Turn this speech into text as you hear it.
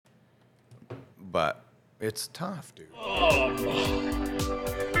but it's tough, dude.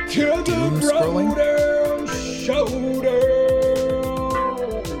 Doom scrolling? Showdown.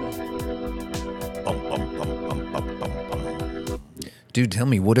 Dude, tell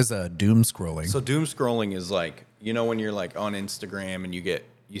me, what is doom scrolling? So doom scrolling is like, you know, when you're like on Instagram and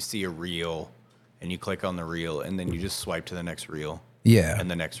you see a reel and you click on the reel and then you just swipe to the next reel. Yeah.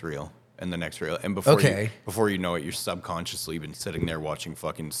 And the next reel and the next reel. And before you know it, you're subconsciously been sitting there watching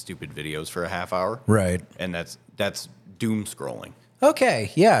fucking stupid videos for a half hour. Right. And that's doom scrolling.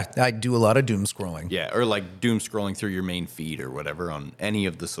 Okay. Yeah. I do a lot of doom scrolling. Yeah. Or like doom scrolling through your main feed or whatever on any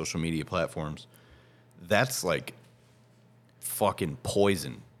of the social media platforms. That's like fucking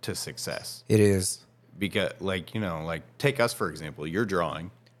poison to success. It is. Because, like, you know, like, take us, for example. You're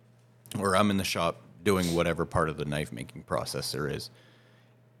drawing, or I'm in the shop doing whatever part of the knife-making process there is.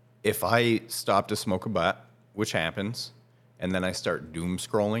 If I stop to smoke a butt, which happens, and then I start doom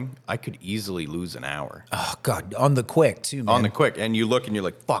scrolling, I could easily lose an hour. Oh, God. On the quick, too, man. On the quick. And you look, and you're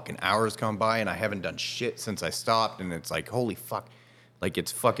like, fucking hours gone by, and I haven't done shit since I stopped, and it's like, holy fuck. Like,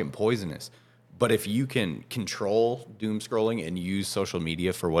 it's fucking poisonous. But if you can control doom scrolling and use social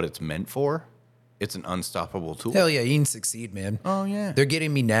media for what it's meant for, it's an unstoppable tool. Hell yeah, you can succeed, man. Oh yeah, they're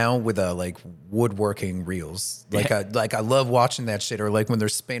getting me now with like woodworking reels. Like I love watching that shit, or like when they're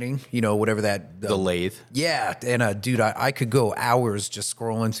spinning, you know, whatever that the lathe. Yeah, and dude, I could go hours just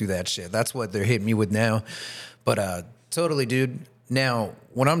scrolling through that shit. That's what they're hitting me with now. But totally, dude. Now,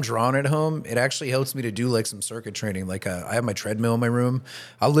 when I'm drawing at home, it actually helps me to do like some circuit training. Like I have my treadmill in my room.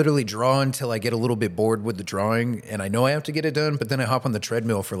 I'll literally draw until I get a little bit bored with the drawing, and I know I have to get it done, but then I hop on the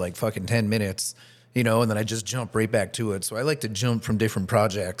treadmill for like fucking 10 minutes, you know, and then I just jump right back to it. So I like to jump from different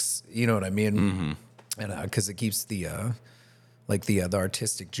projects, you know what I mean? Mm-hmm. And because it keeps the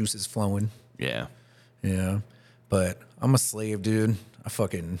artistic juices flowing. Yeah. Yeah. But I'm a slave, dude.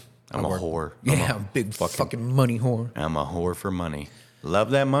 I'm a whore. Yeah, I'm a big fucking money whore. I'm a whore for money.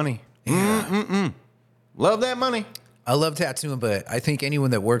 Love that money. Yeah. Love that money. I love tattooing, but I think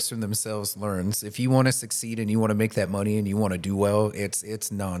anyone that works for themselves learns. If you want to succeed and you want to make that money and you want to do well, it's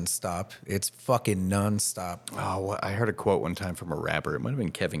nonstop. It's fucking nonstop. Oh, I heard a quote one time from a rapper. It might have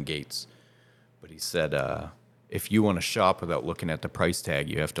been Kevin Gates. But he said, if you want to shop without looking at the price tag,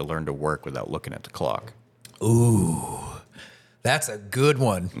 you have to learn to work without looking at the clock. Ooh. That's a good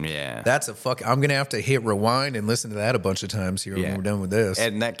one. Yeah. I'm going to have to hit rewind and listen to that a bunch of times here when we're done with this.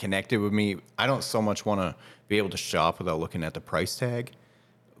 And that connected with me. I don't so much want to be able to shop without looking at the price tag,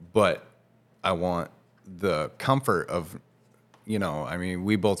 but I want the comfort of, you know, I mean,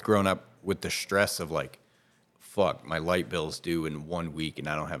 we both grown up with the stress of like, fuck, my light bill's due in 1 week and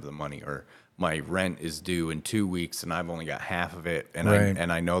I don't have the money, or my rent is due in 2 weeks and I've only got half of it, and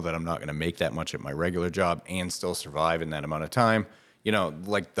I know that I'm not going to make that much at my regular job and still survive in that amount of time. You know,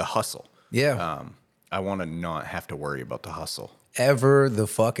 like the hustle. Yeah. I want to not have to worry about the hustle. Ever the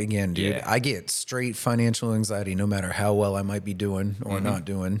fuck again, dude. Yeah. I get straight financial anxiety no matter how well I might be doing or not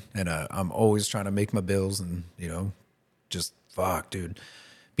doing. And I'm always trying to make my bills and, you know, just fuck, dude.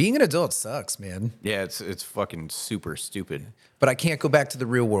 Being an adult sucks, man. Yeah, it's fucking super stupid. But I can't go back to the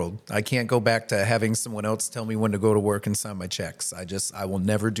real world. I can't go back to having someone else tell me when to go to work and sign my checks. I will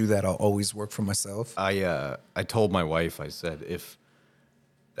never do that. I'll always work for myself. I told my wife, I said, if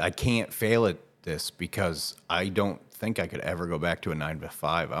I can't fail at this because I don't think I could ever go back to a 9 to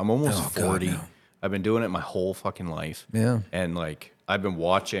 5. I'm almost 40. God, no. I've been doing it my whole fucking life. Yeah. And like I've been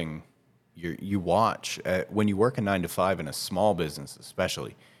watching you watch when you work a 9 to 5 in a small business,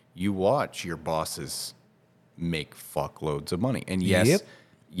 especially, you watch your bosses make fuckloads of money. And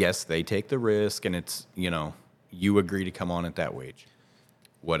yes, they take the risk, and it's, you know, you agree to come on at that wage,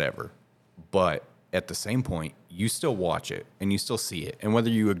 whatever. But at the same point, you still watch it and you still see it. And whether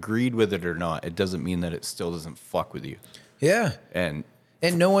you agreed with it or not, it doesn't mean that it still doesn't fuck with you. Yeah. And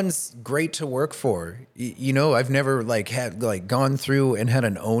no one's great to work for. You know, I've never gone through and had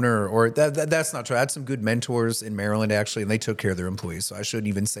an owner, or that's not true. I had some good mentors in Maryland, actually, and they took care of their employees, so I shouldn't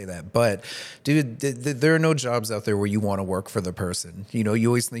even say that. But, dude, there are no jobs out there where you want to work for the person. You know, you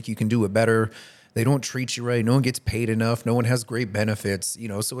always think you can do it better. They don't treat you right. No one gets paid enough. No one has great benefits, you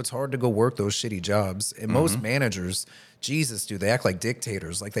know, so it's hard to go work those shitty jobs. And most managers, Jesus, dude, they act like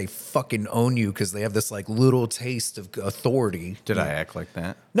dictators. Like they fucking own you because they have this like little taste of authority. Did I act like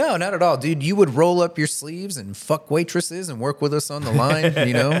that? No, not at all, dude. You would roll up your sleeves and fuck waitresses and work with us on the line,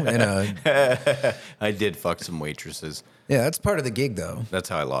 you know? And I did fuck some waitresses. Yeah, that's part of the gig, though. That's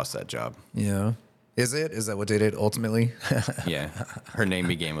how I lost that job. Yeah. Is it? Is that what did it ultimately? Yeah. Her name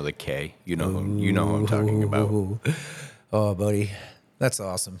began with a K. You know who I'm talking about. Oh, buddy. That's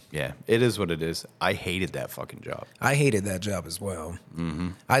awesome. Yeah, it is what it is. I hated that fucking job. I hated that job as well.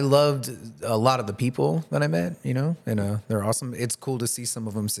 I loved a lot of the people that I met, and they're awesome. It's cool to see some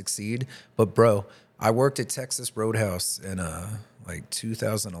of them succeed. But bro, I worked at Texas Roadhouse in like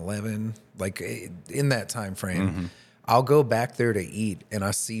 2011, like in that time frame. I'll go back there to eat, and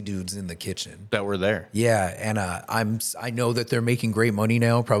I see dudes in the kitchen That were there. Yeah, and I know that they're making great money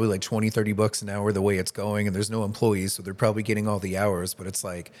now, probably like $20-$30 an hour the way it's going, and there's no employees, so they're probably getting all the hours. But it's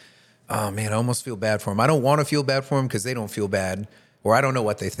like, oh man, I almost feel bad for them. I don't want to feel bad for them because they don't feel bad, or I don't know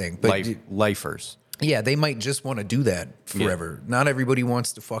what they think. But Lifers. yeah, they might just want to do that forever. Yeah. Not everybody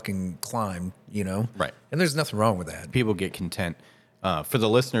wants to fucking climb, Right. And there's nothing wrong with that. People get content. For the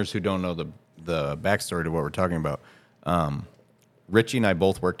listeners who don't know the backstory to what we're talking about. Richie and I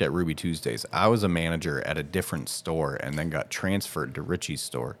both worked at Ruby Tuesdays. I was a manager at a different store and then got transferred to Richie's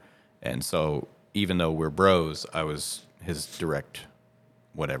store. And so even though we're bros, I was his direct,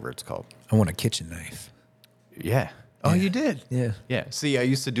 whatever it's called. I want a kitchen knife. Yeah. Oh, you did? Yeah. Yeah. See, I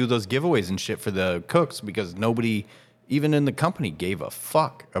used to do those giveaways and shit for the cooks because nobody, even in the company, gave a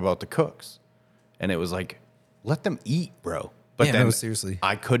fuck about the cooks. And it was like, let them eat, bro. But yeah, then no, seriously.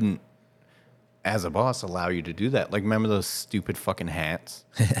 I couldn't, as a boss, allow you to do that. Like, remember those stupid fucking hats?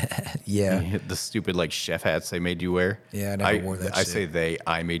 Yeah. The stupid, like, chef hats they made you wear? Yeah, I never wore that shit.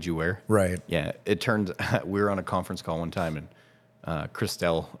 I made you wear. Right. Yeah. It turned, we were on a conference call one time, and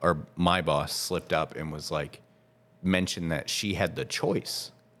Christelle, or my boss, slipped up and was like, mentioned that she had the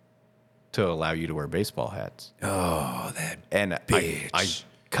choice to allow you to wear baseball hats. Oh, that and bitch. I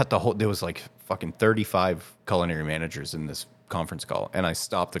cut the whole, there was like fucking 35 culinary managers in this conference call, and I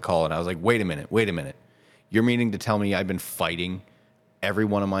stopped the call and I was like, wait a minute. You're meaning to tell me I've been fighting every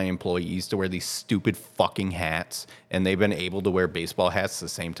one of my employees to wear these stupid fucking hats, and they've been able to wear baseball hats at the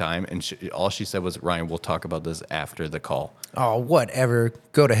same time? And all she said was, Ryan, we'll talk about this after the call. Oh, whatever.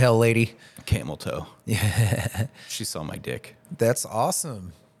 Go to hell, lady. Camel toe. Yeah. She saw my dick. That's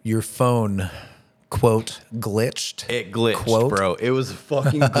awesome. Your phone, quote, glitched. It glitched, quote. Bro. It was a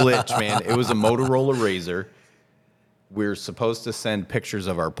fucking glitch, man. It was a Motorola Razr. We're supposed to send pictures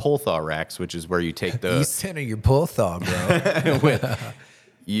of our pull thaw racks, which is where you take the... You sending your pull thaw, bro.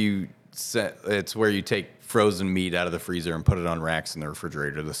 It's where you take frozen meat out of the freezer and put it on racks in the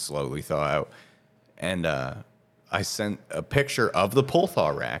refrigerator to slowly thaw out. And I sent a picture of the pull thaw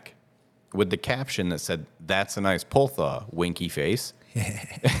rack with the caption that said, "That's a nice pull thaw, winky face."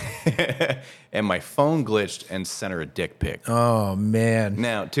 And my phone glitched and sent her a dick pic. Oh, man.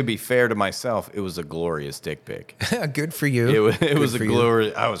 Now, to be fair to myself, it was a glorious dick pic. Good for you. It was a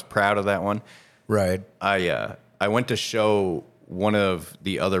glorious. I was proud of that one. Right. I went to show one of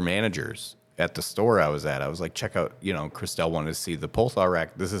the other managers at the store I was at. I was like, check out, Christelle wanted to see the pull thaw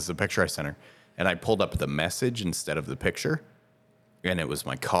rack. This is the picture I sent her. And I pulled up the message instead of the picture, and it was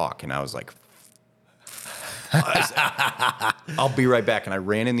my cock. And I was like, I'll be right back. And I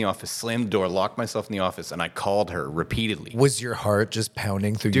ran in the office, slammed the door, locked myself in the office, and I called her repeatedly. Was your heart just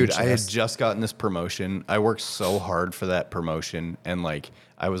pounding through your chest? Dude, I had just gotten this promotion. I worked so hard for that promotion, and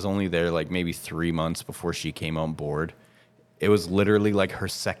I was only there maybe 3 months before she came on board. It was literally her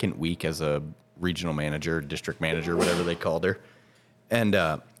second week as a regional manager, district manager, whatever they called her. And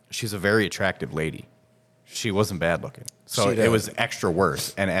she's a very attractive lady. She wasn't bad looking. So it was extra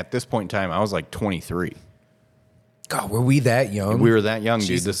worse. And at this point in time, I was 23. God, were we that young? We were that young,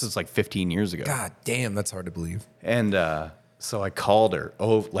 dude. This is 15 years ago. God damn, that's hard to believe. And so I called her.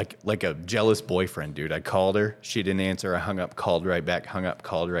 Oh, like a jealous boyfriend, dude. I called her. She didn't answer. I hung up, called right back, hung up,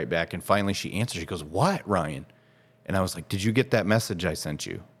 called right back. And finally she answered. She goes, "What, Ryan?" And I was like, "Did you get that message I sent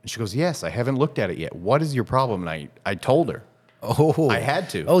you?" And she goes, "Yes, I haven't looked at it yet. What is your problem?" And I told her. Oh, I had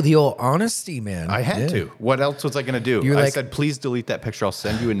to. Oh, the old honesty, man. I had to. What else was I going to do? I said, "Please delete that picture. I'll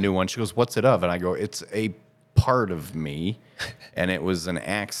send you a new one." She goes, "What's it of?" And I go, "It's a part of me, and it was an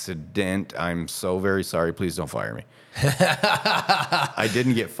accident. I'm so very sorry. Please don't fire me." I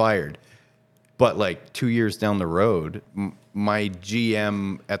didn't get fired. But 2 years down the road, my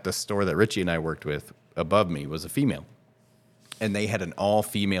GM at the store that Richie and I worked with above me was a female. And they had an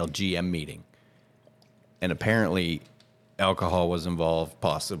all-female GM meeting. And apparently alcohol was involved,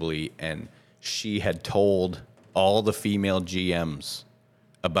 possibly, and she had told all the female GMs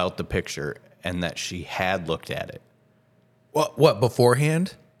about the picture and that she had looked at it. What,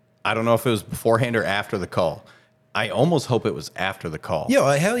 beforehand? I don't know if it was beforehand or after the call. I almost hope it was after the call.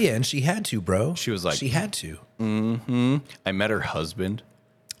 Yeah, hell yeah, and she had to, bro. She was like... She had to. Mm-hmm. I met her husband.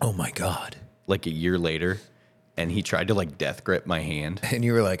 Oh, my God. A year later, and he tried to, death grip my hand. And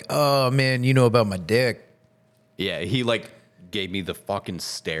you were like, "Oh, man, you know about my dick." Yeah, he, gave me the fucking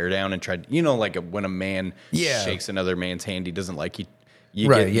stare down and tried... when a man shakes another man's hand he doesn't like... You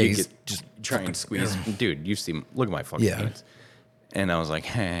get just try and squeeze. Dude, you see, look at my fucking hands. And I was like,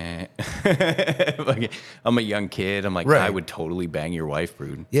 hey. Like, I'm a young kid. I'm like, I would totally bang your wife,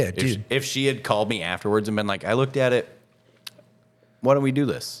 Brood. Yeah, dude. If she had called me afterwards and been like, I looked at it, why don't we do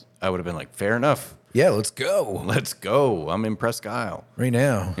this? I would have been like, fair enough. Yeah, let's go. Let's go. I'm in Presque Isle. Right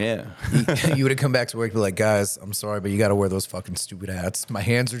now. Yeah. You would have come back to work and be like, guys, I'm sorry, but you got to wear those fucking stupid hats. My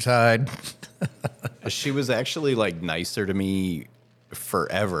hands are tied. She was actually like nicer to me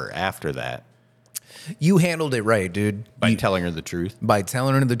forever after that. You handled it right, dude. By telling her the truth. By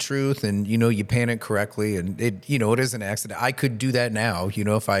telling her the truth, and you panic correctly, and it is an accident. I could do that now,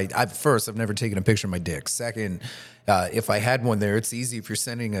 if first, I've never taken a picture of my dick. Second, if I had one there, it's easy if you're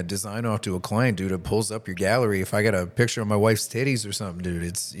sending a design off to a client, dude. It pulls up your gallery. If I got a picture of my wife's titties or something, dude,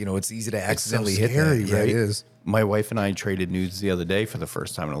 it's easy to accidentally hit that. Right? Yeah, it is. My wife and I traded nudes the other day for the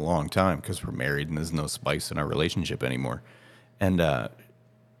first time in a long time because we're married and there's no spice in our relationship anymore. And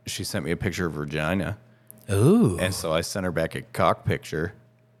she sent me a picture of her vagina. Ooh. And so I sent her back a cock picture.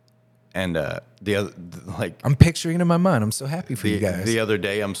 And I'm picturing it in my mind. I'm so happy for you guys. The other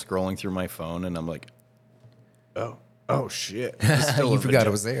day I'm scrolling through my phone and I'm like, oh shit. You forgot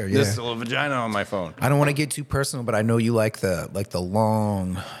it was there. Yeah. There's still a vagina on my phone. I don't want to get too personal, but I know you like the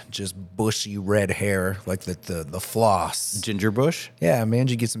long, just bushy red hair, like the floss. Ginger bush? Yeah, man.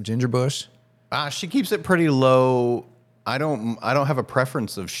 Did you get some ginger bush? She keeps it pretty low. I don't have a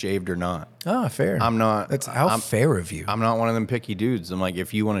preference of shaved or not. Oh, fair. I'm not. That's fair of you. I'm not one of them picky dudes. I'm like,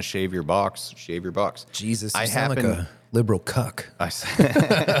 if you want to shave your box, shave your box. Jesus, you sound like a liberal cuck. I'm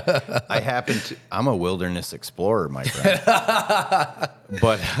a wilderness explorer, my friend.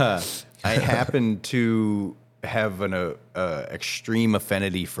 But I happen to have an extreme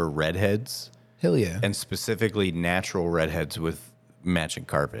affinity for redheads. Hell yeah. And specifically natural redheads with matching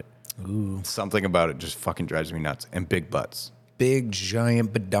carpet. Ooh. Something about it just fucking drives me nuts. And big butts. Big,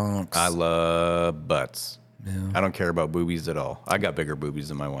 giant badonks. I love butts. Yeah. I don't care about boobies at all. I got bigger boobies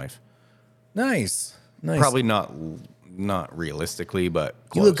than my wife. Nice. Probably not realistically, but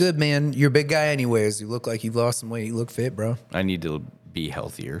close. You look good, man. You're a big guy anyways. You look like you've lost some weight. You look fit, bro. I need to be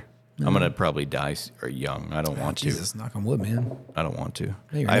healthier. I'm going to probably die young. I don't want to. Jesus, knock on wood, man. I don't want to.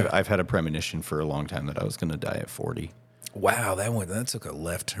 No, I've had a premonition for a long time that I was going to die at 40. Wow, that took a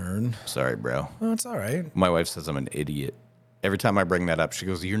left turn. Sorry, bro. Oh, it's all right. My wife says I'm an idiot. Every time I bring that up, she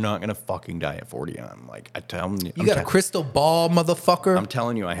goes, "You're not going to fucking die at 40." And I'm like, You got a crystal ball, motherfucker? I'm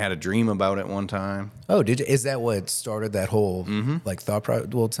telling you, I had a dream about it one time. Oh, did you? Is that what started that whole thought process?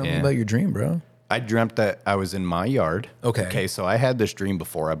 Well, tell me about your dream, bro. I dreamt that I was in my yard. Okay, so I had this dream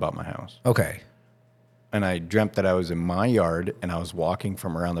before I bought my house. Okay. And I dreamt that I was in my yard and I was walking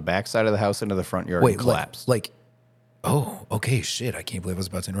from around the back side of the house into the front yard and collapsed. Oh, okay, shit. I can't believe I was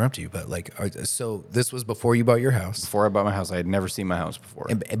about to interrupt you. But so this was before you bought your house? Before I bought my house. I had never seen my house before.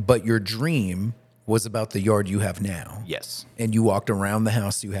 But your dream was about the yard you have now? Yes. And you walked around the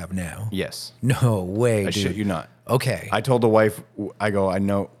house you have now? Yes. No way, I shit you not. Okay. I told the wife, I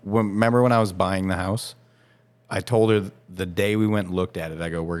know, remember when I was buying the house? I told her the day we went and looked at it, I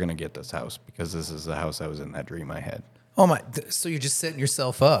go, we're going to get this house because this is the house I was in that dream I had. Oh my, so you're just setting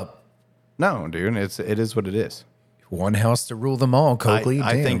yourself up? No, dude, it is what it is. One house to rule them all, Coakley.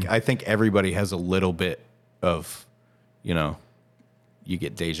 I think everybody has a little bit of, you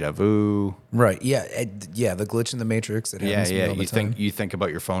get deja vu. Right. Yeah. Yeah. The glitch in the matrix. It happens to me all the time. You think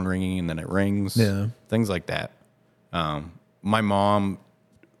about your phone ringing and then it rings. Yeah. Things like that. My mom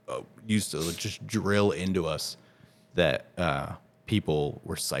used to just drill into us that people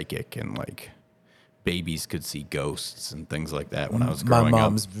were psychic and like babies could see ghosts and things like that when I was growing up. My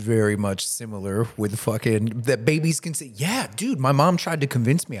mom's very much similar with fucking that babies can see. Yeah, dude, my mom tried to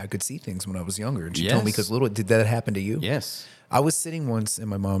convince me I could see things when I was younger. And she told me because did that happen to you? Yes. I was sitting once in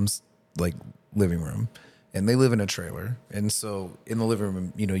my mom's living room and they live in a trailer. And so in the living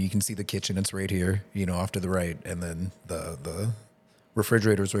room, you can see the kitchen. It's right here, off to the right. And then the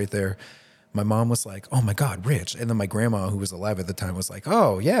refrigerator's right there. My mom was like, "Oh my God, Rich." And then my grandma, who was alive at the time, was like,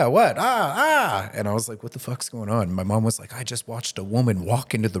 "Oh yeah, what? And I was like, "What the fuck's going on?" And my mom was like, "I just watched a woman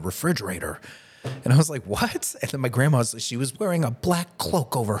walk into the refrigerator." And I was like, "What?" And then my grandma, she was wearing a black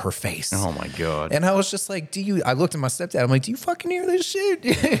cloak over her face. Oh my God. And I was just like, I looked at my stepdad. I'm like, "Do you fucking hear this shit?"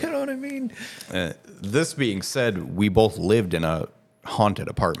 You know what I mean? This being said, we both lived in a haunted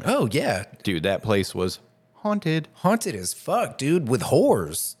apartment. Oh yeah. Dude, that place was haunted. Haunted as fuck, dude, with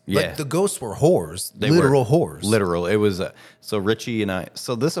whores. Yeah. Like the ghosts were whores. They literal were whores. Literal. It was, so Richie and I,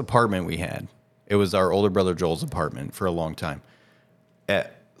 so this apartment we had, it was our older brother Joel's apartment for a long time.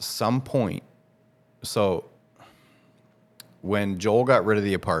 At some point, so when Joel got rid of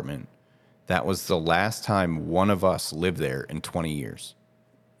the apartment, that was the last time one of us lived there in 20 years.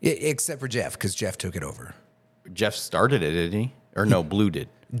 Except for Jeff, because Jeff took it over. Jeff started it, didn't he? Or no, Blue did.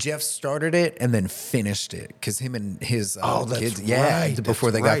 Jeff started it and then finished it because him and his kids,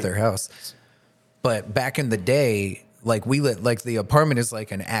 before they got their house. But back in the day, like the apartment is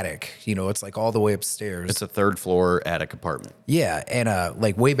like an attic, it's like all the way upstairs. It's a third floor attic apartment. Yeah. And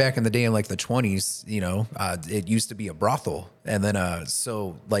like way back in the day in like the 20s, it used to be a brothel. And then,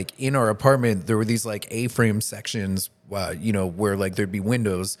 so like in our apartment, there were these like A-frame sections, where like there'd be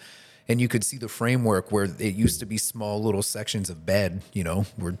windows. And you could see the framework where it used to be small little sections of bed,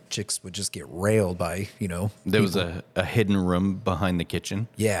 where chicks would just get railed by, There was a hidden room behind the kitchen.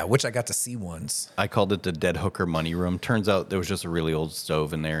 Yeah, which I got to see once. I called it the dead hooker money room. Turns out there was just a really old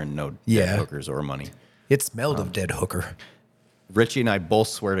stove in there and no dead hookers or money. It smelled of dead hooker. Richie and I both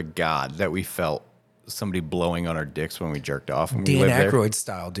swear to God that we felt somebody blowing on our dicks when we jerked off. When Dan we lived Aykroyd there.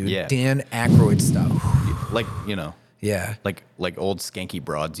 style, dude. Yeah. Dan Aykroyd style. Like, Yeah. Like old skanky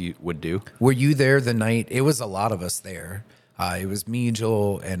broads you would do. Were you there the night? It was a lot of us there. It was me,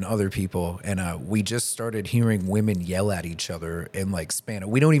 Joel, and other people. And we just started hearing women yell at each other in like Spanish.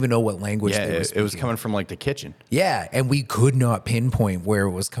 We don't even know what language they were speaking. It was coming from like the kitchen. Yeah. And we could not pinpoint where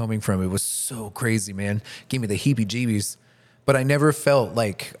it was coming from. It was so crazy, man. Gave me the heebie-jeebies. But I never felt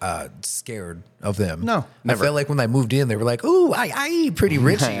like scared of them. No, never. I felt like when I moved in, they were like, "Ooh, I pretty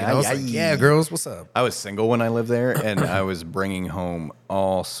Richie." And I was like, "Yeah, girls, what's up?" I was single when I lived there, and I was bringing home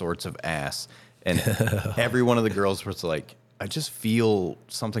all sorts of ass. And every one of the girls was like, "I just feel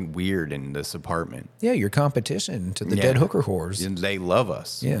something weird in this apartment." Yeah, your competition to the dead hooker whores. And they love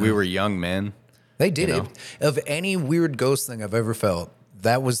us. Yeah. We were young men. They did it. Of any weird ghost thing I've ever felt,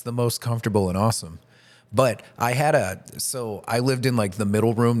 that was the most comfortable and awesome. But I lived in like the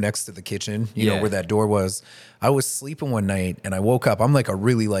middle room next to the kitchen, where that door was. I was sleeping one night and I woke up. I'm like a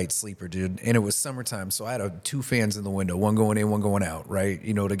really light sleeper, dude. And it was summertime. So I had two fans in the window, one going in, one going out, right?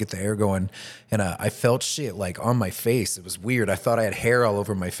 To get the air going. And I felt shit like on my face. It was weird. I thought I had hair all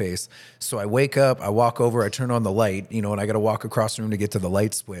over my face. So I wake up, I walk over, I turn on the light, and I got to walk across the room to get to the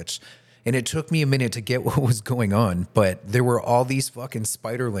light switch. And it took me a minute to get what was going on, but there were all these fucking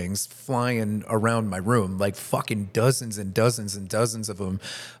spiderlings flying around my room, like fucking dozens and dozens and dozens of them.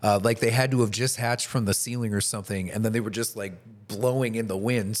 Like they had to have just hatched from the ceiling or something, and then they were just like blowing in the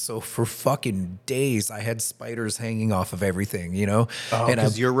wind. So for fucking days, I had spiders hanging off of everything, Oh,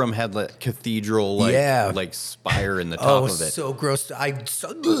 because your room had like cathedral, like spire in the top of it. So gross. Because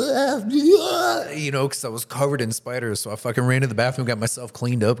I was covered in spiders. So I fucking ran to the bathroom, got myself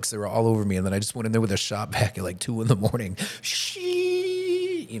cleaned up because they were all over me, and then I just went in there with a shot vac at like 2 a.m.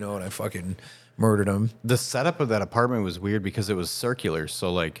 And I fucking murdered them. The setup of that apartment was weird because it was circular.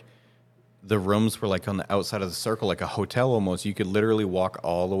 So like the rooms were like on the outside of the circle, like a hotel almost. You could literally walk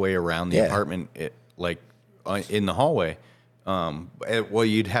all the way around the apartment, in the hallway.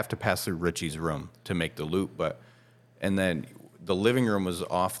 You'd have to pass through Richie's room to make the loop, and then the living room was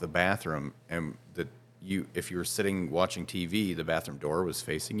off the bathroom, and if you were sitting watching TV, the bathroom door was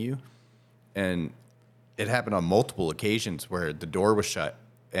facing you, and it happened on multiple occasions where the door was shut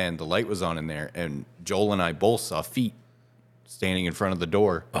and the light was on in there, and Joel and I both saw feet standing in front of the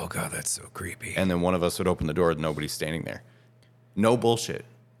door. Oh, God, that's so creepy. And then one of us would open the door and nobody's standing there. No bullshit.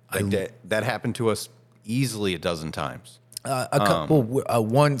 That happened to us easily a dozen times. A couple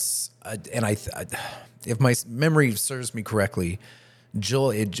once, and if my memory serves me correctly,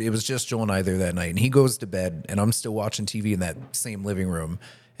 Joel, it was just Joel and I there that night, and he goes to bed, and I'm still watching TV in that same living room.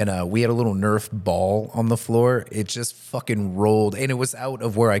 And we had a little Nerf ball on the floor. It just fucking rolled, and it was out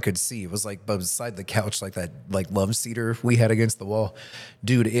of where I could see. It was like beside the couch, like that love seater we had against the wall.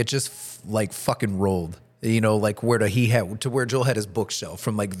 Dude, it just fucking rolled. Like where Joel had his bookshelf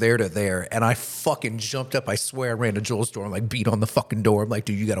from like there to there. And I fucking jumped up. I swear I ran to Joel's door and like beat on the fucking door. I'm like,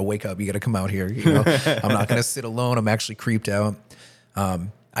 dude, you got to wake up. You got to come out here. I'm not going to sit alone. I'm actually creeped out.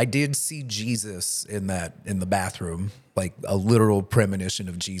 I did see Jesus in the bathroom, like a literal premonition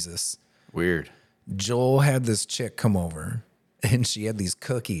of Jesus. Weird. Joel had this chick come over and she had these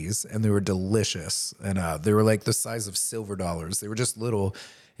cookies and they were delicious. And they were like the size of silver dollars. They were just little.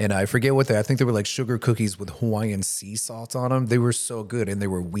 And I forget I think they were like sugar cookies with Hawaiian sea salt on them. They were so good, and they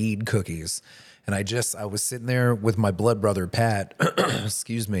were weed cookies. And I was sitting there with my blood brother, Pat,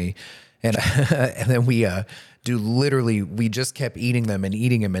 excuse me. And then we just kept eating them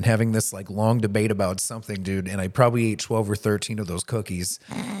and having this like long debate about something, dude. And I probably ate 12 or 13 of those cookies.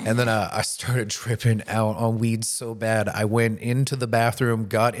 And then I started tripping out on weed so bad. I went into the bathroom,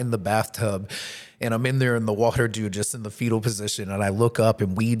 got in the bathtub, and I'm in there in the water, dude, just in the fetal position. And I look up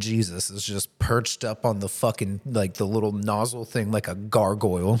and Weed Jesus is just perched up on the fucking, like the little nozzle thing, like a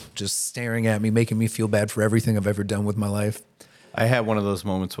gargoyle, just staring at me, making me feel bad for everything I've ever done with my life. I had one of those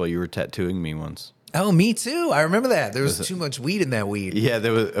moments while you were tattooing me once. Oh, me too. I remember that. There was too much weed in that weed. Yeah,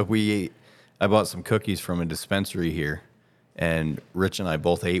 there was. I bought some cookies from a dispensary here, and Rich and I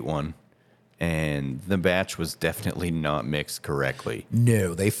both ate one, and the batch was definitely not mixed correctly.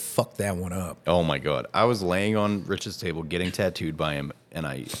 No, they fucked that one up. Oh my god! I was laying on Rich's table getting tattooed by him, and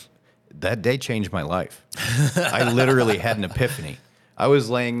that day changed my life. I literally had an epiphany. I was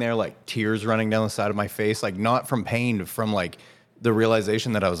laying there like tears running down the side of my face, like not from pain, from like the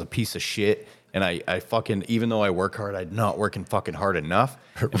realization that I was a piece of shit. And I fucking, even though I work hard, I'm not working fucking hard enough.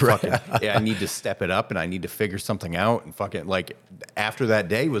 I need to step it up and I need to figure something out. And fucking, like, after that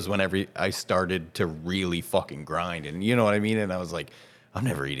day was when I started to really fucking grind. And you know what I mean? And I was like, I'm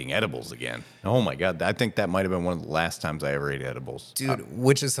never eating edibles again. Oh my God. I think that might have been one of the last times I ever ate edibles. Dude,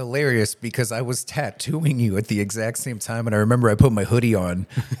 which is hilarious because I was tattooing you at the exact same time. And I remember I put my hoodie on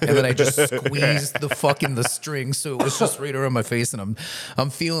and then I just squeezed the string. So it was just right around my face. And I'm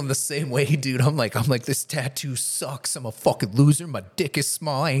feeling the same way, dude. I'm like, this tattoo sucks. I'm a fucking loser. My dick is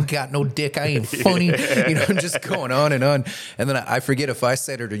small. I ain't got no dick. I ain't funny. You know, I'm just going on. And then I forget if I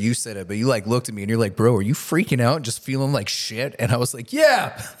said it or you said it, but you like looked at me and you're like, bro, are you freaking out? Just feeling like shit? And I was like, yeah.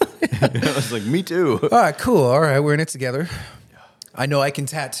 I was like, me too. All right, cool. All right, we're in it together. I know I can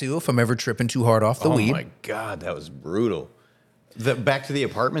tattoo if I'm ever tripping too hard off the weed. Oh my God, that was brutal. Back to the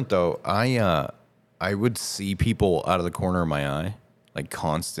apartment though, I would see people out of the corner of my eye, like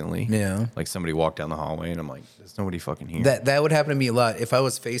constantly. Yeah. Like somebody walked down the hallway and I'm like, there's nobody fucking here. That would happen to me a lot. If I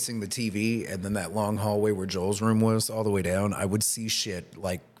was facing the TV and then that long hallway where Joel's room was all the way down, I would see shit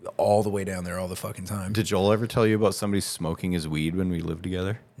like all the way down there all the fucking time. Did Joel ever tell you about somebody smoking his weed when we lived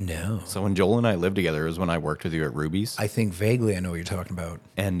together? No. So when Joel and I lived together, it was when I worked with you at Ruby's. I think vaguely I know what you're talking about.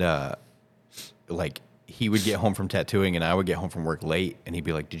 And like he would get home from tattooing and I would get home from work late and he'd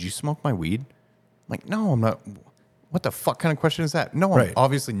be like, did you smoke my weed? I'm like, no, I'm not. What the fuck kind of question is that? No, I'm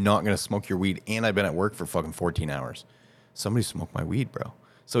obviously not going to smoke your weed and I've been at work for fucking 14 hours. Somebody smoked my weed, bro.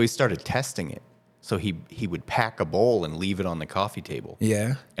 So he started testing it. So he would pack a bowl and leave it on the coffee table.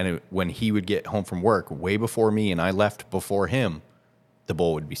 Yeah. And when he would get home from work way before me and I left before him, the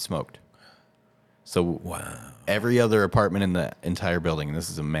bowl would be smoked. So every other apartment in the entire building, and this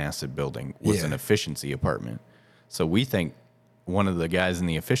is a massive building, was an efficiency apartment. So we think one of the guys in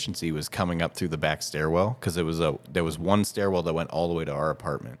the efficiency was coming up through the back stairwell because there was one stairwell that went all the way to our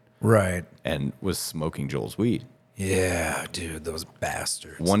apartment. Right. And was smoking Joel's weed. Yeah, dude, those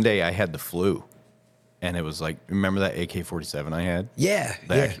bastards. One day I had the flu. And it was like, remember that AK-47 I had? Yeah,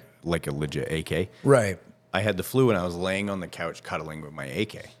 Like a legit AK? Right. I had the flu and I was laying on the couch cuddling with my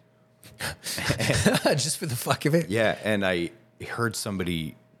AK. Just for the fuck of it? Yeah, and I heard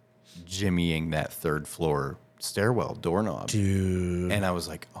somebody jimmying that third floor stairwell doorknob. Dude. And I was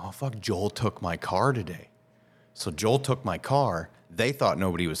like, oh, fuck, Joel took my car today. So Joel took my car. They thought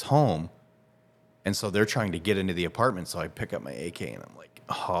nobody was home. And so they're trying to get into the apartment. So I pick up my AK and I'm like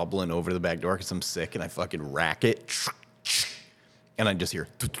hobbling over to the back door because I'm sick and I fucking rack it. And I just hear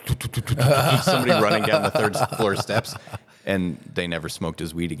somebody running down the third floor steps. And they never smoked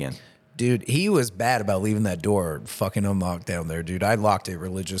his weed again. Dude, he was bad about leaving that door fucking unlocked down there, dude. I locked it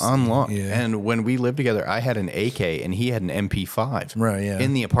religiously. Unlocked. Yeah. And when we lived together, I had an AK and he had an MP5. Right, yeah.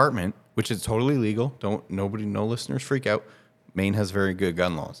 In the apartment, which is totally legal. No listeners freak out. Maine has very good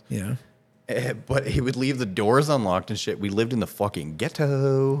gun laws. Yeah. But he would leave the doors unlocked and shit. We lived in the fucking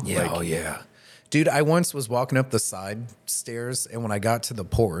ghetto. Yeah, yeah. Dude, I once was walking up the side stairs, and when I got to the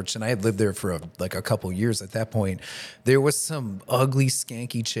porch, and I had lived there for a couple years at that point, there was some ugly,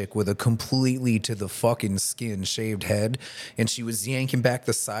 skanky chick with a completely to the fucking skin shaved head, and she was yanking back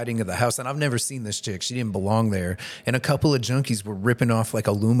the siding of the house. And I've never seen this chick. She didn't belong there. And a couple of junkies were ripping off like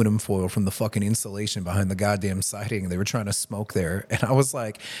aluminum foil from the fucking insulation behind the goddamn siding, and they were trying to smoke there. And I was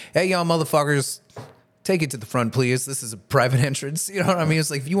like, hey, y'all motherfuckers, take it to the front, please. This is a private entrance. You know what I mean? It's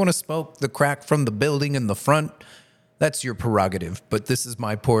like, if you want to smoke the crack from the building in the front, that's your prerogative. But this is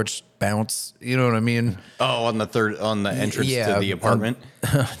my porch. Bounce. You know what I mean? Oh, on the entrance to the apartment?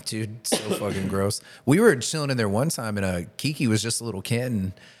 Dude, so fucking gross. We were chilling in there one time, and Kiki was just a little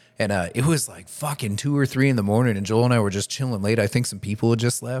kitten. And it was like fucking 2 or 3 in the morning, and Joel and I were just chilling late. I think some people had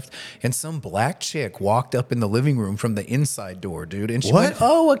just left, and some black chick walked up in the living room from the inside door, dude. And she went,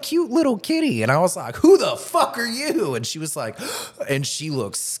 "Oh, a cute little kitty." And I was like, "Who the fuck are you?" And she was like, and she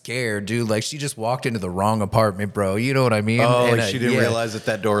looked scared, dude. Like she just walked into the wrong apartment, bro. You know what I mean? Oh, and, like she didn't realize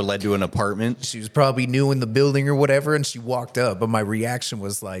that door led to an apartment. She was probably new in the building or whatever, and she walked up. But my reaction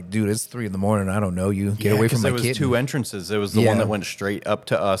was like, "Dude, it's 3 in the morning. I don't know you. Get away from my kid." There was 2 entrances. There was the one that went straight up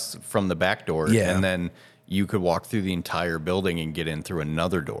to us from the back door, and then you could walk through the entire building and get in through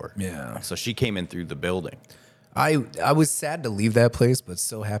another door. Yeah. So she came in through the building. I was sad to leave that place, but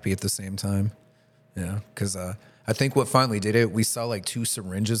so happy at the same time. Yeah, because I think what finally did it, we saw like 2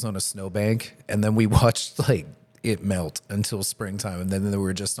 syringes on a snowbank, and then we watched like it melt until springtime, and then they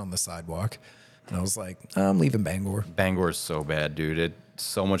were just on the sidewalk. And I was like, I'm leaving Bangor. Bangor's so bad, dude. It's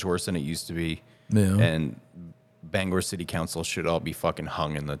so much worse than it used to be. Yeah. And Bangor City Council should all be fucking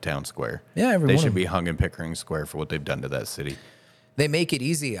hung in the town square. Yeah, they should be hung in Pickering Square for what they've done to that city. They make it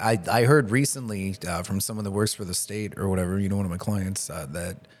easy. I heard recently from someone that works for the state or whatever, one of my clients,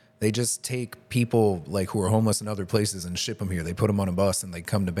 that they just take people like who are homeless in other places and ship them here. They put them on a bus and they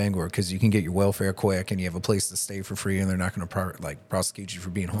come to Bangor because you can get your welfare quick and you have a place to stay for free and they're not going to prosecute you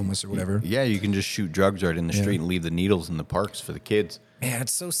for being homeless or whatever. Yeah, you can just shoot drugs right in the street and leave the needles in the parks for the kids. Man,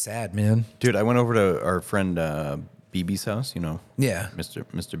 it's so sad, man. Dude, I went over to our friend BB's house, Yeah. Mr.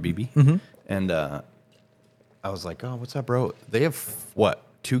 BB. And I was like, oh, what's up, bro? They have,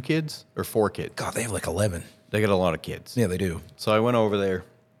 2 kids or 4 kids? God, they have like 11. They got a lot of kids. Yeah, they do. So I went over there.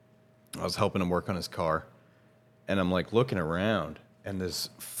 I was helping him work on his car. And I'm like looking around. And there's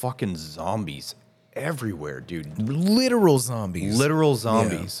fucking zombies everywhere, dude. Literal zombies. Literal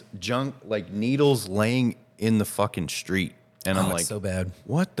zombies. Yeah. Junk, like needles laying in the fucking street. And I'm like, so bad.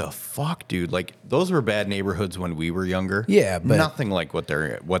 What the fuck, dude? Like, those were bad neighborhoods when we were younger. Yeah, but nothing like what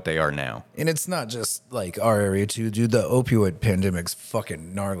they are now. And it's not just like our area too, dude. The opioid pandemic's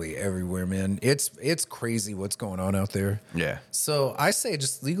fucking gnarly everywhere, man. It's crazy what's going on out there. Yeah. So I say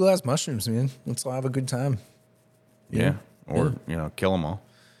just legalize mushrooms, man. Let's all have a good time. Yeah. Or kill them all.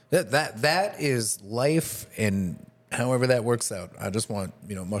 That is life, and however that works out. I just want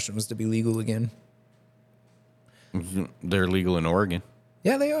mushrooms to be legal again. They're legal in Oregon.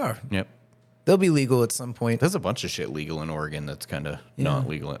 Yeah, they are. Yep. They'll be legal at some point. There's a bunch of shit legal in Oregon that's kind of not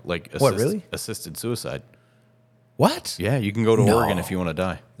legal. Like really? Assisted suicide. What? Yeah, you can go to Oregon if you want to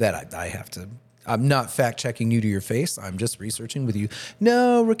die. That I have to. I'm not fact checking you to your face. I'm just researching with you.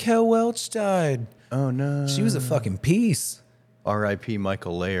 No, Raquel Welch died. Oh no, she was a fucking piece. R.I.P.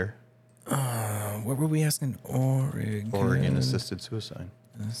 Michael Layer. What were we asking? Oregon assisted suicide.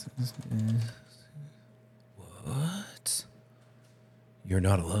 What? You're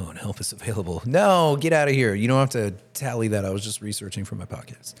not alone. Help is available. No, get out of here. You don't have to tally that. I was just researching for my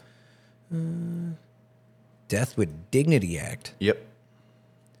podcast. Death with Dignity Act. Yep.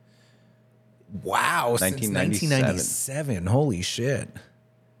 Wow. Since 1997. Holy shit.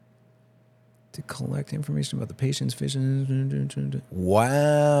 To collect information about the patient's vision.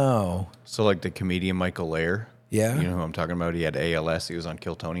 Wow. So like the comedian Michael Layer. Yeah. You know who I'm talking about? He had ALS. He was on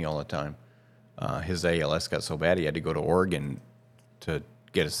Kill Tony all the time. His ALS got so bad he had to go to Oregon to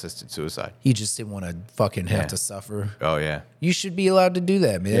get assisted suicide. He just didn't want to fucking have to suffer. Oh, yeah. You should be allowed to do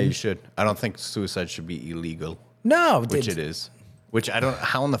that, man. Yeah, you should. I don't think suicide should be illegal. No. Which it is. Which I don't...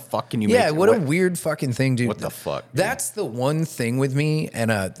 How in the fuck can you make it? Yeah, what a weird fucking thing, dude. What the fuck? Dude? That's the one thing with me.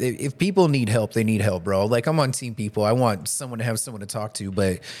 And if people need help, they need help, bro. Like, I'm on Team People. I want someone to have someone to talk to.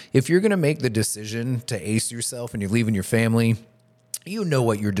 But if you're going to make the decision to ace yourself and you're leaving your family... You know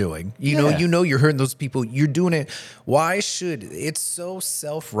what you're doing. You know you're hurting those people. You're doing it. Why should it's so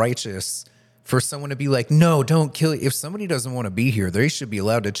self-righteous for someone to be like, no, don't kill it. If somebody doesn't want to be here, they should be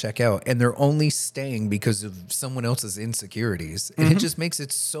allowed to check out. And they're only staying because of someone else's insecurities. And it just makes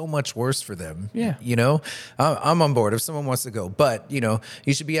it so much worse for them. Yeah. I'm on board if someone wants to go. But, you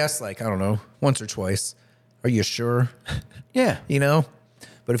should be asked like, I don't know, once or twice. Are you sure? Yeah.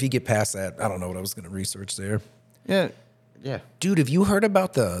 But if you get past that, I don't know what I was going to research there. Yeah. Yeah. Dude, have you heard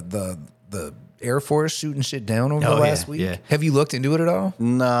about the Air Force shooting shit down over the last week? Yeah. Have you looked into it at all?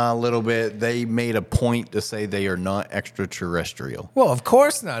 Nah, a little bit. They made a point to say they are not extraterrestrial. Well, of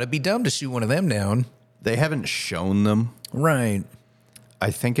course not. It'd be dumb to shoot one of them down. They haven't shown them. Right.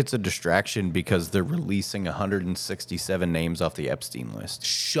 I think it's a distraction because they're releasing 167 names off the Epstein list.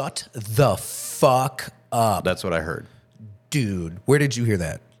 Shut the fuck up. That's what I heard. Dude, where did you hear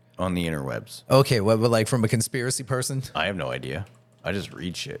that? On the interwebs. Okay, what, like from a conspiracy person? I have no idea. I just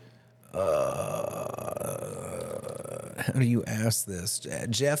read shit. How do you ask this?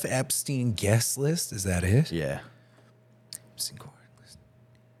 Jeff Epstein guest list? Is that it? Yeah. Epstein court list.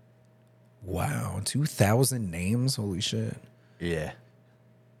 Wow, 2,000 names? Holy shit. Yeah.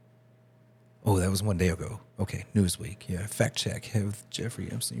 Oh, that was one day ago. Okay, Newsweek. Yeah, fact check. Have Jeffrey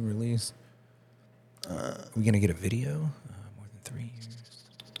Epstein released? Are we going to get a video? More than 3 years.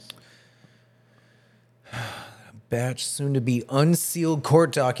 Batch soon to be unsealed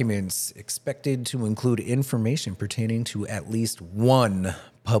court documents expected to include information pertaining to at least one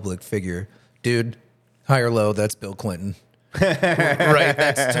public figure. Dude, high or low, that's Bill Clinton. Right?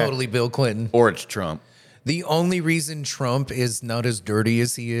 That's totally Bill Clinton. Or it's Trump. The only reason Trump is not as dirty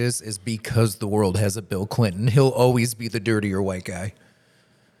as he is because the world has a Bill Clinton. He'll always be the dirtier white guy.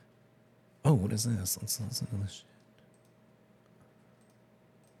 Oh, what is this? Let's listen to this shit.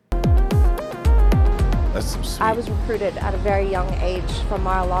 That's some sweet. I was recruited at a very young age from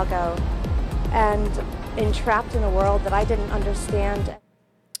Mar-a-Lago and entrapped in a world that I didn't understand.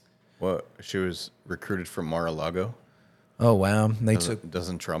 What? She was recruited from Mar-a-Lago? Oh, wow.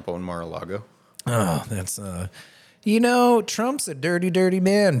 Doesn't Trump own Mar-a-Lago? Oh, that's, Trump's a dirty, dirty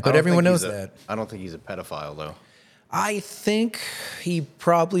man, but everyone knows that. I don't think he's a pedophile, though. I think he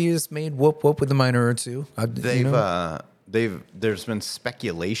probably has made whoop whoop with a minor or two. There's been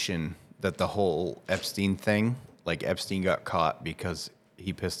speculation that the whole Epstein thing, like Epstein got caught because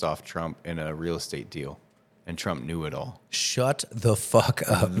he pissed off Trump in a real estate deal, and Trump knew it all. Shut the fuck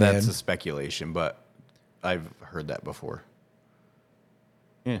up, man. That's a speculation, but I've heard that before.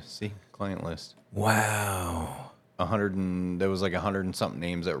 Yeah, see, client list. Wow. There was like 100 and something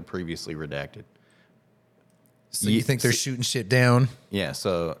names that were previously redacted. So you think they're shooting shit down? Yeah,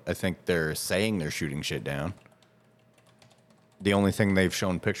 so I think they're saying they're shooting shit down. The only thing they've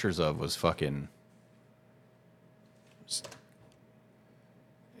shown pictures of was fucking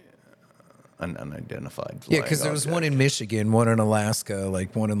unidentified. Yeah, because there was one in Michigan, one in Alaska,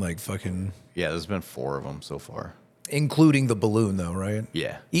 like one in like fucking... Yeah, there's been 4 of them so far. Including the balloon, though, right?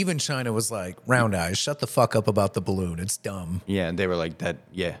 Yeah. Even China was like, round eyes, shut the fuck up about the balloon. It's dumb. Yeah, and they were like,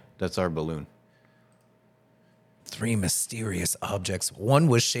 that's our balloon. 3 mysterious objects. One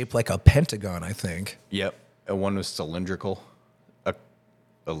was shaped like a pentagon, I think. Yep. And one was cylindrical.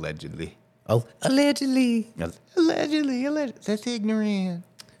 Allegedly. Allegedly. That's ignorant.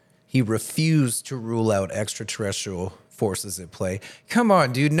 He refused to rule out extraterrestrial forces at play. Come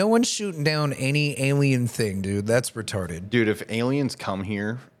on, dude. No one's shooting down any alien thing, dude. That's retarded. Dude, if aliens come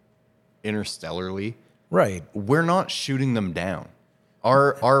here interstellarly, right, we're not shooting them down.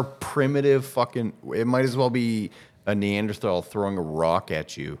 Our primitive fucking... It might as well be a Neanderthal throwing a rock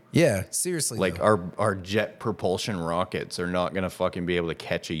at you. Yeah, seriously. Like, our jet propulsion rockets are not going to fucking be able to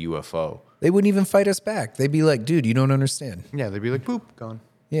catch a UFO. They wouldn't even fight us back. They'd be like, dude, you don't understand. Yeah, they'd be like, boop, gone.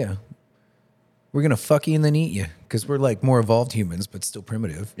 Yeah. We're going to fuck you and then eat you because we're like more evolved humans, but still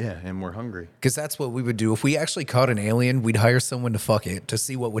primitive. Yeah, and we're hungry. Because that's what we would do. If we actually caught an alien, we'd hire someone to fuck it to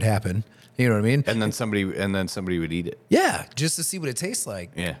see what would happen. You know what I mean? And then somebody would eat it. Yeah, just to see what it tastes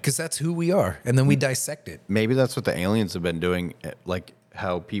like. Yeah. Because that's who we are. And then we dissect it. Maybe that's what the aliens have been doing, like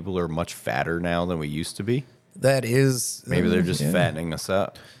how people are much fatter now than we used to be. That is... Maybe they're just fattening us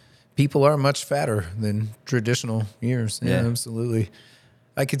up. People are much fatter than traditional years. Yeah, absolutely.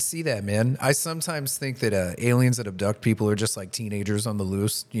 I could see that, man. I sometimes think that aliens that abduct people are just like teenagers on the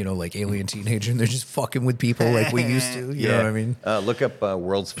loose, like alien teenager, and they're just fucking with people like we used to. You know what I mean? Look up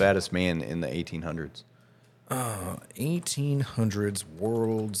world's fattest man in the 1800s. 1800s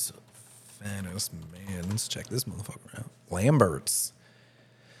world's fattest man. Let's check this motherfucker out. Lambert's.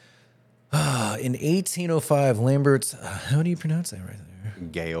 In 1805, Lambert's, how do you pronounce that right there?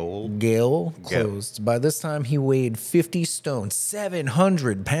 Gale closed. By this time, he weighed 50 stone,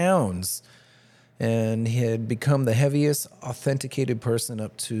 700 pounds, and he had become the heaviest authenticated person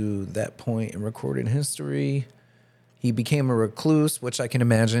up to that point in recorded history. He became a recluse, which I can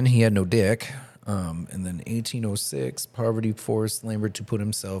imagine. He had no dick. And then 1806, poverty forced Lambert to put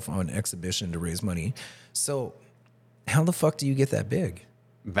himself on exhibition to raise money. So how the fuck do you get that big?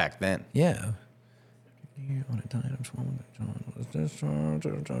 Back then. Yeah. Well, that's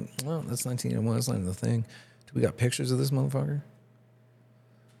 1901. That's not even the thing. Do we got pictures of this motherfucker?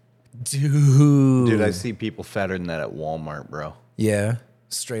 Dude, I see people fatter than that at Walmart, bro. Yeah,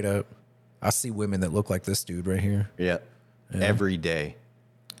 straight up. I see women that look like this dude right here. Yeah. Every day.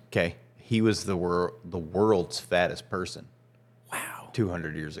 Okay. He was the world's fattest person. Wow.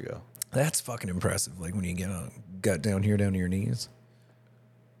 200 years ago. That's fucking impressive. Like when you get gut down here, down to your knees.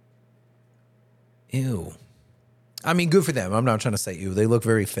 Ew. I mean, good for them. I'm not trying to say ew. They look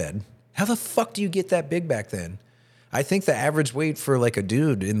very fed. How the fuck do you get that big back then? I think the average weight for like a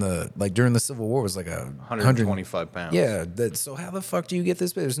dude during the Civil War was like 125 pounds. Yeah. So how the fuck do you get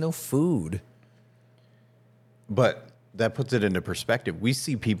this big? There's no food. But that puts it into perspective. We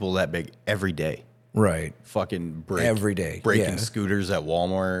see people that big every day. Right. Fucking every day. Breaking scooters at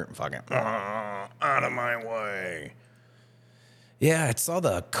Walmart. Fucking out of my way. Yeah, it's all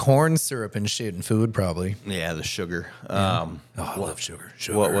the corn syrup and shit in food, probably. Yeah, the sugar. Yeah. I love sugar.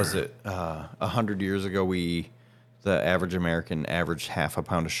 What was it? 100 years ago, the average American averaged half a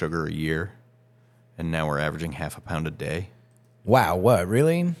pound of sugar a year, and now we're averaging half a pound a day. Wow, what,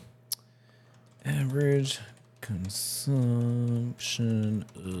 really? Average consumption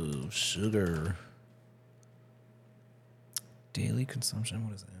of sugar. Daily consumption.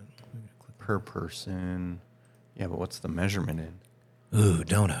 What is that? Per person. Yeah, but what's the measurement in? Ooh,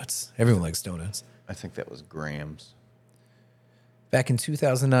 donuts. Everyone likes donuts. I think that was grams. Back in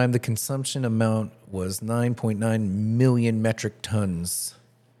 2009, the consumption amount was 9.9 million metric tons.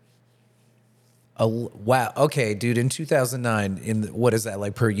 Wow. Okay, dude, in 2009, what is that,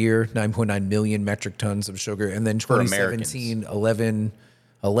 like per year? 9.9 million metric tons of sugar. And then 2017, 11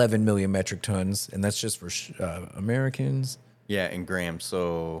 million metric tons. And that's just for Americans. Yeah, in grams.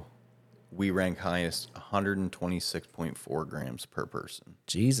 So we rank highest 126.4 grams per person.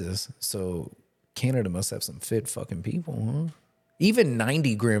 Jesus. So Canada must have some fit fucking people, huh? Even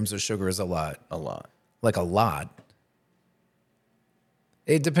 90 grams of sugar is a lot. A lot. Like a lot.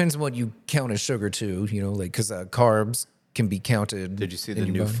 It depends on what you count as sugar too, like because carbs can be counted. Did you see the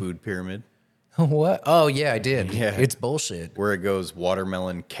new food pyramid? What? Oh yeah, I did. Yeah, it's bullshit. Where it goes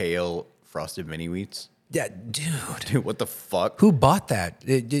watermelon, kale, frosted mini wheats. Yeah, dude. Dude, what the fuck? Who bought that?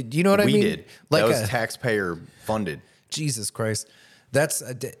 You know what I mean? We did. Like that was taxpayer funded. Jesus Christ. That's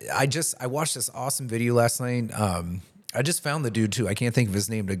I watched this awesome video last night. I just found the dude too. I can't think of his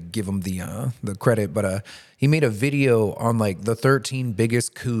name to give him the credit, but he made a video on like the 13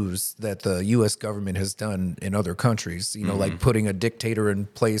 biggest coups that the U.S. government has done in other countries. Like putting a dictator in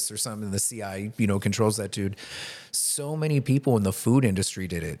place or something. The CIA, controls that dude. So many people in the food industry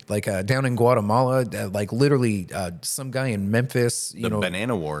did it. Like down in Guatemala, like literally some guy in Memphis. The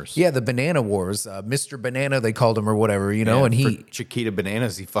Banana Wars. Yeah, the Banana Wars. Mr. Banana, they called him or whatever. And for Chiquita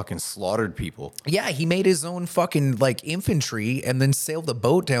Bananas, he fucking slaughtered people. Yeah, he made his own fucking like infantry and then sailed the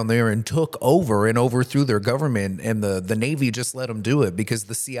boat down there and took over and overthrew their government. And the Navy just let him do it because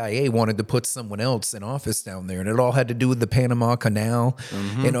the CIA wanted to put someone else in office down there. And it all had to do with the Panama Canal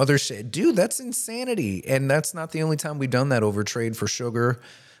and other shit. Dude, that's insanity. And that's not the only time we've done that over trade for sugar.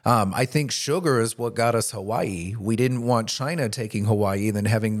 I think sugar is what got us Hawaii. We didn't want China taking Hawaii and then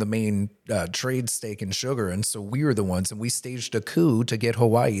having the main trade stake in sugar. And so we were the ones, and we staged a coup to get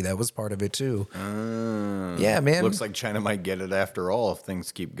Hawaii. That was part of it too. Yeah, man. Looks like China might get it after all if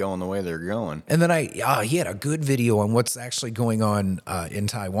things keep going the way they're going. And then he had a good video on what's actually going on in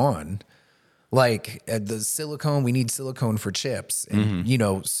Taiwan. Like the silicone, we need silicone for chips. And,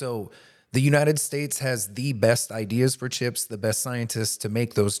 so the United States has the best ideas for chips, the best scientists to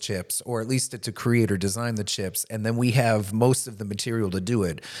make those chips, or at least to create or design the chips. And then we have most of the material to do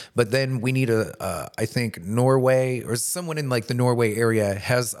it. But then we need I think Norway or someone in like the Norway area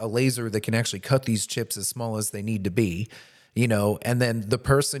has a laser that can actually cut these chips as small as they need to be. And then the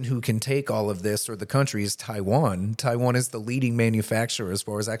person who can take all of this or the country is Taiwan. Taiwan is the leading manufacturer as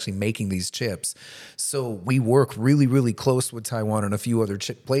far as actually making these chips. So we work really, really close with Taiwan and a few other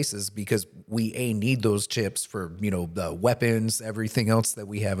chip places because we need those chips for, the weapons, everything else that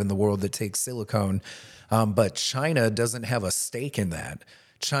we have in the world that takes silicone. But China doesn't have a stake in that.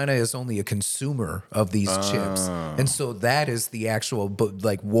 China is only a consumer of these chips. And so that is the actual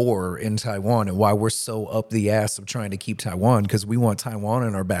war in Taiwan and why we're so up the ass of trying to keep Taiwan because we want Taiwan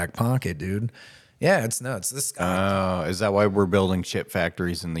in our back pocket, dude. Yeah, it's nuts. This guy. Is that why we're building chip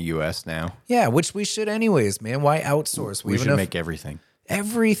factories in the U.S. now? Yeah, which we should anyways, man. Why outsource? We should make everything.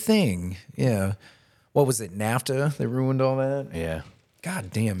 Everything. Yeah. What was it, NAFTA that ruined all that? Yeah. God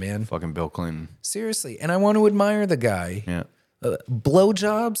damn, man. Fucking Bill Clinton. Seriously. And I want to admire the guy. Yeah.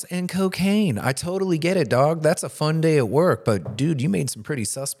 Blowjobs and cocaine. I totally get it, dog. That's a fun day at work. But, dude, you made some pretty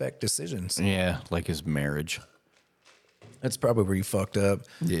suspect decisions. Yeah, like his marriage. That's probably where you fucked up.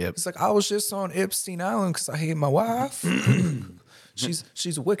 Yeah. It's like, I was just on Epstein Island because I hate my wife.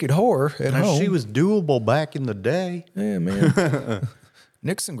 she's a wicked whore at home. She was doable back in the day. Yeah, man.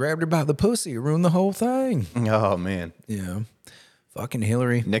 Nixon grabbed her by the pussy. It ruined the whole thing. Oh, man. Yeah. Fucking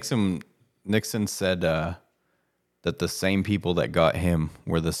Hillary. Nixon said that the same people that got him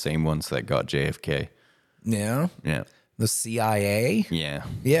were the same ones that got JFK. Yeah? Yeah. The CIA? Yeah.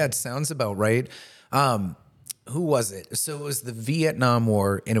 Yeah, it sounds about right. Who was it? So it was the Vietnam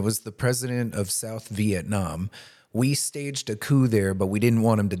War, and it was the president of South Vietnam. We staged a coup there, but we didn't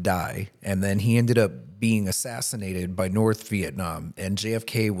want him to die. And then he ended up being assassinated by North Vietnam. And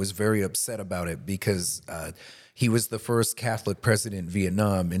JFK was very upset about it because he was the first Catholic president in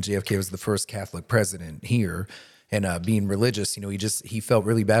Vietnam, and JFK was the first Catholic president here. And being religious, he felt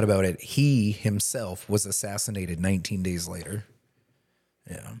really bad about it. He himself was assassinated 19 days later.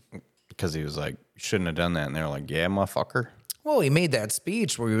 Yeah. Because he was like, shouldn't have done that. And they're like, yeah, motherfucker. Well, he made that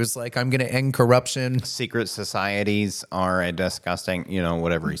speech where he was like, I'm going to end corruption. Secret societies are a disgusting,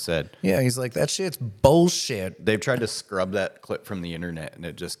 whatever he said. Yeah, he's like, that shit's bullshit. They've tried to scrub that clip from the internet, and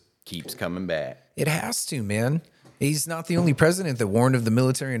it just keeps coming back. It has to, man. He's not the only president that warned of the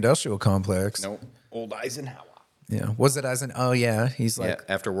military-industrial complex. Nope. Old Eisenhower. Yeah. Was it as an, oh yeah. He's like,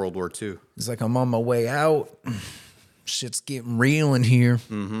 Yeah, after World War II. he's like, I'm on my way out. Shit's getting real in here.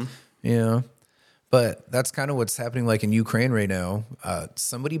 Mm-hmm. Yeah. But that's kind of what's happening like in Ukraine right now.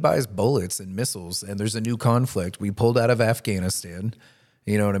 Somebody buys bullets and missiles and there's a new conflict. We pulled out of Afghanistan.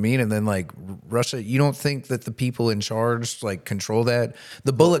 You know what I mean? And then like Russia, you don't think that the people in charge like control that?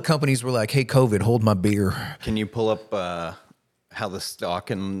 The bullet companies were like, hey, COVID, hold my beer. Can you pull up how the stock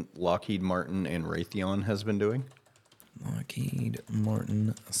in Lockheed Martin and Raytheon has been doing? Lockheed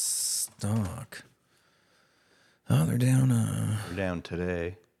Martin stock. Oh, they're down. They're down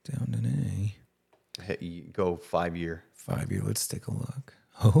today. Down today. Hey, you go 5 year. 5 year. Let's take a look.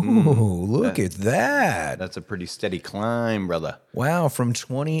 Oh, look at that. That's a pretty steady climb, brother. Wow, from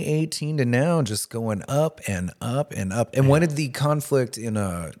 2018 to now, just going up and up and up. And when did the conflict in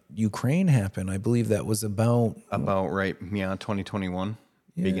Ukraine happen? I believe that was about right, 2021.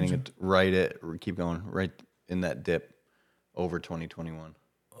 Beginning at keep going, right in that dip over 2021.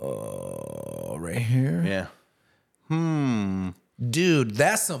 Oh, right here. Yeah. Dude,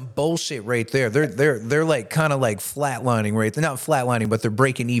 that's some bullshit right there. They're like kind of like flatlining right. They're not flatlining, but they're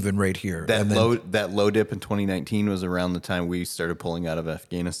breaking even right here. That low dip in 2019 was around the time we started pulling out of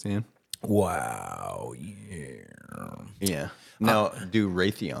Afghanistan. Wow. Yeah. Yeah. Now do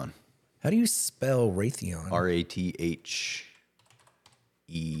Raytheon. How do you spell Raytheon? Ratheon.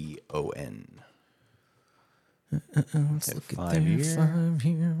 Let's look at 5 year. 5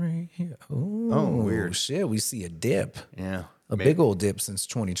 year right here. Oh, weird. Shit, we see a dip. Yeah. A big old dip since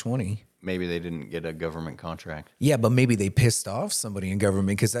 2020. Maybe they didn't get a government contract. Yeah, but maybe they pissed off somebody in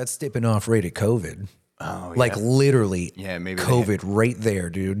government because that's dipping off right at COVID. Oh, like literally maybe COVID right there,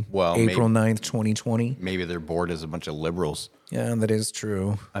 dude. Well, April 9th, 2020. Maybe they're bored as a bunch of liberals. Yeah, that is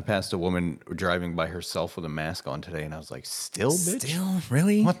true. I passed a woman driving by herself with a mask on today, and I was like, still, bitch? Still?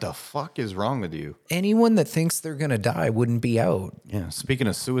 Really? What the fuck is wrong with you? Anyone that thinks they're going to die wouldn't be out. Yeah, speaking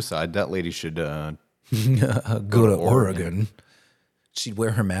of suicide, that lady should go to Oregon. She'd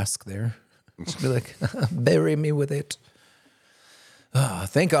wear her mask there. She'd be like, bury me with it.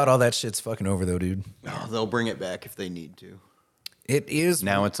 Thank God all that shit's fucking over, though, dude. Oh, they'll bring it back if they need to. It is.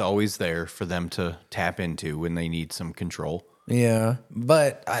 Now it's always there for them to tap into when they need some control. Yeah,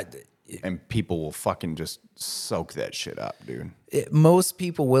 but and people will fucking just soak that shit up, dude. Most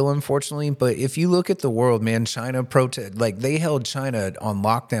people will, unfortunately. But if you look at the world, man, China they held China on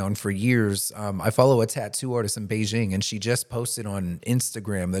lockdown for years. I follow a tattoo artist in Beijing, and she just posted on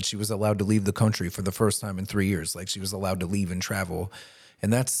Instagram that she was allowed to leave the country for the first time in 3 years. Like she was allowed to leave and travel,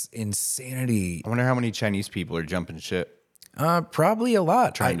 and that's insanity. I wonder how many Chinese people are jumping shit. Probably a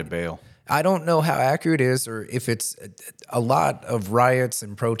lot. Trying to bail. I don't know how accurate it is or if it's a lot of riots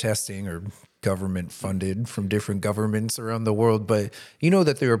and protesting or government funded from different governments around the world. But you know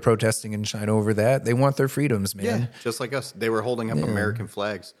that they were protesting in China over that. They want their freedoms, man. Yeah, just like us. They were holding up American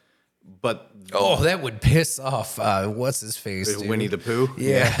flags. But that would piss off what's his face, dude? Winnie the Pooh.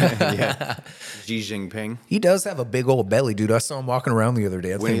 Yeah. Xi Jinping. He does have a big old belly, dude. I saw him walking around the other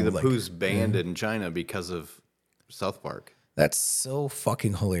day. Winnie the Pooh's banned in China because of South Park. That's so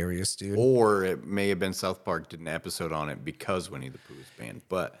fucking hilarious, dude. Or it may have been South Park did an episode on it because Winnie the Pooh is banned.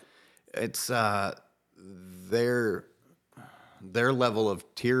 But it's their level of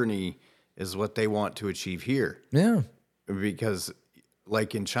tyranny is what they want to achieve here. Yeah. Because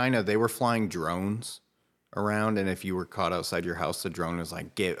like in China, they were flying drones around, and if you were caught outside your house, the drone was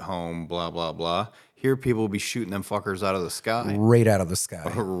like, get home, blah, blah, blah. Here, people will be shooting them fuckers out of the sky. Right out of the sky.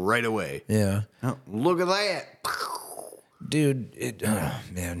 Right away. Yeah. Oh, look at that. Dude,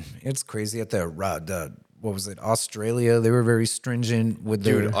 man, it's crazy at the what was it, Australia? They were very stringent with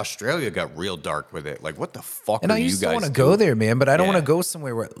their... Dude, Australia got real dark with it. Like, what the fuck and are you guys doing? I used to want to go there, man, but I don't want to go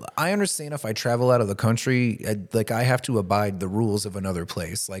somewhere where... I understand if I travel out of the country, I have to abide the rules of another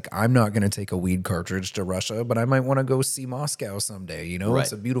place. Like, I'm not going to take a weed cartridge to Russia, but I might want to go see Moscow someday, you know? Right.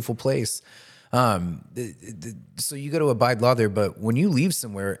 It's a beautiful place. So you got to abide law there, but when you leave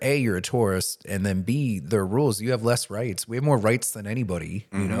somewhere, A, you're a tourist, and then B, there are rules. You have less rights. We have more rights than anybody.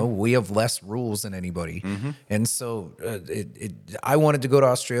 You know, we have less rules than anybody. And so I wanted to go to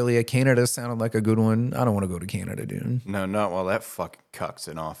Australia. Canada sounded like a good one. I don't want to go to Canada, dude. No, not while that fucking cuck's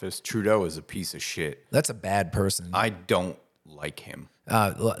in office. Trudeau is a piece of shit. That's a bad person. I don't like him.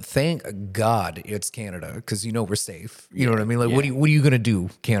 Thank God it's Canada, because you know we're safe. You know what I mean? Like, what are you gonna do,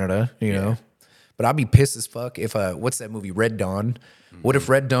 Canada? You know. But I'd be pissed as fuck if what's that movie, Red Dawn? What if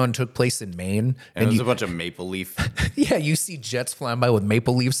Red Dawn took place in Maine And there's a bunch of maple leaf. yeah, you see jets flying by with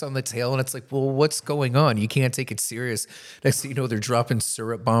maple leaves on the tail, and it's like, well, what's going on? You can't take it serious. Next thing you know, they're dropping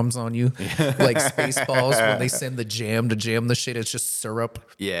syrup bombs on you, like Spaceballs when they send the jam to jam the shit. It's just syrup.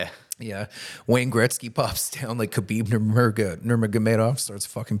 Yeah. Yeah, Wayne Gretzky pops down like Khabib Nurmagomedov starts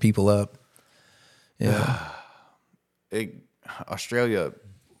fucking people up. Yeah, Australia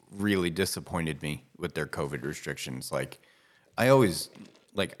really disappointed me with their COVID restrictions. Like, I always,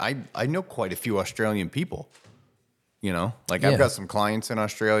 like, I know quite a few Australian people. You know, like Yeah. I've got some clients in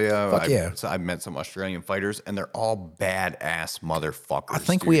Australia. Fuck yeah. So I've met some Australian fighters, and they're all badass motherfuckers. I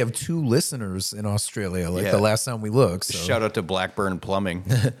think dude. we have 2 listeners in Australia. Like Yeah. the last time we looked. So. Shout out to Blackburn Plumbing.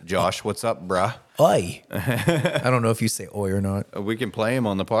 Josh, what's up, bruh? Oi. I don't know if you say oi or not. We can play him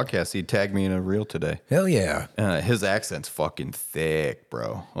on the podcast. He tagged me in a reel today. Hell yeah. His accent's fucking thick,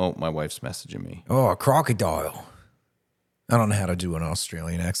 bro. Oh, my wife's messaging me. Oh, a crocodile. I don't know how to do an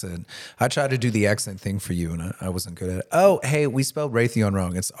Australian accent. I tried to do the accent thing for you, and I wasn't good at it. Oh, hey, we spelled Raytheon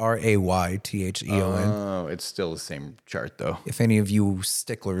wrong. It's Raytheon. Oh, it's still the same chart, though. If any of you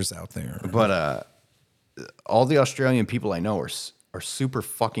sticklers out there. But all the Australian people I know are super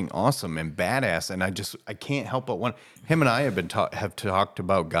fucking awesome and badass, and I can't help but want. Him and I have talked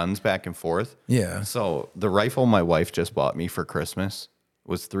about guns back and forth. Yeah. So the rifle my wife just bought me for Christmas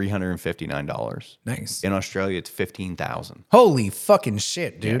was $359. Nice. In Australia, it's $15,000. Holy fucking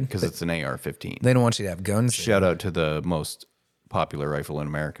shit, dude. Because it's an AR-15. They don't want you to have guns. Shout out to the most popular rifle in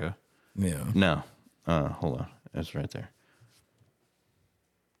America. Yeah. No. Hold on. It's right there.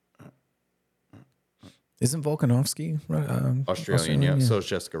 Isn't Volkanovski Australian, yeah. So is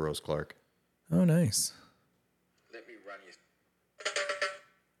Jessica Rose Clark. Oh, nice. Let me run you.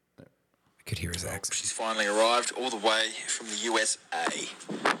 I could hear his accent. She's finally arrived all the way from the USA.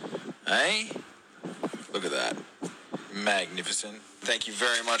 Hey? Look at that. Magnificent. Thank you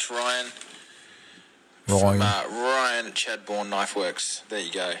very much, Ryan. Ryan. From Ryan at Chadbourne Knife Works. There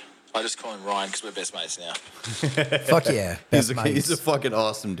you go. I just call him Ryan because we're best mates now. Fuck yeah. He's Best a mates. fucking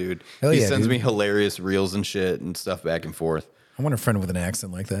awesome dude. Hell He yeah, sends dude. me hilarious reels and shit and stuff back and forth. I want a friend with an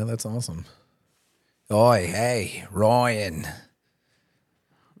accent like that. That's awesome. Oi, hey, Ryan.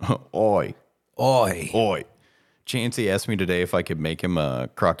 Oi. Oi. Oi. Chancey asked me today if I could make him a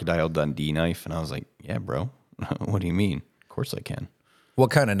Crocodile Dundee knife, and I was like, yeah, bro. What do you mean? Of course I can. What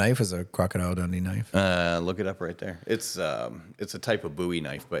kind of knife is a Crocodile Dundee knife? Look it up right there. It's a type of Bowie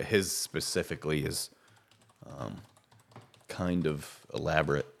knife, but his specifically is kind of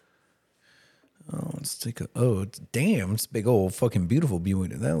elaborate. Oh, let's take a. Oh, it's, damn! It's a big old fucking beautiful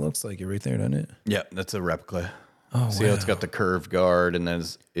Buick. That looks like it right there, doesn't it? Yeah, that's a replica. Oh, See how it's got the curved guard, and then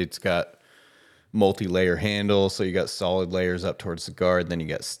it's got multi-layer handle, so you got solid layers up towards the guard, then you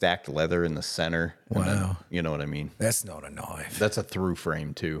got stacked leather in the center. And then, Wow. you know what I mean? That's not a knife. That's a through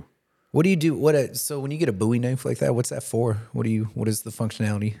frame too. What do you do? So when you get a Bowie knife like that, what's that for? What is the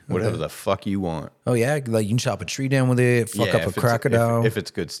functionality? of Whatever that? the fuck you want. Oh yeah, like you can chop a tree down with it, fuck up a if crocodile. if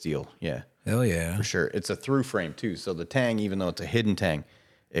it's good steel, yeah, Hell yeah. for sure. It's a through frame too, so the tang, even though it's a hidden tang,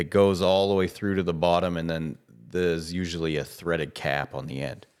 it goes all the way through to the bottom, and then there's usually a threaded cap on the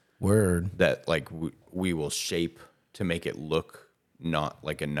end Word. that like we will shape to make it look not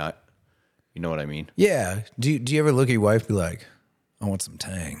like a nut. You know what I mean? Yeah. Do you ever look at your wife and be like, I want some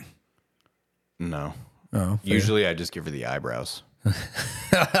tang? No. Oh, fair. Usually I just give her the eyebrows.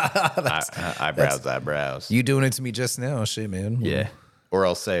 Eyebrows. You doing it to me just now, shit, man. Yeah. Or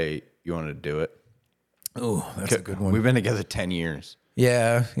I'll say, you want to do it? Oh, that's a good one. We've been together 10 years.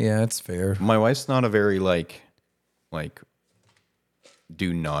 Yeah, it's fair. My wife's not a very like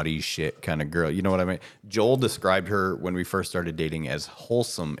do naughty shit kind of girl. You know what I mean? Joel described her when we first started dating as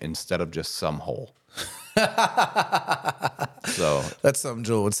wholesome instead of just some hole. So That's something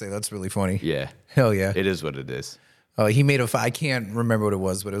Joel would say. That's really funny. yeah, Hell yeah. it is what it is. He made I can't remember what it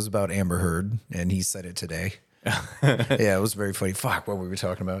was, but it was about Amber Heard, and he said it today. Yeah, it was very funny. Fuck, what were we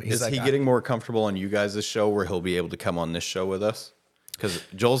talking about? He's Is like, he getting more comfortable on you guys' show where he'll be able to come on this show with us? Because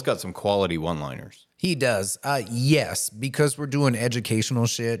Joel's got some quality one-liners. He does. Yes, because we're doing educational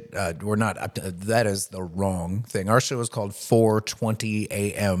shit. We're not. That is the wrong thing. Our show is called 4:20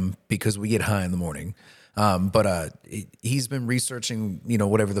 a.m. because we get high in the morning. But he's been researching,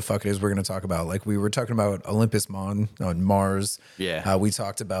 whatever the fuck it is we're going to talk about. Like we were talking about Olympus Mons on Mars. Yeah. We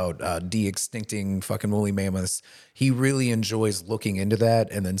talked about de-extincting fucking woolly mammoths. He really enjoys looking into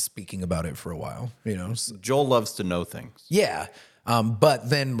that and then speaking about it for a while. So, Joel loves to know things. yeah. But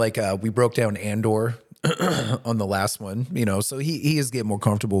then we broke down Andor on the last one, so he is getting more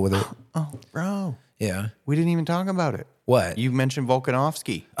comfortable with it. Oh, bro. Yeah. We didn't even talk about it. What? You mentioned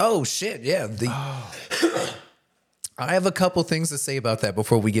Volkanovski. Oh shit! Yeah. I have a couple things to say about that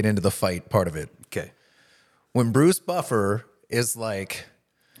before we get into the fight part of it. Okay. When Bruce Buffer is like,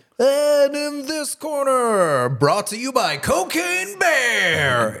 and in this corner, brought to you by Cocaine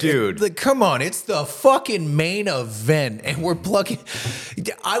Bear. Dude. Come on, it's the fucking main event, and we're plugging.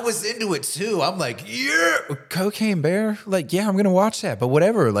 I was into it too. I'm like, yeah, Cocaine Bear? Like, yeah, I'm going to watch that, but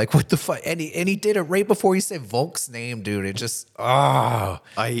whatever. Like, what the fuck? And he did it right before he said Volk's name, dude. It just,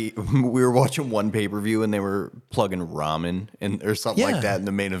 We were watching one pay-per-view and they were plugging ramen or something Yeah. like that in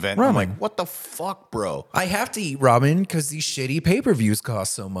the main event. Ramen. I'm like, what the fuck, bro? I have to eat ramen because these shitty pay-per-views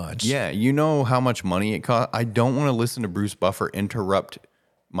cost so much. Yeah, you know how much money it cost? I don't want to listen to Bruce Buffer interrupt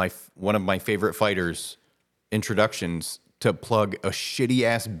one of my favorite fighters' introductions to plug a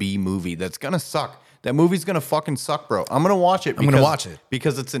shitty-ass B movie that's going to suck. That movie's going to fucking suck, bro. I'm going to watch it. I'm gonna watch it.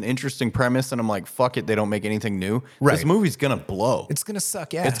 Because it's an interesting premise, and I'm like, fuck it, they don't make anything new. Right. This movie's going to blow. It's going to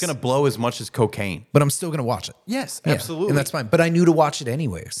suck ass. It's going to blow as much as cocaine. But I'm still going to watch it. Yes, Yeah, absolutely. and that's fine. But I knew to watch it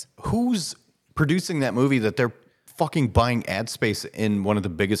anyways. Who's producing that movie that they're fucking buying ad space in one of the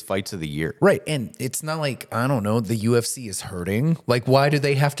biggest fights of the year? Right. And it's not like, I don't know, the UFC is hurting. Like, why do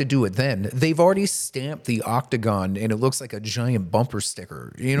they have to do it then? They've already stamped the octagon and it looks like a giant bumper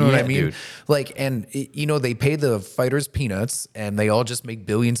sticker. You know what I Yeah, mean? dude. Like, and, they pay the fighters peanuts and they all just make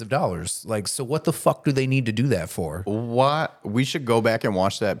billions of dollars. Like, so what the fuck do they need to do that for? What? We should go back and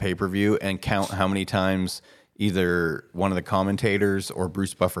watch that pay-per-view and count how many times either one of the commentators or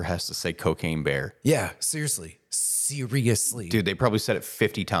Bruce Buffer has to say Cocaine Bear. Yeah, seriously. Seriously. Dude, they probably said it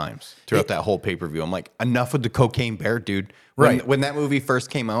 50 times throughout that whole pay-per-view. I'm like, enough with the Cocaine Bear, dude. Right. When that movie first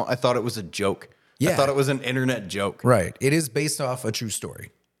came out, I thought it was a joke. Yeah. I thought it was an internet joke. Right. It is based off a true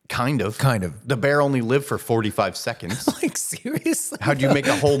story. Kind of. Kind of. The bear only lived for 45 seconds. Like, seriously? How'd you make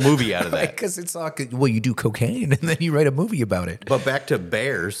a whole movie out of that? Because it's all, well, you do cocaine and then you write a movie about it. But back to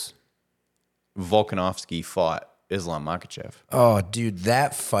bears, Volkanovski fought Islam Makhachev. Oh, dude,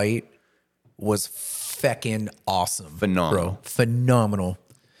 that fight was feckin' awesome. Phenomenal. Bro. Phenomenal.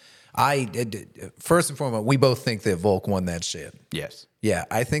 First and foremost, we both think that Volk won that shit. Yes. Yeah,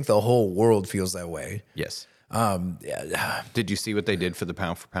 I think the whole world feels that way. Yes. Yeah. Did you see what they did for the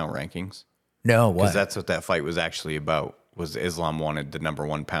pound for pound rankings? No, Because what? that's what that fight was actually about. Was Islam wanted the number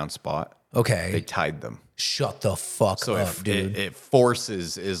 1 pound spot. Okay. They tied them. Shut the fuck So up, dude. it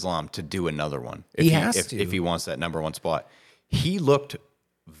forces Islam to do another one. If He has to. If he wants that number 1 spot. He looked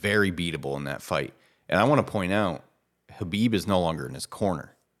very beatable in that fight. And I want to point out, Habib is no longer in his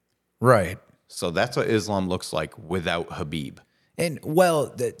corner. Right. So that's what Islam looks like without Habib. And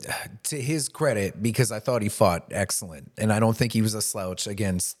well, to his credit, because I thought he fought excellent, and I don't think he was a slouch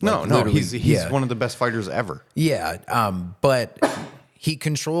against. No, literally- he's yeah. one of the best fighters ever. Yeah, but he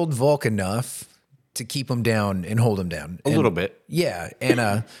controlled Volk enough to keep him down and hold him down A little bit. Yeah,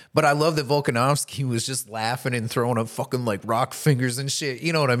 and but I love that Volkanovski was just laughing and throwing up fucking like rock fingers and shit.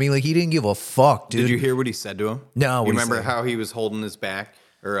 You know what I mean? Like he didn't give a fuck, dude. Did you hear what he said to him? No, You what'd he remember say? how he was holding his back,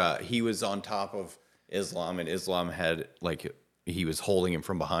 or he was on top of Islam, and Islam had like he was holding him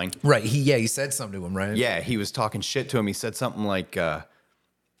from behind. Right? He said something to him, right? Yeah, he was talking shit to him. He said something like,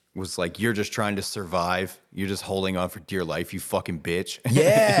 was like, "You're just trying to survive. You're just holding on for dear life, you fucking bitch."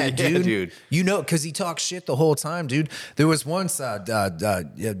 Yeah, Yeah, dude. dude. You know, because he talked shit the whole time, dude. There was once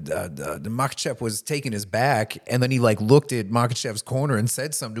the Makhachev was taking his back, and then he like looked at Makhachev's corner and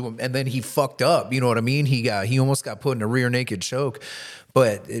said something to him, and then he fucked up. You know what I mean? He almost got put in a rear naked choke,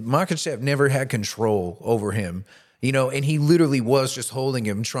 but Makhachev never had control over him. You know, and he literally was just holding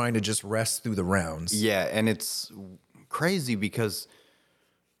him, trying to just rest through the rounds. Yeah, and it's crazy because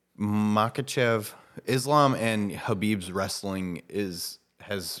Makhachev, Islam, and Habib's wrestling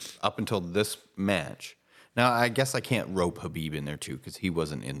has up until this match. Now, I guess I can't rope Habib in there too because he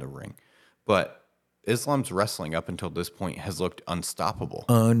wasn't in the ring, but Islam's wrestling up until this point has looked unstoppable.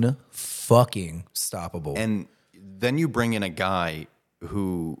 Unfucking stoppable. And then you bring in a guy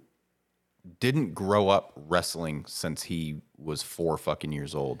who didn't grow up wrestling since he was 4 fucking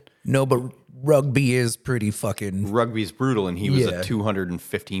years old. No, but rugby is pretty fucking. Rugby's brutal, and he was Yeah. a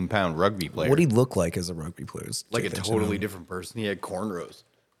 215-pound rugby player. What did he look like as a rugby player? Like a totally different person. He had cornrows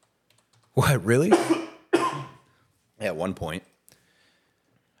What, really? at one point.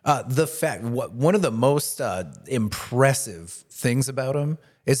 The fact, one of the most impressive things about him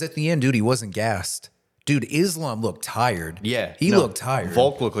is at the end, dude, he wasn't gassed. Dude, Islam looked tired. Yeah. He no, looked tired.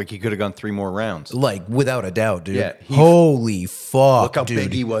 Volk looked like he could have gone 3 more rounds. Like, without a doubt, dude. Yeah, Holy fuck, Look how dude.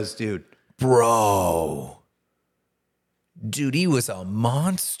 big he was, dude. Bro. Dude, he was a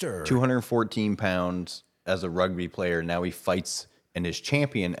monster. 214 pounds as a rugby player. Now he fights and is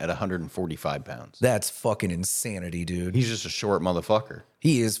champion at 145 pounds. That's fucking insanity, dude. He's just a short motherfucker.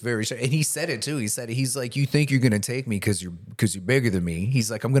 He is very short. And he said it too. He said, he's like, you think you're going to take me because you're bigger than me. He's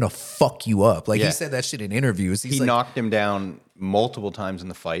like, I'm going to fuck you up. Like, Yeah. he said that shit in interviews. He's He like, knocked him down multiple times in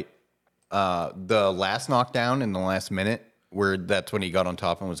the fight. The last knockdown in the last minute, where that's when he got on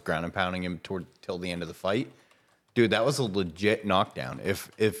top and was ground and pounding him till the end of the fight. Dude, that was a legit knockdown. If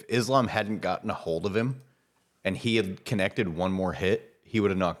Islam hadn't gotten a hold of him and he had connected one more hit, he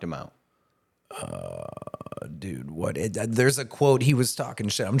would have knocked him out. dude, what? There's a quote. He was talking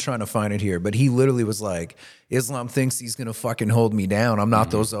shit. I'm trying to find it here, but he literally was like, Islam thinks he's going to fucking hold me down. I'm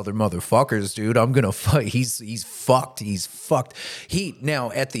not those other motherfuckers, dude. I'm going to fight. He's fucked. He's fucked.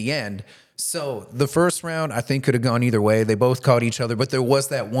 Now, at the end... So the first round, I think, could have gone either way. They both caught each other, but there was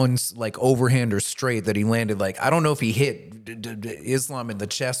that one like overhand or straight that he landed. Like, I don't know if he hit Islam in the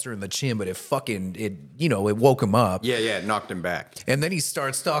chest or in the chin, but it woke him up. Yeah, it knocked him back. And then he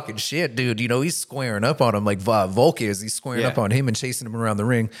starts talking shit, dude. He's squaring up on him like Volk is. He's squaring up on him and chasing him around the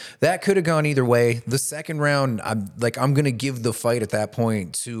ring. That could have gone either way. The second round, I'm gonna give the fight at that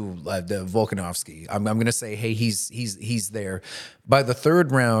point to the Volkanovski. I'm gonna say, hey, he's there. By the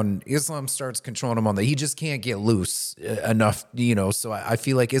third round, Islam starts controlling him on he just can't get loose enough, so I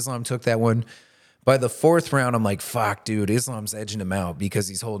feel like Islam took that one. By the fourth round, I'm like, fuck, dude, Islam's edging him out because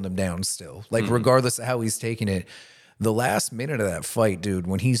he's holding him down still. Like, regardless of how he's taking it, the last minute of that fight, dude,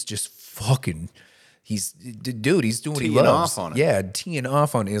 when he's just fucking, he's doing what he loves. Off on it. Yeah, teeing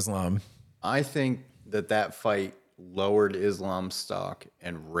off on Islam. I think that fight lowered Islam's stock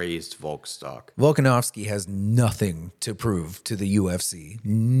and raised Volk's stock. Volkanovski has nothing to prove to the UFC.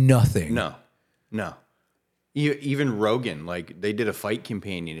 Nothing. No. Even Rogan, like, they did a fight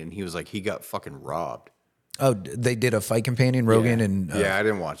companion, and he was like, he got fucking robbed. Oh, they did a fight companion, Rogan and I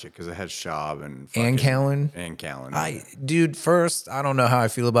didn't watch it because it had Schaub and Callen. And Callen. First, I don't know how I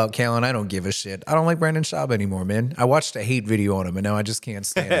feel about Callen. I don't give a shit. I don't like Brandon Schaub anymore, man. I watched a hate video on him, and now I just can't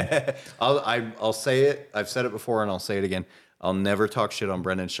stand him. I'll say it. I've said it before, and I'll say it again. I'll never talk shit on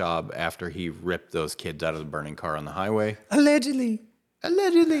Brendan Schaub after he ripped those kids out of the burning car on the highway. Allegedly.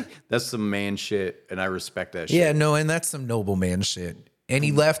 That's some man shit, and I respect that shit. Yeah, no, and that's some noble man shit. And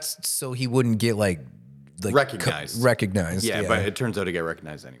he left so he wouldn't get recognized. Yeah, but it turns out to get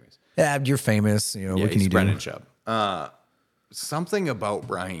recognized anyways. Yeah, you're famous. What can he's you do? Brendan Schaub. Something about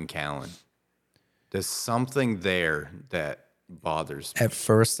Brian Callen. There's something there that bothers me. At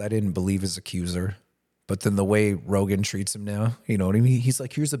first, I didn't believe his accuser. But then the way Rogan treats him now, you know what I mean? He's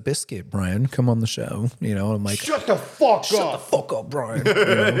like, here's a biscuit, Brian. Come on the show. I'm like, Shut the fuck up, Brian.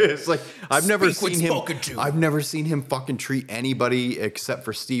 It's like I've never Speak seen what's him. spoken to. I've never seen him fucking treat anybody except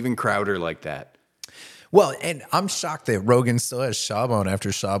for Steven Crowder like that. Well, and I'm shocked that Rogan still has Schaub on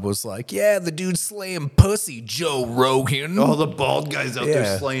after Schaub was like, yeah, the dude's slaying pussy, Joe Rogan. All the bald guys out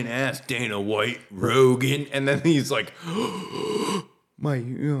there slaying ass, Dana White, Rogan, and then he's like, my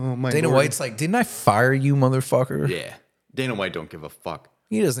Dana Lord. White's like, didn't I fire you, motherfucker? Yeah, Dana White don't give a fuck.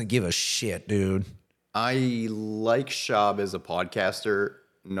 He doesn't give a shit, dude. I like Schaub as a podcaster,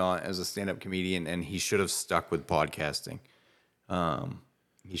 not as a stand-up comedian, and he should have stuck with podcasting.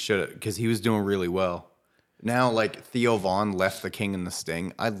 He should have, because he was doing really well. Now, like, Theo Von left The King and the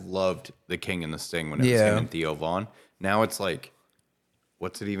Sting. I loved The King and the Sting when it was him and Theo Von. Now it's like,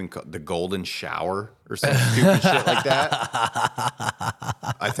 what's it even called? The Golden Shower or some stupid shit like that.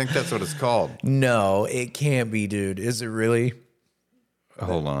 I think that's what it's called. No, it can't be, dude. Is it really?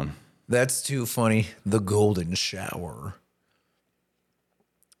 Hold on. That's too funny. The Golden Shower.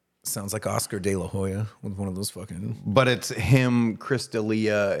 Sounds like Oscar De La Hoya with one of those fucking... But it's him, Chris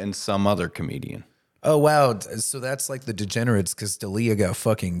D'Elia, and some other comedian. Oh, wow. So that's like the Degenerates because D'Elia got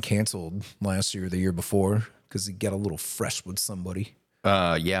fucking canceled last year or the year before because he got a little fresh with somebody.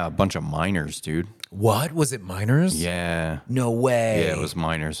 Yeah, a bunch of minors, dude. What? Was it minors? Yeah. No way. Yeah, it was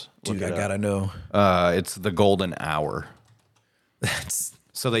minors. Dude, I gotta know. It's The Golden Hour.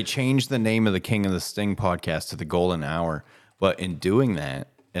 So they changed the name of the King of the Sting podcast to The Golden Hour. But in doing that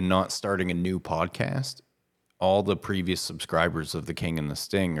and not starting a new podcast, all the previous subscribers of The King and the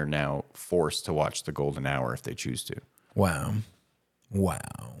Sting are now forced to watch The Golden Hour if they choose to. Wow.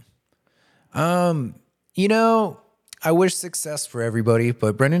 I wish success for everybody,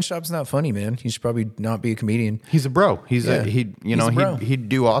 but Brendan Schaub's not funny, man. He should probably not be a comedian. He's a bro. He'd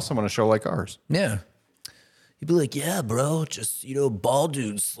do awesome on a show like ours. Yeah. He'd be like, yeah, bro, just, bald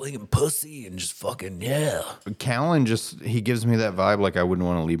dudes slinging pussy and just fucking, yeah. Callen he gives me that vibe like I wouldn't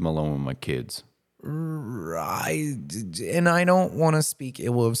want to leave him alone with my kids. I don't want to speak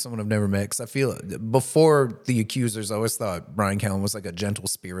ill of someone I've never met because I feel before the accusers, I always thought Brian Callen was like a gentle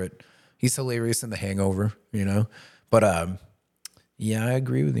spirit. He's hilarious in The Hangover, But Yeah, I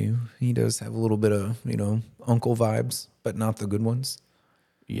agree with you. He does have a little bit of, uncle vibes, but not the good ones.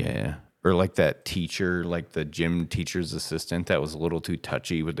 Yeah. Or like that teacher, like the gym teacher's assistant that was a little too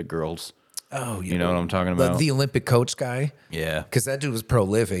touchy with the girls. Oh, yeah. You know what I'm talking about? The Olympic coach guy? Yeah. Because that dude was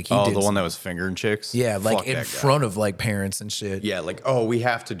prolific. He Oh, did the one that was fingering chicks? Yeah, like Fuck in that guy. front of like parents and shit. Yeah, like, oh, we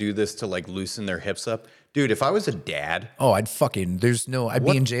have to do this to like loosen their hips up. Dude, if I was a dad. Oh, I'd be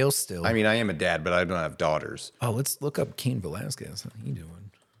in jail still. I mean, I am a dad, but I don't have daughters. Oh, let's look up Cain Velasquez. How you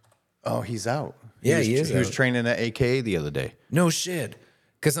doing? Oh, he's out. Yeah, he is. He was out. training at AKA the other day. No shit.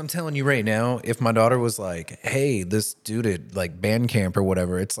 Because I'm telling you right now, if my daughter was like, hey, this dude at like band camp or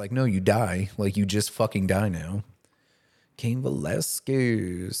whatever, it's like, no, you die. Like, you just fucking die now. Cain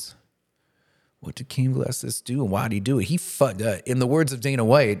Velasquez. What did Cain Velasquez do and why did he do it? In the words of Dana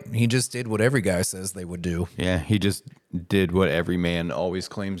White, he just did what every guy says they would do. Yeah, he just did what every man always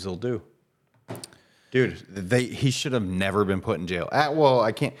claims he'll do. Dude, he should have never been put in jail.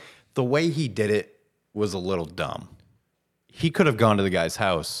 I can't. The way he did it was a little dumb. He could have gone to the guy's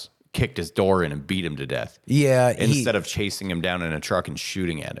house, kicked his door in, and beat him to death. Yeah. Instead of chasing him down in a truck and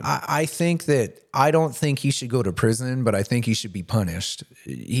shooting at him. I don't think he should go to prison, but I think he should be punished.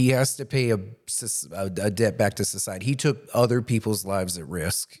 He has to pay a debt back to society. He took other people's lives at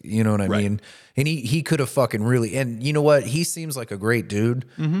risk. You know what I mean? And he could have fucking really, and you know what? He seems like a great dude.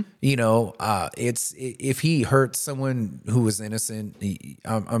 Mm-hmm. If he hurt someone who was innocent,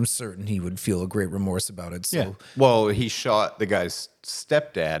 I'm certain he would feel a great remorse about it. So. Yeah. Well, he shot the guy's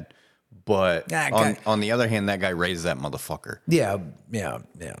stepdad, but on the other hand, that guy raised that motherfucker. Yeah.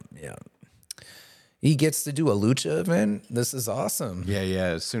 He gets to do a lucha event. This is awesome. Yeah.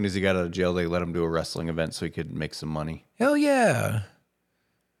 As soon as he got out of jail, they let him do a wrestling event so he could make some money. Hell yeah.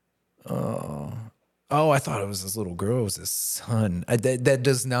 Oh, I thought it was his little girl. It was his son. That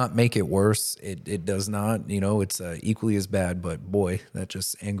does not make it worse. It does not. It's equally as bad, but boy, that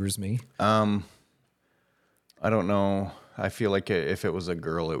just angers me. I don't know. I feel like if it was a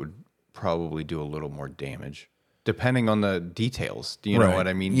girl, it would probably do a little more damage, depending on the details. Do you know what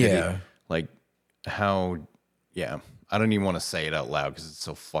I mean? Yeah. I don't even want to say it out loud because it's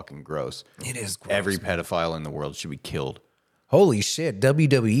so fucking gross. It is gross. Every pedophile in the world should be killed. Holy shit.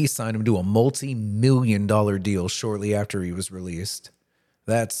 WWE signed him to a multi-million-dollar deal shortly after he was released.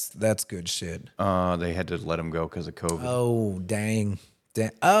 That's good shit. They had to let him go because of COVID. Oh, dang.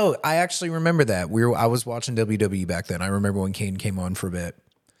 Oh, I actually remember that. I was watching WWE back then. I remember when Kane came on for a bit.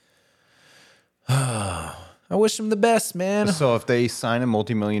 I wish him the best, man. So if they sign a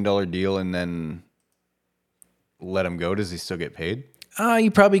multi-million-dollar deal and then let him go, does he still get paid? He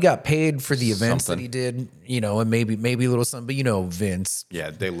probably got paid for the events that Something. he did, and maybe a little something, but Vince.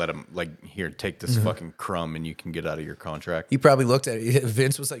 Yeah, they let him, here, take this fucking crumb and you can get out of your contract. He probably looked at it.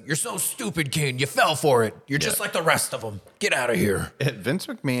 Vince was like, "You're so stupid, Kane. You fell for it. You're just like the rest of them. Get out of here." Vince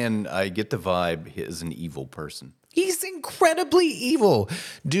McMahon, I get the vibe, he is an evil person. He's incredibly evil.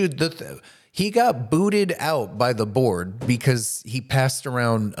 Dude, he got booted out by the board because he passed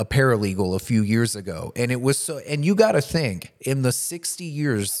around a paralegal a few years ago. And it was and you got to think, in the 60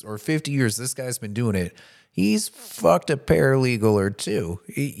 years or 50 years this guy's been doing it, he's fucked a paralegal or two.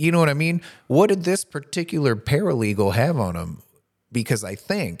 You know what I mean? What did this particular paralegal have on him? Because I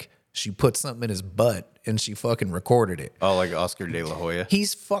think she put something in his butt and she fucking recorded it. Oh, like Oscar De La Hoya?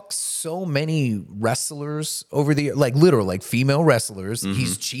 He's fucked so many wrestlers over the literal female wrestlers. Mm-hmm.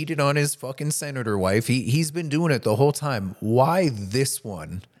 He's cheated on his fucking senator wife. He's been doing it the whole time. Why this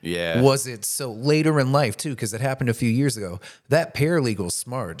one? Yeah. Was it so later in life too? Because it happened a few years ago. That paralegal's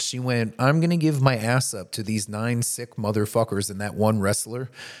smart. She went, I'm gonna give my ass up to these 9 sick motherfuckers and that one wrestler,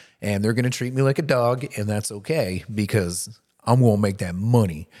 and they're gonna treat me like a dog, and that's okay because I'm gonna make that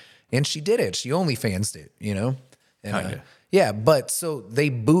money. And she did it. She OnlyFansed it, And, yeah, but so they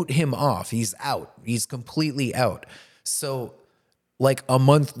boot him off. He's out. He's completely out. So a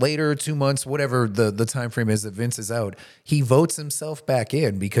month later, 2 months, whatever the time frame is that Vince is out, he votes himself back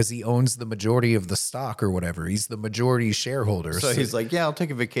in because he owns the majority of the stock or whatever. He's the majority shareholder. So he's like, yeah, I'll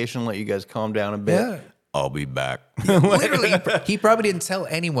take a vacation, let you guys calm down a bit. Yeah. I'll be back. Literally, he probably didn't tell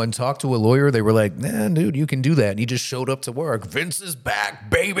anyone. Talk to a lawyer. They were like, "Nah, dude, you can do that." And he just showed up to work. Vince is back,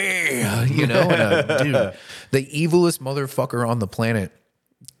 baby. Dude, the evilest motherfucker on the planet.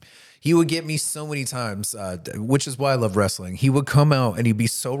 He would get me so many times, which is why I love wrestling. He would come out and he'd be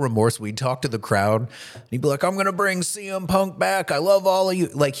so remorseful. He'd talk to the crowd. And he'd be like, I'm going to bring CM Punk back. I love all of you.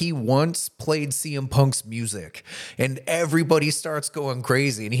 Like, he once played CM Punk's music and everybody starts going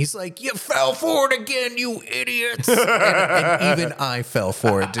crazy. And he's like, you fell for it again, you idiots. and even I fell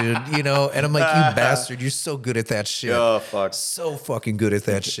for it, dude. And I'm like, you bastard. You're so good at that shit. Oh, fuck. So fucking good at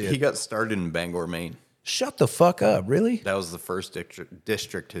that shit. He got started in Bangor, Maine. Shut the fuck up, really? That was the first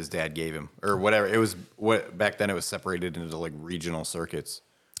district his dad gave him, or whatever. It was back then. It was separated into like regional circuits.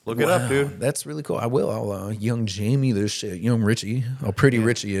 Look it up, dude. That's really cool. I will. I'll young Jamie this shit. Young Richie. I'll pretty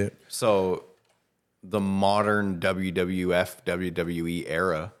Richie it. So the modern WWF, WWE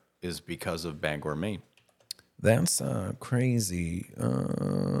era is because of Bangor, Maine. That's crazy.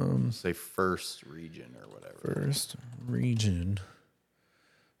 Say first region or whatever. First region.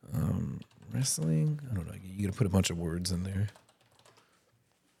 Wrestling? I don't know. You gotta put a bunch of words in there.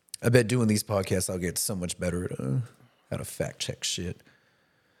 I bet doing these podcasts, I'll get so much better at how to fact check shit.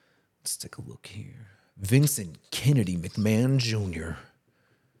 Let's take a look here. Vincent Kennedy McMahon Jr.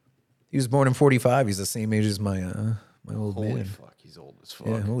 He was born in 45. He's the same age as my old man. Holy fuck, he's old as fuck.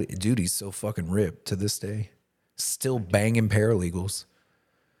 Yeah, dude, he's so fucking ripped to this day. Still banging paralegals.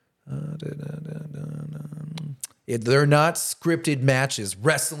 They're not scripted matches.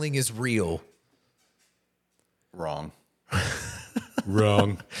 Wrestling is real. Wrong.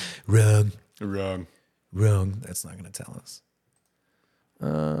 Wrong. That's not going to tell us.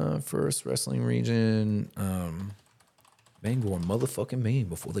 First wrestling region. Bangor, motherfucking Maine,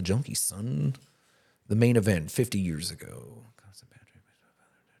 before the Junkies, son. The main event 50 years ago. Let's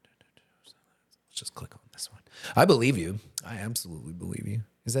just click on this one. I believe you. I absolutely believe you.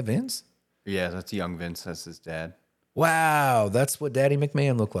 Is that Vince? Yeah, that's young Vince. That's his dad. Wow, that's what Daddy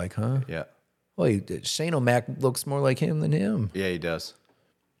McMahon looked like, huh? Yeah. Well, Shane O'Mac looks more like him than him. Yeah, he does.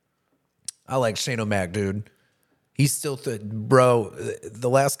 I like Shane O'Mac, dude. He's still, bro, the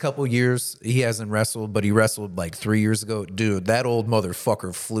last couple years, he hasn't wrestled, but he wrestled like 3 years ago. Dude, that old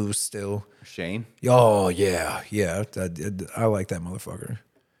motherfucker flew still. Shane? Oh, yeah. I like that motherfucker.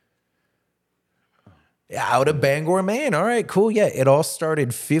 Out of Bangor, Maine. All right, cool. Yeah, it all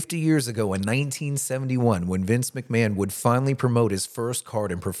started 50 years ago in 1971 when Vince McMahon would finally promote his first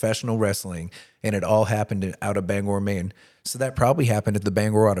card in professional wrestling, and it all happened out of Bangor, Maine. So that probably happened at the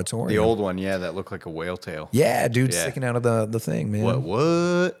Bangor Auditorium. The old one, yeah, that looked like a whale tail. Yeah, dude, sticking out of the thing, man.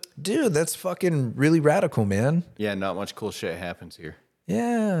 What? Dude, that's fucking really radical, man. Yeah, not much cool shit happens here.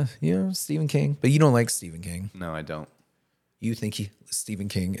 Yeah, Stephen King. But you don't like Stephen King. No, I don't. You think Stephen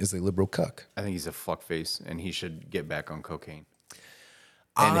King is a liberal cuck. I think he's a fuckface, and he should get back on cocaine.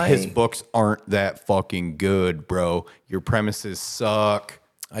 And his books aren't that fucking good, bro. Your premises suck.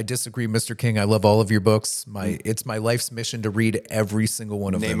 I disagree, Mr. King. I love all of your books. It's my life's mission to read every single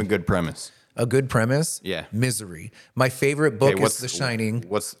one of them. Name a good premise. A good premise? Yeah. Misery. My favorite book is The Shining.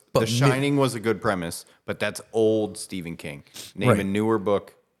 The Shining was a good premise, but that's old Stephen King. Name a newer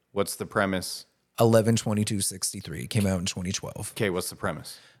book. What's the premise? 11/22/63 came out in 2012. Okay, what's the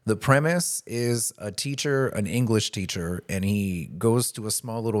premise? The premise is a teacher, an English teacher, and he goes to a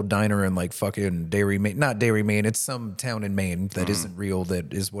small little diner in like fucking not Derry, Maine. It's some town in Maine that isn't real,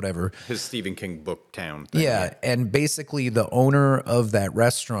 that is whatever. His Stephen King book town thing. Yeah, and basically the owner of that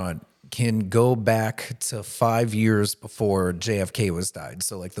restaurant can go back to 5 years before JFK was died.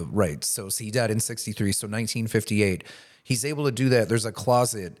 So so he died in 63, so 1958. He's able to do that. There's a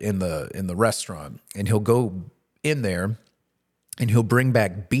closet in the restaurant, and he'll go in there and he'll bring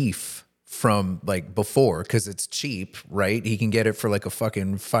back beef from like before because it's cheap, right? He can get it for like a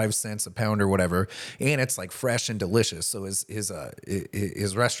fucking 5 cents a pound or whatever, and it's like fresh and delicious. So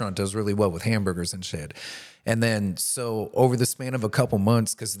his restaurant does really well with hamburgers and shit. And then so over the span of a couple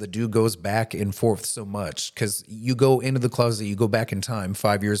months, because the dude goes back and forth so much, because you go into the closet, you go back in time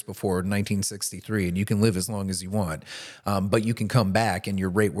 5 years before 1963, and you can live as long as you want, but you can come back and you're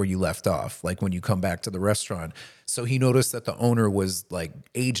right where you left off, like when you come back to the restaurant. So he noticed that the owner was like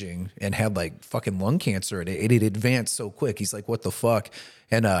aging and had like fucking lung cancer, and it had advanced so quick. He's like, what the fuck?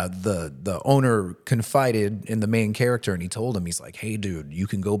 And the owner confided in the main character, and he told him, he's like, hey, dude, you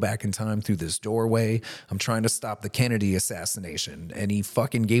can go back in time through this doorway. I'm trying to stop the Kennedy assassination. And he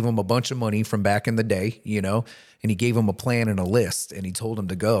fucking gave him a bunch of money from back in the day, and he gave him a plan and a list, and he told him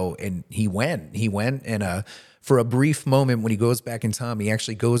to go. And he went, and for a brief moment when he goes back in time, he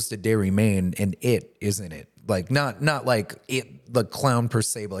actually goes to Derry, Maine, and it is in it. Like not like it, the clown per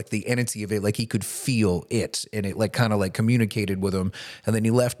se, but like the entity of it, like he could feel it, and it like kind of like communicated with him. And then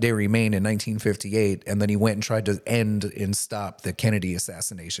he left Derry, Maine in 1958, and then he went and tried to end and stop the Kennedy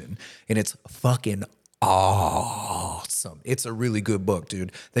assassination. And it's fucking awesome. It's a really good book,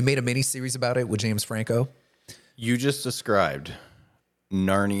 dude. They made a mini series about it with James Franco. You just described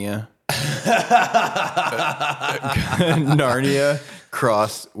Narnia. Narnia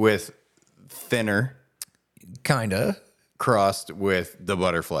crossed with Thinner. Kinda. Crossed with The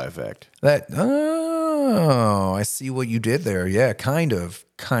Butterfly Effect. I see what you did there. Yeah, kind of.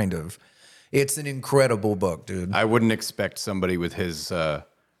 It's an incredible book, dude. I wouldn't expect somebody with his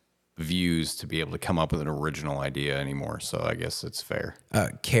views to be able to come up with an original idea anymore. So I guess it's fair.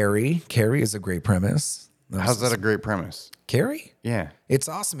 Carrie is a great premise. How's that a great premise? Carrie? Yeah. It's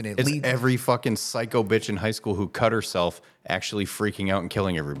awesome. And It's every fucking psycho bitch in high school who cut herself actually freaking out and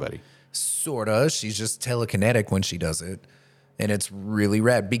killing everybody. Sorta. She's just telekinetic when she does it. And it's really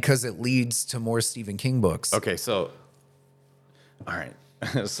rad because it leads to more Stephen King books. Okay, so, all right.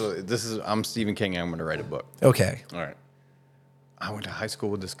 So I'm Stephen King. I'm going to write a book. Okay. All right. I went to high school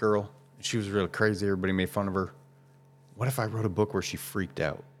with this girl. She was real crazy. Everybody made fun of her. What if I wrote a book where she freaked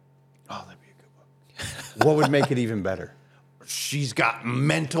out? Oh, that'd be a good book. What would make it even better? She's got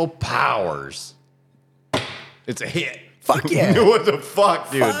mental powers. It's a hit. Fuck yeah. What the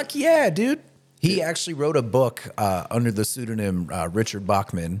fuck, dude? Fuck yeah, dude. He actually wrote a book under the pseudonym Richard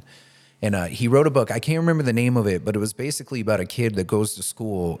Bachman. And he wrote a book. I can't remember the name of it, but it was basically about a kid that goes to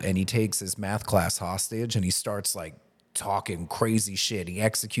school and he takes his math class hostage and he starts like talking crazy shit. He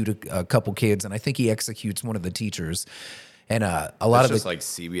executes a couple kids, and I think he executes one of the teachers. And a lot That's of just like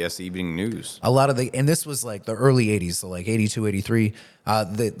CBS Evening News. and this was like the early 80s, so like 82, 83.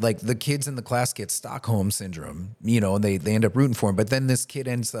 The kids in the class get Stockholm syndrome, and they end up rooting for him. But then this kid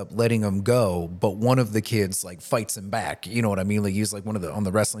ends up letting him go. But one of the kids like fights him back. You know what I mean? Like he's like one of the on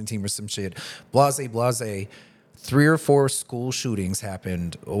the wrestling team or some shit. Blase. 3 or 4 school shootings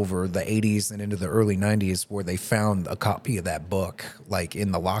happened over the 80s and into the early 90s where they found a copy of that book, like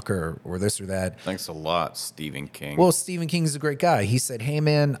in the locker or this or that. Thanks a lot, Stephen King. Well, Stephen King's a great guy. He said, hey,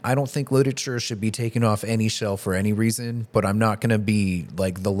 man, I don't think literature should be taken off any shelf for any reason, but I'm not going to be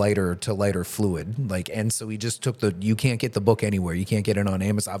like the lighter to lighter fluid. And so he just took you can't get the book anywhere. You can't get it on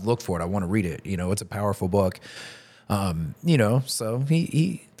Amazon. I've looked for it. I want to read it. It's a powerful book. So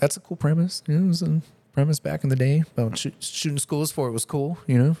he that's a cool premise. It was a premise back in the day about shooting schools for it was cool,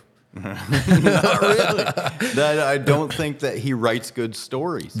 Not really. I don't think that he writes good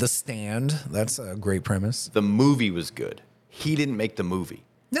stories. The Stand, that's a great premise. The movie was good. He didn't make the movie.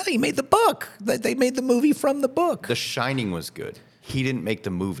 No, he made the book. They made the movie from the book. The Shining was good. He didn't make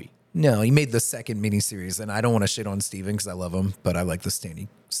the movie. No, he made the second miniseries, and I don't want to shit on Steven because I love him, but I like the Stanley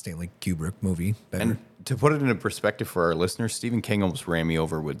Kubrick movie better. And to put it into perspective for our listeners, Stephen King almost ran me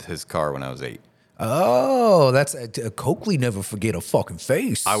over with his car when I was 8. Oh, that's Coakley never forget a fucking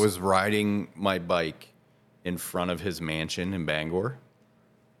face. I was riding my bike in front of his mansion in Bangor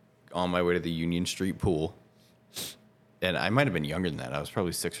on my way to the Union Street pool. And I might have been younger than that. I was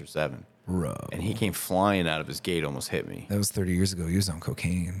probably 6 or 7. Bro. And he came flying out of his gate, almost hit me. That was 30 years ago. He was on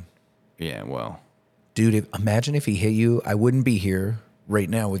cocaine. Yeah, well. Dude, imagine if he hit you. I wouldn't be here right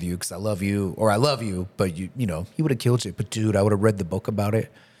now with you because I love you. Or I love you, but he would have killed you. But dude, I would have read the book about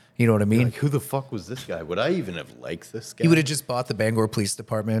it. You know what I mean? Like, who the fuck was this guy? Would I even have liked this guy? He would have just bought the Bangor Police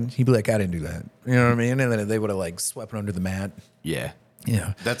Department. He'd be like, I didn't do that. You know what I mean? And then they would have like swept it under the mat. Yeah.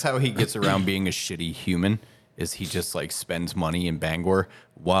 Yeah. That's how he gets around being a shitty human, is he just like spends money in Bangor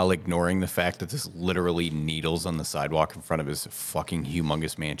while ignoring the fact that there's literally needles on the sidewalk in front of his fucking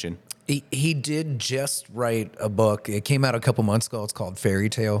humongous mansion. He did just write a book. It came out a couple months ago. It's called Fairy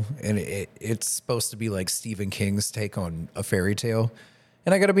Tale. And it's supposed to be like Stephen King's take on a fairy tale.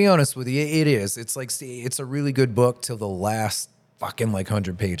 And I got to be honest with you, it is. It's like, it's a really good book till the last fucking like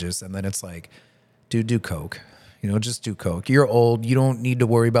 100 pages. And then it's like, dude, do coke. Just do coke. You're old. You don't need to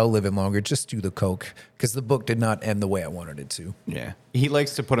worry about living longer. Just do the coke. Because the book did not end the way I wanted it to. Yeah. He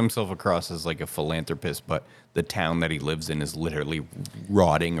likes to put himself across as like a philanthropist, but the town that he lives in is literally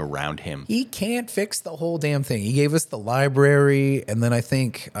rotting around him. He can't fix the whole damn thing. He gave us the library. And then I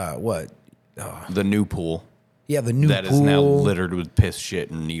think, The new pool. Yeah, the new that pool. is now littered with piss,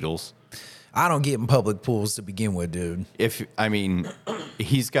 shit, and needles. I don't get in public pools to begin with, dude.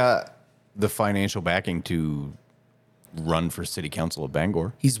 He's got the financial backing to run for city council of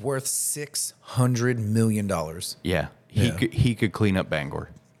Bangor. He's worth $600 million. Yeah, he could clean up Bangor.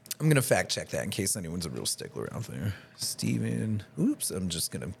 I'm going to fact check that in case anyone's a real stickler out there. Steven. Oops, I'm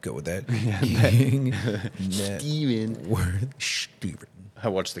just going to go with that. Steven. I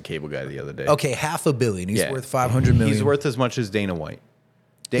watched The Cable Guy the other day. Okay, $500 million. He's worth $500 million. He's worth as much as Dana White.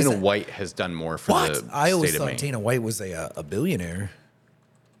 Dana White has done more for the state of Maine. I always thought Dana White was a billionaire.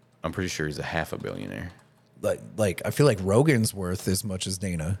 I'm pretty sure he's a half a billionaire. Like I feel like Rogan's worth as much as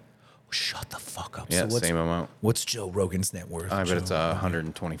Dana. Shut the fuck up. Yeah, same amount. What's Joe Rogan's net worth? I bet it's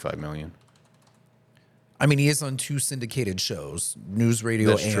 125 million. I mean, he is on 2 syndicated shows, news,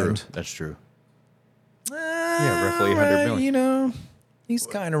 radio, That's true. Yeah, roughly 100 million. He's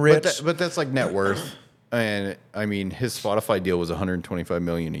kind of rich. But that's like net worth. And I mean, his Spotify deal was 125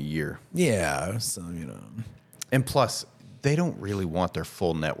 million a year. Yeah, so And plus, they don't really want their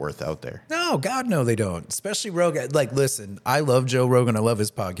full net worth out there. No, God, no, they don't. Especially Rogan. Like, listen, I love Joe Rogan. I love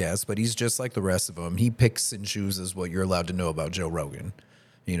his podcast, but he's just like the rest of them. He picks and chooses what you're allowed to know about Joe Rogan,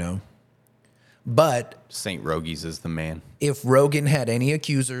 you know? But St. Rogies is the man. if Rogan had any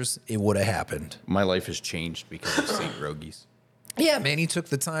accusers, it would have happened. My life has changed because of St. Rogies. Yeah, man, he took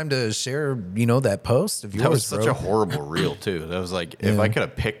the time to share, you know, that post of yours. That was such bro. a horrible reel, too. That was like, if I could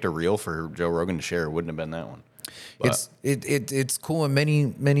have picked a reel for Joe Rogan to share, it wouldn't have been that one. But It's cool on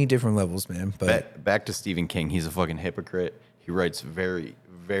many different levels, man. But back to Stephen King. He's a fucking hypocrite. He writes very,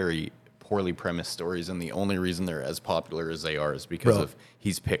 very poorly premised stories, and the only reason they're as popular as they are is because of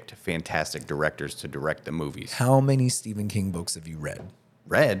he's picked fantastic directors to direct the movies. how many Stephen King books have you read?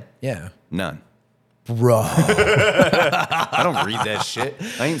 Read? Yeah, None. bro, I don't read that shit.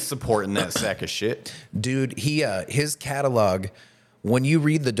 I ain't supporting that sack of shit. dude. His catalog. When you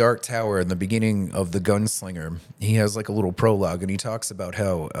read The Dark Tower in the beginning of The Gunslinger, he has like a little prologue, and he talks about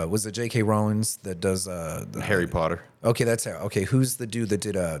how was it J.K. Rowling that does Harry Potter. Okay, that's how. Okay, who's the dude that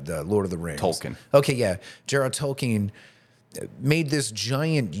did the Lord of the Rings? Tolkien. Okay, yeah, Gerard Tolkien made this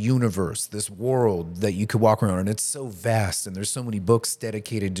giant universe, this world that you could walk around, and it's so vast, and there's so many books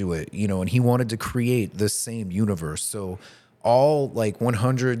dedicated to it, you know. And he wanted to create this same universe, so all like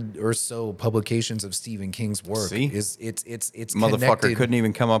 100 or so publications of Stephen King's work See? it's Motherfucker connected. couldn't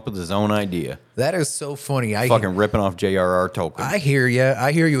even come up with his own idea. That is so funny. Fucking ripping off J.R.R. Tolkien. I hear you.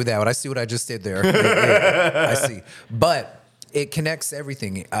 I hear you with that one. I see what I just did there. I see. But it connects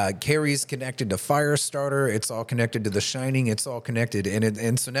everything. Carrie's connected to Firestarter. It's all connected to The Shining. It's all connected.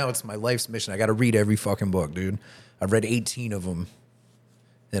 And so now it's my life's mission. I got to read every fucking book, dude. I've read 18 of them.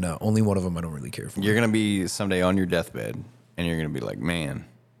 And only one of them I don't really care for. You're going to be someday on your deathbed, and you're going to be like, man,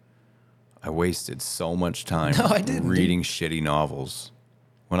 I wasted so much time reading shitty novels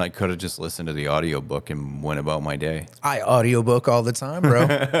when I could have just listened to the audiobook and went about my day. I audiobook all the time, bro.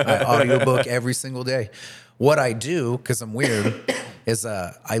 I audiobook every single day. What I do, because I'm weird, is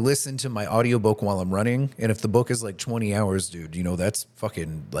I listen to my audiobook while I'm running. And if the book is like 20 hours, dude, you know, that's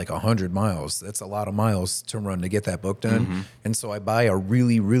fucking like 100 miles. That's a lot of miles to run to get that book done. Mm-hmm. And so I buy a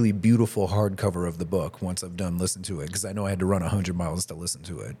really, really beautiful hardcover of the book once I've done listening to it, because I know I had to run 100 miles to listen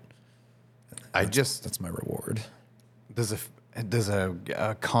to it. That's my reward. There's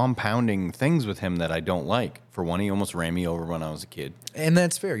a compounding things with him that I don't like. For one, he almost ran me over when I was a kid. And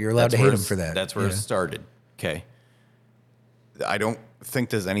that's fair. You're allowed to hate him for that. That's where it started. Okay. I don't think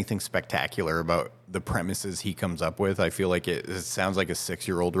there's anything spectacular about the premises he comes up with. I feel like it sounds like a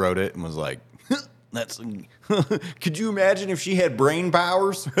 6-year-old wrote it and was like, that's could you imagine if she had brain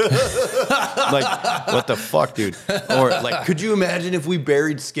powers? Like, what the fuck, dude? Or like, could you imagine if we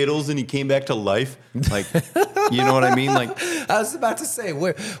buried Skittles and he came back to life? Like, you know what I mean? Like, I was about to say,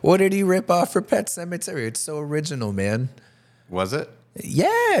 what did he rip off for Pet Sematary? It's so original, man. was it?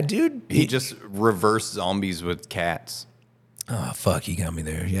 Yeah, dude. He just reversed zombies with cats. Oh, fuck, you got me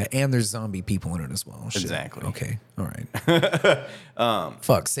there. Yeah, and there's zombie people in it as well. Shit. Exactly. Okay, all right.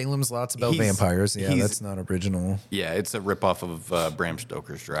 Fuck, Salem's Lots about vampires. Yeah, that's not original. Yeah, it's a ripoff of Bram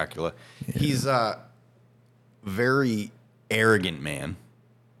Stoker's Dracula. Yeah. He's a very arrogant man.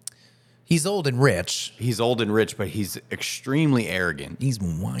 He's old and rich. He's old and rich, but he's extremely arrogant. He's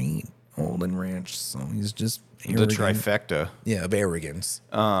white, old and rich, so he's just arrogant. The trifecta. Yeah, of arrogance.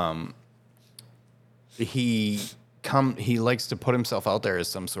 He likes to put himself out there as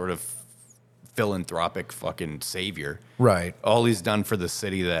some sort of philanthropic fucking savior. Right. All he's done for the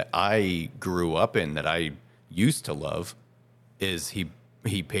city that I grew up in, that I used to love, is he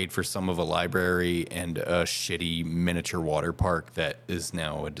paid for some of a library and a shitty miniature water park that is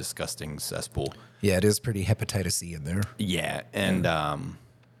now a disgusting cesspool. Yeah, it is pretty hepatitis C in there. Yeah, and I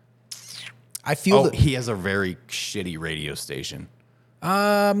feel that he has a very shitty radio station.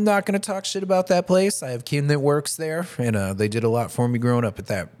 I'm not going to talk shit about that place. I have kin that works there, and they did a lot for me growing up at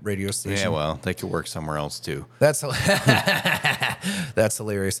that radio station. Yeah, well, they could work somewhere else too. That's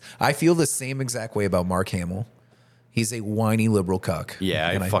hilarious. I feel the same exact way about Mark Hamill. He's a whiny liberal cuck. Yeah,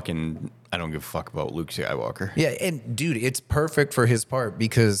 I don't give a fuck about Luke Skywalker. Yeah, and dude, it's perfect for his part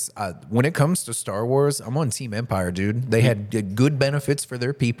because when it comes to Star Wars, I'm on Team Empire, dude. They had good benefits for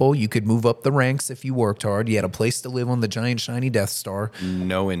their people. You could move up the ranks if you worked hard. You had a place to live on the giant shiny Death Star.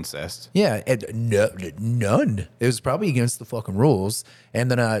 No incest. Yeah, and none. It was probably against the fucking rules. And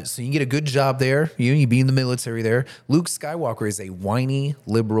then, so you get a good job there. You be in the military there. Luke Skywalker is a whiny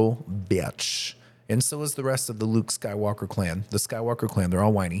liberal bitch. And so is the rest of the Luke Skywalker clan. The Skywalker clan, they're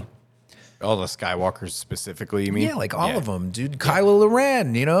all whiny. All the Skywalkers specifically, you mean? Yeah, like all of them, dude. Kylo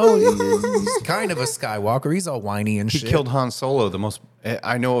Ren, you know, he's kind of a Skywalker. He's all whiny and shit. He killed Han Solo,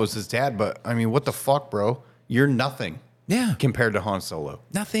 I know it was his dad, but I mean, what the fuck, bro? You're nothing. Yeah. Compared to Han Solo.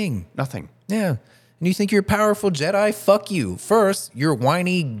 Nothing. Nothing. Yeah. And you think you're a powerful Jedi? Fuck you. First, you're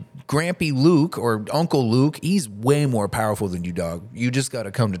whiny, grampy Luke or Uncle Luke. He's way more powerful than you, dog. You just got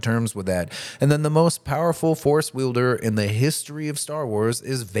to come to terms with that. And then the most powerful Force wielder in the history of Star Wars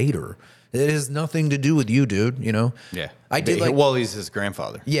is Vader. It has nothing to do with you, dude. You know? Yeah. Well, he's his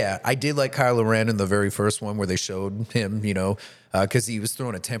grandfather. Yeah, I did like Kylo Ren in the very first one where they showed him, because he was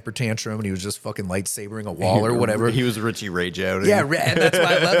throwing a temper tantrum and he was just fucking lightsabering a wall or whatever. He was Richie Rage out. Yeah, and that's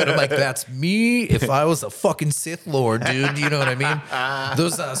why I love it. I'm like, that's me if I was a fucking Sith Lord, dude. You know what I mean?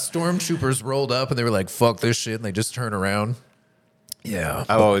 Those stormtroopers rolled up and they were like, fuck this shit, and they just turn around. Yeah.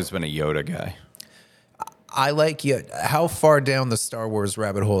 I've always been a Yoda guy. I like you. How far down the Star Wars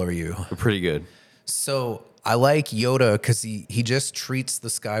rabbit hole are you? Pretty good. So I like Yoda because he just treats the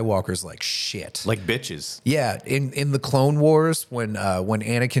Skywalkers like shit. Like bitches. Yeah, in the Clone Wars, when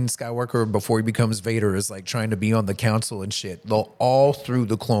Anakin Skywalker, before he becomes Vader, is like trying to be on the council and shit, all through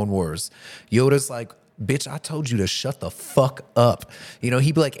the Clone Wars, Yoda's like, bitch, I told you to shut the fuck up. He'd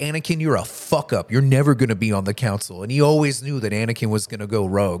be like, Anakin, you're a fuck up. You're never going to be on the council. And he always knew that Anakin was going to go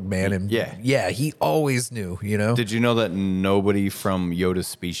rogue, man. And yeah, he always knew, Did you know that nobody from Yoda's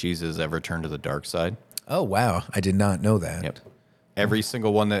species has ever turned to the dark side? Oh, wow. I did not know that. Yep. Every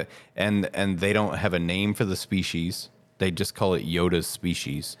single one that, and they don't have a name for the species. They just call it Yoda's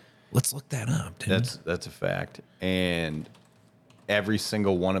species. Let's look that up, dude. That's a fact. And every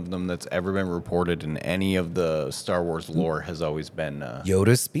single one of them that's ever been reported in any of the Star Wars lore has always been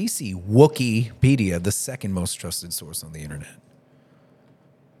Yoda's species. Wikipedia, the second most trusted source on the internet.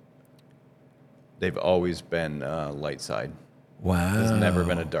 They've always been light side. Wow. There's never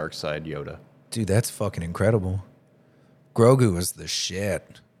been a dark side Yoda. Dude, that's fucking incredible. Grogu is the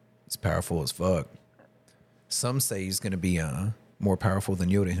shit. He's powerful as fuck. Some say he's going to be more powerful than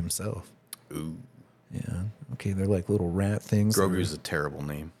Yoda himself. Ooh. Yeah. Okay, they're like little rat things. Grogu's a terrible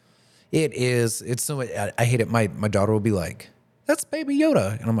name. It is. It's so. I hate it. My daughter will be like, "That's Baby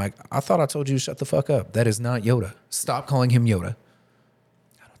Yoda," and I'm like, "I thought I told you to shut the fuck up. That is not Yoda. Stop calling him Yoda."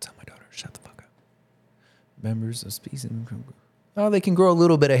 I don't tell my daughter to shut the fuck up. Members of species. Oh, they can grow a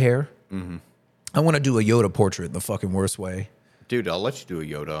little bit of hair. Mm-hmm. I want to do a Yoda portrait in the fucking worst way. Dude, I'll let you do a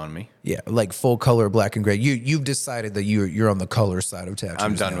Yoda on me. Yeah, like full color black and gray. You've decided that you're on the color side of tattoos.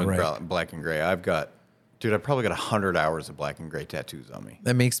 I'm done now, with right? black and gray. I've probably got 100 hours of black and gray tattoos on me.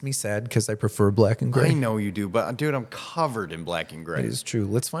 That makes me sad because I prefer black and gray. I know you do, but dude, I'm covered in black and gray. It is true.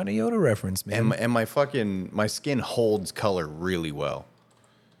 Let's find a Yoda reference, man. And my skin holds color really well.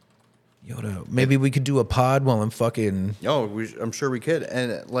 Yoda. Maybe we could do a pod while I'm fucking. Oh, I'm sure we could.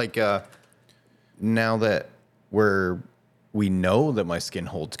 And like now that we know that my skin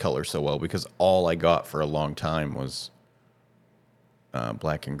holds color so well, because all I got for a long time was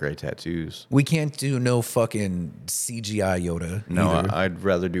black and gray tattoos. We can't do no fucking CGI Yoda. No, either. I'd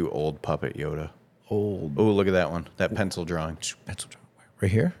rather do old puppet Yoda. Old. Oh, look at that one. That pencil drawing. Pencil drawing.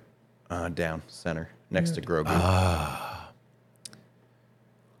 Right here? Down, center, next to Grogu.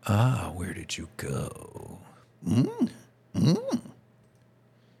 Where did you go?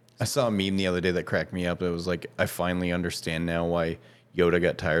 I saw a meme the other day that cracked me up. It was like, I finally understand now why Yoda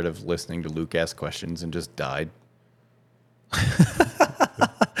got tired of listening to Luke ask questions and just died.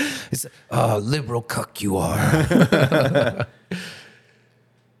 It's liberal cuck you are.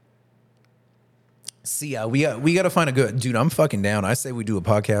 See, we got to find a good dude. I'm fucking down. I say we do a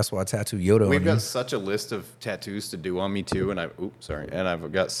podcast while I tattoo Yoda. We've got such a list of tattoos to do on me too, and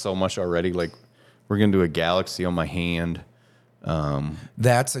I've got so much already. Like, we're gonna do a galaxy on my hand.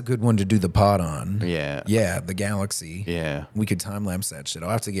 That's a good one to do the pod on. Yeah. Yeah, the galaxy. Yeah. We could time lapse that shit. I'll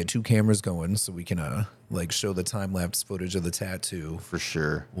have to get 2 cameras going so we can like show the time lapse footage of the tattoo For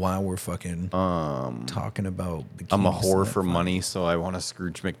sure. while we're fucking talking about bikinis. I'm a whore for money, so I want a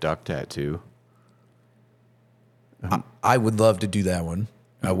Scrooge McDuck tattoo. I would love to do that one.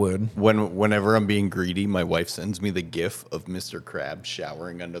 I would. Whenever I'm being greedy, my wife sends me the gif of Mr. Krabs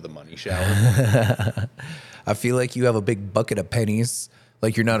showering under the money shower. I feel like you have a big bucket of pennies.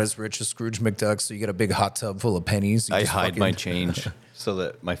 Like you're not as rich as Scrooge McDuck, so you got a big hot tub full of pennies. You I just hide my fucking- change so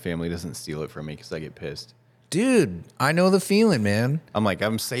that my family doesn't steal it from me because I get pissed. Dude, I know the feeling, man. I'm like,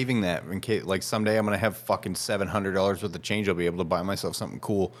 I'm saving that in case, like, someday I'm going to have fucking $700 worth of change. I'll be able to buy myself something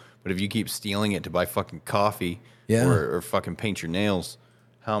cool. But if you keep stealing it to buy fucking coffee or fucking paint your nails,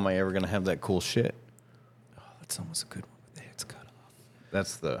 how am I ever going to have that cool shit? Oh, that's almost a good one with the head's cut off.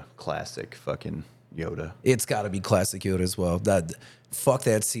 That's the classic fucking Yoda. It's got to be classic Yoda as well. Fuck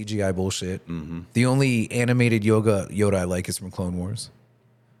that CGI bullshit. Mm-hmm. The only animated Yoda I like is from Clone Wars.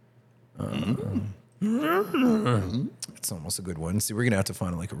 It's almost a good one. See, we're going to have to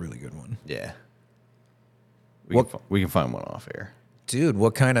find like a really good one. Yeah. We can find one off air. Dude,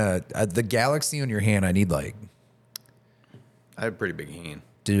 what kind of the galaxy on your hand? I need like, I have a pretty big hand.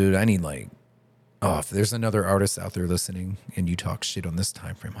 dude, I need like, oh, if there's another artist out there listening and you talk shit on this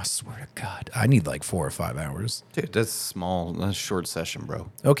time frame, I swear to God, I need like 4 or 5 hours. Dude, that's small. That's a short session, bro.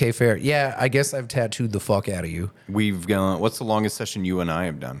 Okay, fair. Yeah, I guess I've tattooed the fuck out of you. We've gone. What's the longest session you and I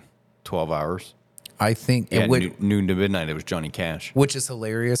have done? 12 hours. I think Yeah, it would, noon to midnight. It was Johnny Cash. which is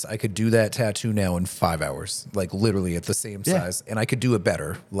hilarious. I could do that tattoo now in 5 hours, like literally at the same size, and I could do it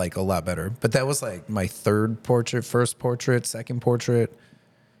better, like a lot better. But that was like my third portrait, first portrait, second portrait.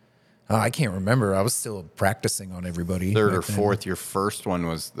 I can't remember. I was still practicing on everybody. Third or back then. fourth. Your first one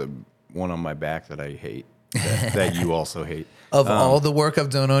was the one on my back that I hate. That you also hate. Of all the work I've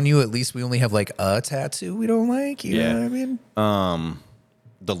done on you, at least we only have like a tattoo we don't like. You know what I mean?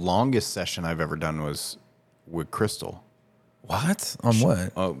 The longest session I've ever done was with Crystal. What? On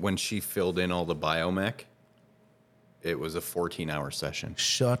what? When she filled in all the biomech, it was a 14-hour session.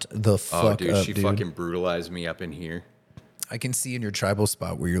 Shut the fuck Oh, dude, up, she dude. fucking brutalized me up in here. I can see in your tribal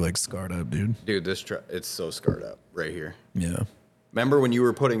spot where you're like scarred up, dude. Dude, it's so scarred up right here. Yeah. Remember when you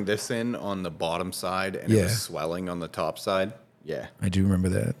were putting this in on the bottom side and it Yeah. was swelling on the top side? Yeah. I do remember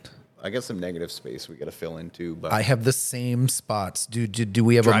that. I got some negative space we got to fill in too. But I have the same spots. Do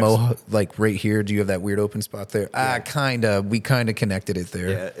we have a Drives- mohawk like right here? Do you have that weird open spot there? Kinda. We kind of connected it there.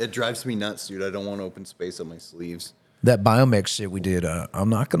 yeah, it drives me nuts, dude. I don't want open space on my sleeves. That biomech shit we did, I'm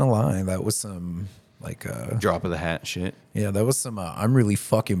not gonna lie, that was some like Drop of the hat shit. yeah, that was some I'm really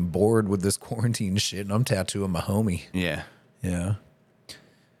fucking bored with this quarantine shit and I'm tattooing my homie. Yeah. Yeah.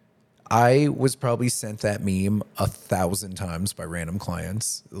 I was probably sent that meme 1,000 times by random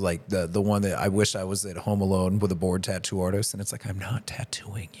clients. Like the one that I wish I was at home alone with a bored tattoo artist, and it's like, I'm not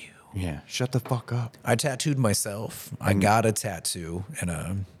tattooing you. Yeah. Shut the fuck up. I tattooed myself. I got a tattoo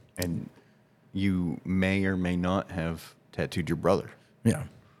and And you may or may not have tattooed your brother. yeah.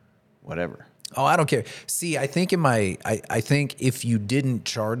 Whatever. Oh, I don't care. See, I think I think if you didn't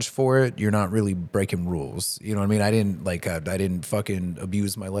charge for it, you're not really breaking rules. You know what I mean? I didn't fucking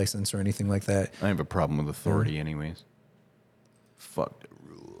abuse my license or anything like that. I have a problem with authority anyways. Fuck the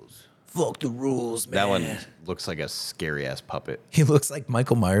rules. Fuck the rules, man. That one looks like a scary ass puppet. He looks like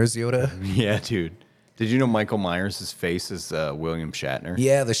Michael Myers Yoda. Yeah, dude. Did you know Michael Myers' face is William Shatner?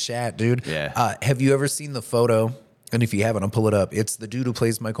 Yeah, the Shat, dude. Yeah. Have you ever seen the photo? And if you haven't, I'll pull it up. It's the dude who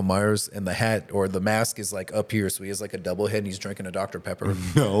plays Michael Myers, and the hat or the mask is like up here, so he has like a double head, and he's drinking a Dr. Pepper.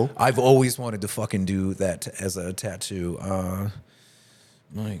 No. I've always wanted to fucking do that as a tattoo.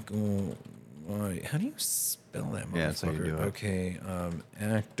 Michael, how do you spell that motherfucker? Yeah, that's how you do it. Okay,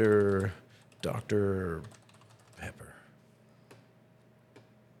 actor, Dr. Pepper.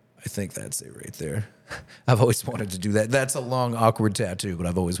 I think that's it right there. I've always wanted to do that. That's a long, awkward tattoo, but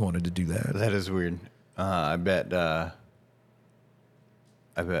I've always wanted to do that. That is weird. I bet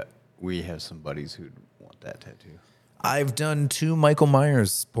we have some buddies who'd want that tattoo. I've done 2 Michael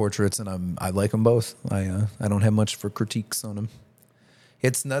Myers portraits, and I like them both. I don't have much for critiques on them.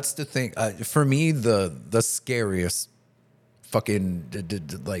 It's nuts to think. For me, the scariest fucking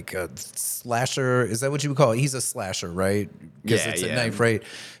slasher, is that what you would call it? He's a slasher, right? Because Yeah, it's a yeah. knife, right?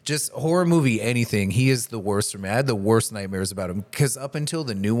 Just horror movie, anything. He is the worst for me. I had the worst nightmares about him because up until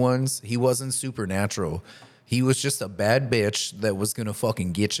the new ones, he wasn't supernatural. He was just a bad bitch that was gonna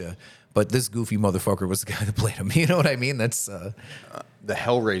fucking get you. But this goofy motherfucker was the guy that played him. You know what I mean? That's The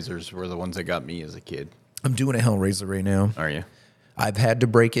Hellraisers were the ones that got me as a kid. I'm doing a Hellraiser right now. Are you? I've had to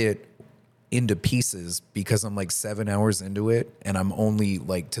break it into pieces because I'm like 7 hours into it and I'm only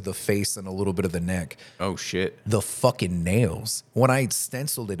like to the face and a little bit of the neck. Oh, shit. The fucking nails. When I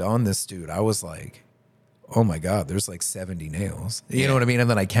stenciled it on this dude, I was like, oh my God, there's like 70 nails. You know what I mean? And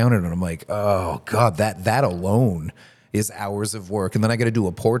then I counted and I'm like, oh God, that alone is hours of work. And then I got to do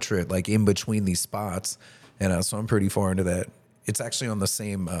a portrait like in between these spots. And so I'm pretty far into that. It's actually on the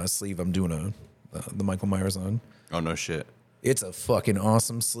same sleeve I'm doing the Michael Myers on. Oh, no shit. It's a fucking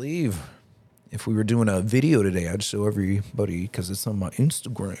awesome sleeve. If we were doing a video today, I'd show everybody because it's on my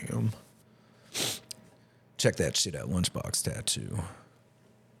Instagram. Check that shit out, Lunchbox Tattoo.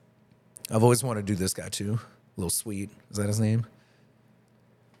 I've always wanted to do this guy too. Little Sweet. Is that his name?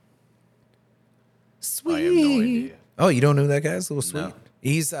 Sweet. I have no idea. Oh, you don't know that guy's Little Sweet? No.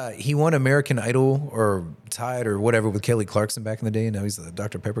 He's he won American Idol or Tide or whatever with Kelly Clarkson back in the day. And now he's the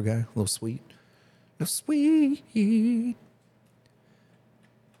Dr. Pepper guy. Little Sweet. Little Sweet.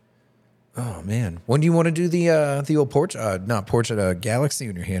 Oh man, when do you want to do the old portrait galaxy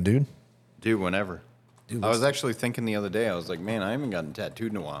in your hand, dude? Dude, whenever. Dude, I was actually thinking the other day, I was like, man, I haven't gotten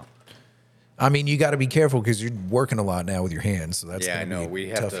tattooed in a while. I mean, you got to be careful because you're working a lot now with your hands, so that's Yeah, I gonna know. be We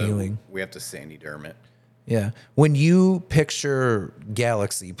have tough to healing. We have to sandy derm it. Yeah. When you picture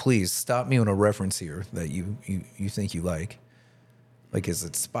galaxy, please stop me on a reference here that you think you like. Like, is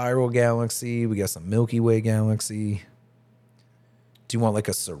it spiral galaxy? We got some Milky Way galaxy. Do you want like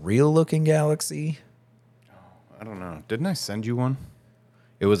a surreal looking galaxy? I don't know. Didn't I send you one?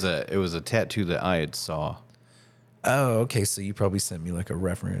 It was a tattoo that I had saw. Oh, okay. So you probably sent me like a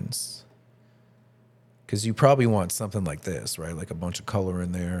reference. Because you probably want something like this, right? Like a bunch of color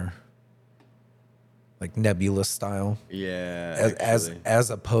in there. Like nebula style. Yeah. As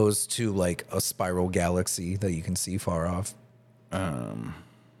opposed to like a spiral galaxy that you can see far off.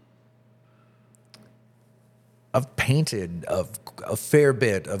 I've painted a fair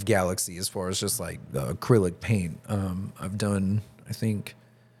bit of galaxy as far as just like acrylic paint. I've done, I think,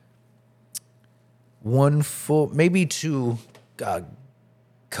 maybe two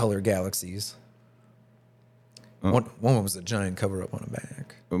color galaxies. One was a giant cover up on the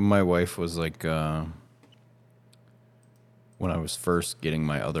back. My wife was like, when I was first getting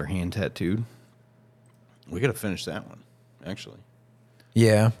my other hand tattooed, we got to finish that one, actually.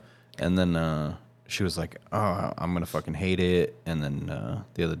 Yeah. And then she was like, oh, I'm going to fucking hate it. And then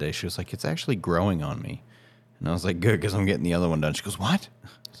the other day she was like, it's actually growing on me. And I was like, good, because I'm getting the other one done. She goes, what? I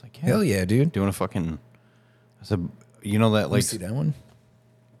was like, yeah. Hell yeah, dude. Doing a fucking, I said, you know that, like, You see that one?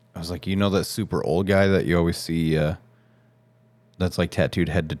 I was like, you know that super old guy that you always see that's like tattooed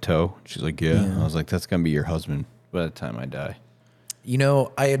head to toe? She's like, yeah. I was like, that's going to be your husband by the time I die. You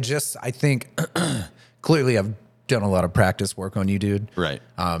know, I think clearly I've done a lot of practice work on you, dude. Right.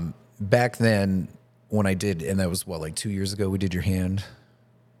 Back then when I did, and that was what, like 2 years ago we did your hand?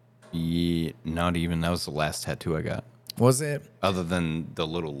 Yeah, not even. That was the last tattoo I got. Was it? Other than the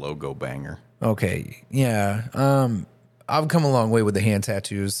little logo banger. Okay. Yeah. I've come a long way with the hand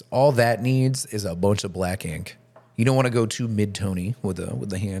tattoos. All that needs is a bunch of black ink. You don't want to go too mid-tony with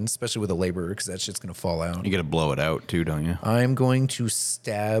the hand, especially with a laborer, because that shit's going to fall out. You got to blow it out too, don't you? I'm going to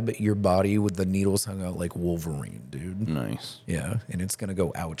stab your body with the needles hung out like Wolverine, dude. Nice. Yeah, and it's going to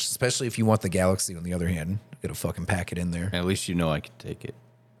go ouch, especially if you want the galaxy on the other hand. You got to fucking pack it in there. At least you know I can take it.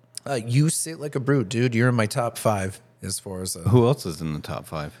 You sit like a brute, dude. You're in my top 5 as far as... Who else is in the top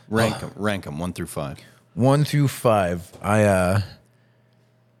 5? Rank them 1 through 5. 1 through 5.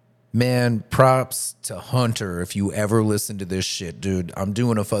 Man, props to Hunter if you ever listen to this shit, dude. I'm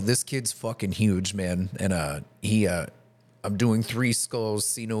doing this kid's fucking huge, man. And I'm doing 3 skulls,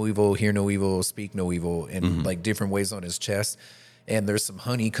 see no evil, hear no evil, speak no evil, in like different ways on his chest. And there's some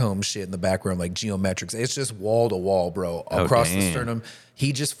honeycomb shit in the background, like geometrics. It's just wall to wall, bro. Across the sternum.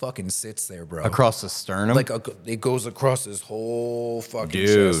 He just fucking sits there, bro. Across the sternum? Like it goes across his whole fucking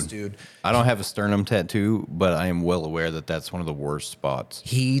chest, dude. I don't have a sternum tattoo, but I am well aware that that's one of the worst spots.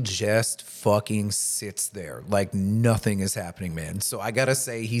 He just fucking sits there like nothing is happening, man. So I gotta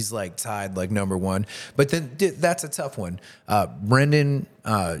say he's like tied like number 1. But then that's a tough one. Brendan,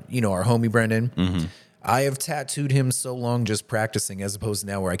 our homie Brendan. I have tattooed him so long just practicing as opposed to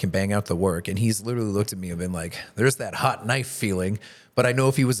now where I can bang out the work. And he's literally looked at me and been like, there's that hot knife feeling. But I know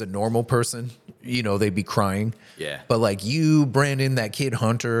if he was a normal person, they'd be crying. Yeah. But like you, Brandon, that kid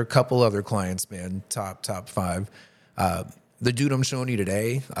Hunter, a couple other clients, man, top 5. The dude I'm showing you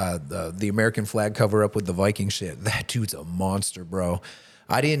today, the American flag cover up with the Viking shit, that dude's a monster, bro.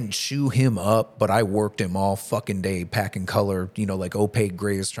 I didn't chew him up, but I worked him all fucking day packing color, like opaque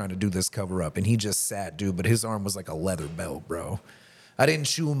grays trying to do this cover up. And he just sat, dude, but his arm was like a leather belt, bro. I didn't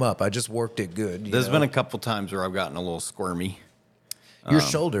chew him up. I just worked it good. There's been a couple times where I've gotten a little squirmy. Your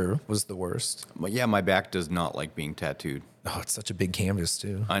shoulder was the worst. But yeah, my back does not like being tattooed. Oh, it's such a big canvas,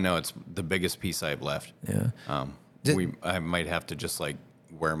 too. I know. It's the biggest piece I have left. Yeah. I might have to just like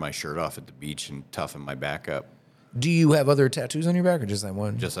wear my shirt off at the beach and toughen my back up. Do you have other tattoos on your back or just that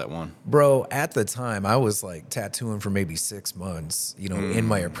one? Just that one. Bro, at the time, I was like tattooing for maybe 6 months, in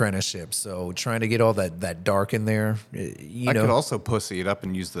my apprenticeship. So trying to get all that dark in there, I could also pussy it up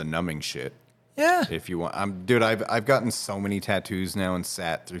and use the numbing shit. Yeah. If you want. I've gotten so many tattoos now and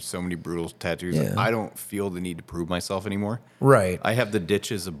sat through so many brutal tattoos. Yeah. I don't feel the need to prove myself anymore. Right. I have the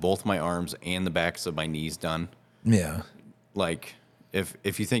ditches of both my arms and the backs of my knees done. Yeah. Like,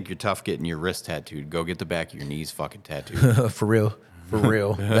 if you think you're tough getting your wrist tattooed, go get the back of your knees fucking tattooed. For real.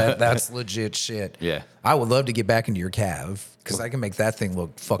 That's legit shit. Yeah. I would love to get back into your calf because I can make that thing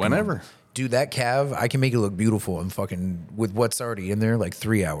look fucking... Whenever. Dude, that calf, I can make it look beautiful and fucking... With what's already in there, like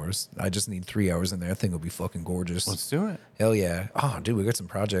 3 hours. I just need 3 hours in there. That thing will be fucking gorgeous. Let's do it. Hell yeah. Oh, dude, we got some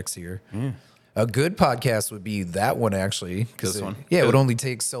projects here. Yeah. A good podcast would be that one, actually. This one? Yeah, it would only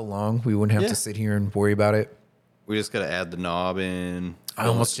take so long. We wouldn't have to sit here and worry about it. We just got to add the knob in. I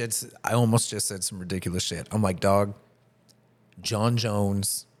almost just said some ridiculous shit. I'm like, dog, John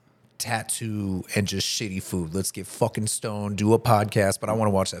Jones tattoo and just shitty food. Let's get fucking stoned, do a podcast, but I want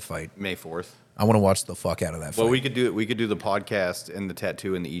to watch that fight. May 4th. I want to watch the fuck out of that fight. Well, we could do the podcast and the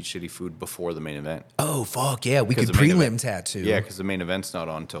tattoo and the eat shitty food before the main event. Oh, fuck yeah. We could the main prelim event- tattoo. Yeah, because the main event's not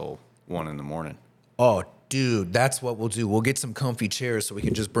on until 1 in the morning. Oh, dude, that's what we'll do. We'll get some comfy chairs so we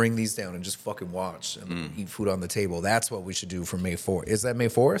can just bring these down and just fucking watch and eat food on the table. That's what we should do for May 4th. Is that May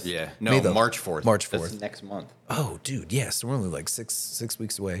 4th? Yeah. No, March 4th. March 4th. That's next month. Oh, dude, yes. We're only like six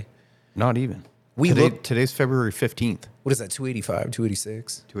weeks away. Not even. We looked. Today's February 15th. What is that, 285,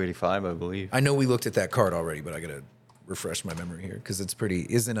 286? 285, I believe. I know we looked at that card already, but I got to refresh my memory here because it's pretty.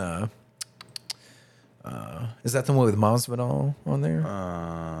 Is that the one with Masvidal on there?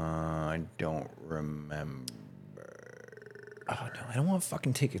 I don't remember. Oh, no, I don't want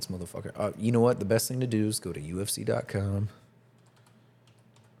fucking tickets, motherfucker. You know what? The best thing to do is go to UFC.com.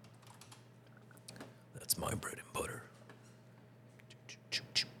 That's my bread and butter.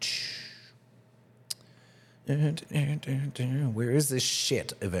 Where is this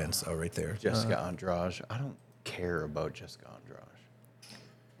shit events? Oh, right there. Jessica Andrade. I don't care about Jessica Andrade.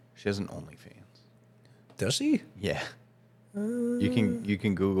 She has an OnlyFans. Does she? Yeah. You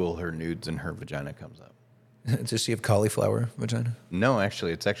can Google her nudes and her vagina comes up. Does she have cauliflower vagina? No,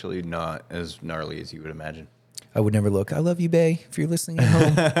 actually, it's actually not as gnarly as you would imagine. I would never look. I love you, Bay, if you're listening at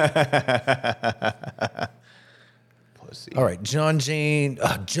home. Pussy. All right, John James,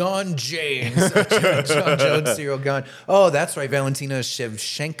 John Jones, Serial Gun. Oh, that's right, Valentina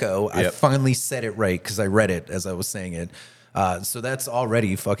Shevchenko. I Yep. finally said it right because I read it as I was saying it. So that's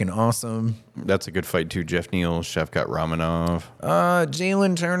already fucking awesome. That's a good fight too. Jeff Neal, Shevkat Ramanov.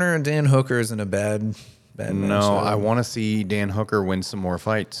 Jalen Turner and Dan Hooker isn't a bad No, matchup. I want to see Dan Hooker win some more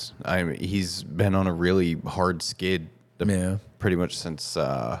fights. He's been on a really hard skid. Yeah. Pretty much since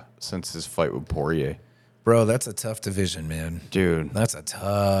his fight with Poirier. Bro, that's a tough division, man. Dude, That's a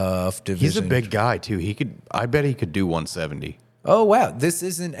tough division. he's a big guy too. I bet he could do 170. Oh wow, this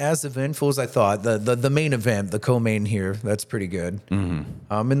isn't as eventful as I thought. The main event, the co-main here, that's pretty good.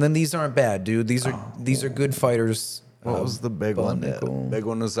 Mm-hmm. And then these aren't bad, dude. These are good fighters. What was the big one? The big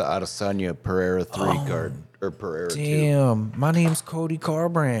one was the Adesanya Pereira 3 card or Pereira 2. Damn, my name's Cody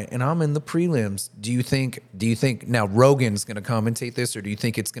Garbrandt, and I'm in the prelims. Do you think now Rogan's gonna commentate this, or do you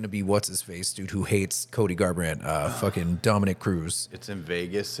think it's gonna be what's his face, dude, who hates Cody Garbrandt, fucking Dominic Cruz? It's in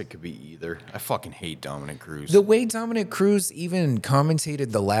Vegas. It could be either. I fucking hate Dominic Cruz. The way Dominic Cruz even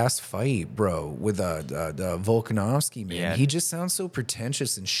commentated the last fight, bro, with the Volkanovski, man, Yeah. he just sounds so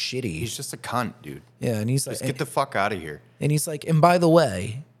pretentious and shitty. He's just a cunt, dude. Yeah, and he's like, Just get the fuck out of here. and he's like, and by the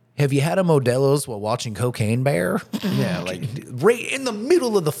way, have you had a Modelo's while watching Cocaine Bear? Yeah, like Right in the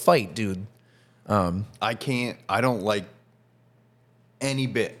middle of the fight, dude. I don't like any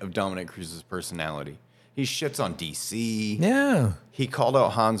bit of Dominic Cruz's personality. He shits on DC. Yeah. He called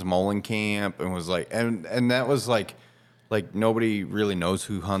out Hans Molenkamp and was like, and that was like nobody really knows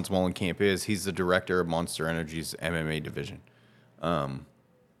who Hans Molenkamp is. He's the director of Monster Energy's MMA division.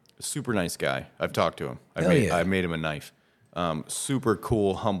 Super nice guy. I've talked to him. I made him a knife. Super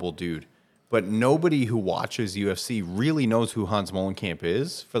cool, humble dude. But nobody who watches UFC really knows who Hans Molenkamp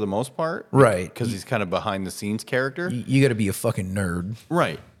is for the most part. Right. Because he's kind of behind the scenes character. You got to be a fucking nerd.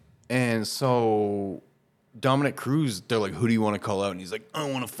 Right. And so Dominic Cruz, they're like, who do you want to call out? And he's like, I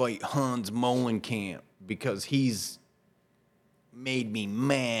want to fight Hans Molenkamp because he's made me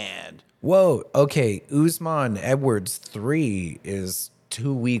mad. Whoa. Okay. Usman Edwards 3 is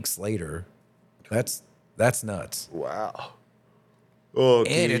 2 weeks later. That's nuts. Wow. Oh,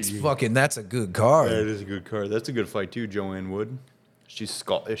 And it's fucking, that's a good card. That is a good card. That's a good fight too, Joanne Wood. She's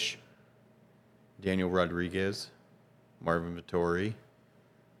Scottish. Daniel Rodriguez. Marvin Vittori.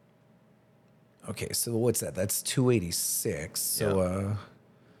 Okay. So what's that? That's 286. So,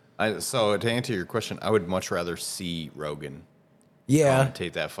 So to answer your question, I would much rather see Rogan yeah.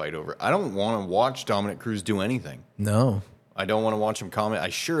 commentate that fight over. I don't want to watch Dominic Cruz do anything. No. I don't want to watch him comment. I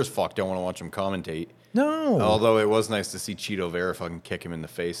sure as fuck don't want to watch him commentate. No. Although it was nice to see Cheeto Vera fucking kick him in the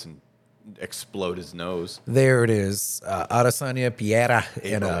face and explode his nose. There it is. Adesanya Piera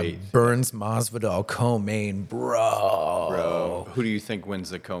and April 8th. Burns Masvidal co-main, Bro, who do you think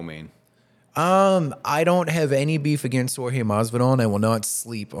wins the co-main? I don't have any beef against Jorge Masvidal, and I will not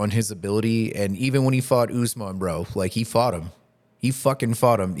sleep on his ability. And even when he fought Usman, bro, like he fought him. He fucking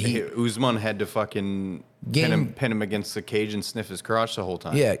fought him. Usman had to fucking pin him against the cage and sniff his crotch the whole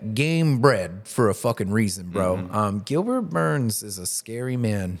time. Yeah, game bred for a fucking reason, bro. Gilbert Burns is a scary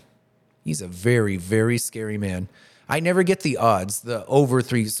man. He's a very, very scary man. I never get the odds, the over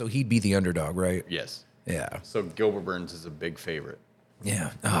 3, so he'd be the underdog, right? Yes. Yeah. So Gilbert Burns is a big favorite.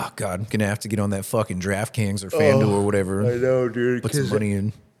 Yeah. Oh, God. I'm going to have to get on that fucking DraftKings or FanDuel or whatever. I know, dude. Put some money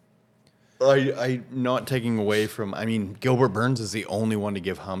in. I'm not taking away from. I mean, Gilbert Burns is the only one to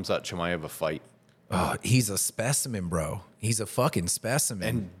give Khamzat Chimaev a fight. Oh, he's a specimen, bro. He's a fucking specimen.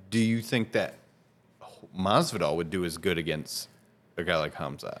 And do you think that Masvidal would do as good against a guy like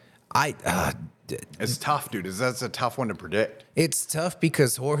Khamzat? It's tough, dude. That's a tough one to predict. It's tough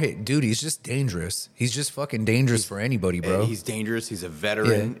because Jorge, dude, he's just dangerous. He's just fucking dangerous for anybody, bro. He's dangerous. He's a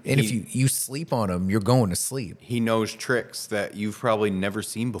veteran. And if you sleep on him, you're going to sleep. He knows tricks that you've probably never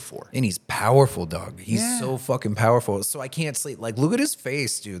seen before. And he's powerful, dog. He's so fucking powerful. So I can't sleep. Like, look at his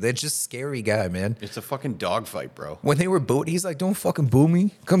face, dude. That's just scary guy, man. It's a fucking dogfight, bro. When they were booed, he's like, don't fucking boo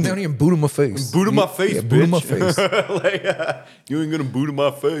me. Come down here and boot in my face. Boot in my face, bitch. Boot in my face. Like, you ain't gonna boot in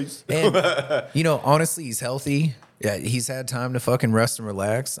my face. And, you know, honestly, he's healthy. Yeah, he's had time to fucking rest and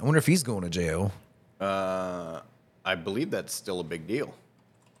relax. I wonder if he's going to jail. I believe that's still a big deal.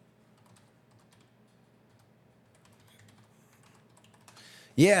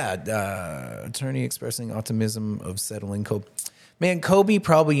 Yeah, attorney expressing optimism of settling Kobe. Man, Kobe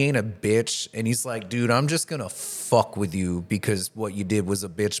probably ain't a bitch, and he's like, dude, I'm just gonna fuck with you because what you did was a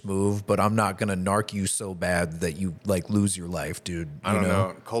bitch move, but I'm not gonna narc you so bad that you like lose your life, dude. I don't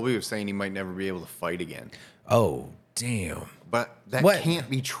know. Colby was saying he might never be able to fight again. Oh, damn. But that What? can't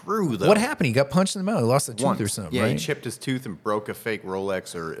be true, though. What happened? He got punched in the mouth. He lost a tooth Once. or something, Yeah, right? he chipped his tooth and broke a fake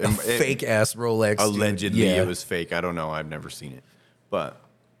Rolex or A fake ass Rolex. dude. allegedly Yeah. it was fake. I don't know. I've never seen it. But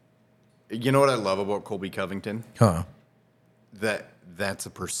you know what I love about Colby Covington? Huh. That's a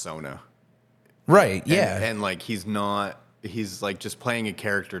persona. Right, yeah. And like he's like just playing a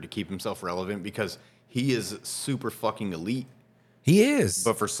character to keep himself relevant because he is super fucking elite. He is.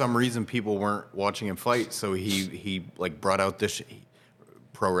 But for some reason people weren't watching him fight, so he like brought out this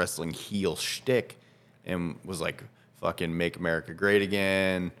pro wrestling heel shtick and was like fucking make America great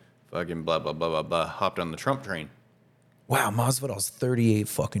again, fucking blah blah blah blah blah, hopped on the Trump train. Wow, Masvidal's 38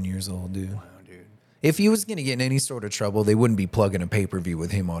 fucking years old, dude. Wow, dude. If he was going to get in any sort of trouble, they wouldn't be plugging a pay-per-view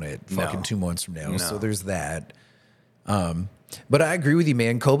with him on it fucking No. 2 months from now. No. So there's that. But I agree with you,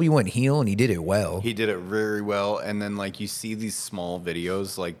 man. Kobe went heel and he did it well. He did it very well, and then like you see these small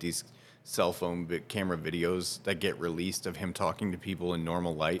videos, like these cell phone camera videos that get released of him talking to people in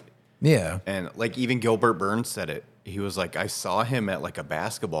normal light, Yeah. and like even Gilbert Burns said it. He was like, I saw him at like a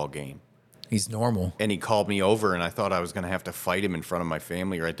basketball game, He's normal. and he called me over, and I thought I was gonna have to fight him in front of my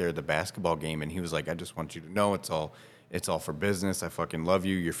family right there at the basketball game, and he was like, I just want you to know it's all for business. I fucking love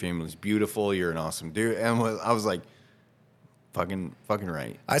you. Your family's beautiful. You're an awesome dude. And I was like, fucking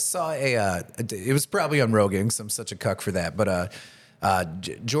right. I saw it was probably on Rogan because I'm such a cuck for that. But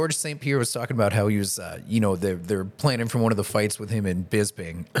George St. Pierre was talking about how he was, they're planning for one of the fights with him in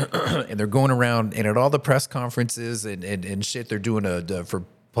Bisping. And they're going around and at all the press conferences and shit they're doing for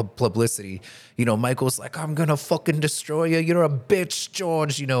publicity. You know, Michael's like, I'm going to fucking destroy you. You're a bitch,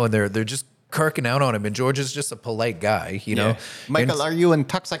 George. You know, and they're just kirking out on him. And George is just a polite guy, you know. Michael, are you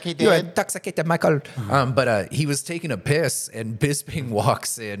intoxicated? You're intoxicated, Michael. But he was taking a piss, and Bisping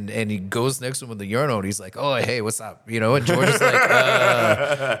walks in, and he goes next to him with the urinal, and he's like, "Oh, hey, what's up?" You know, and George is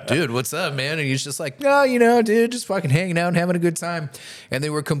like, "Dude, what's up, man?" And he's just like, "No, you know, dude, just fucking hanging out and having a good time." And they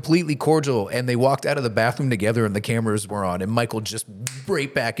were completely cordial, and they walked out of the bathroom together, and the cameras were on, and Michael just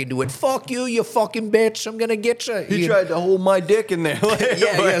right back into it. Fuck you, you fucking bitch! I'm gonna get you. He tried to hold my dick in there.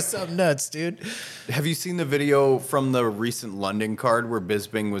 yeah, something nuts, dude. Have you seen the video from the recent London card where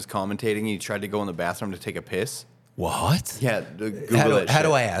Bisping was commentating and he tried to go in the bathroom to take a piss? What? Yeah, Google How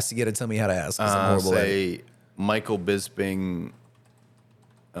do I ask? You got to tell me how to ask. 'Cause I'm horrible at it. Say Michael Bisping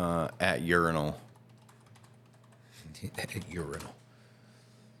at urinal. Urinal.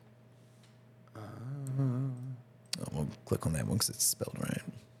 We'll click on that one because it's spelled right.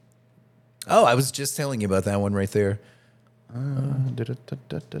 Oh, I was just telling you about that one right there.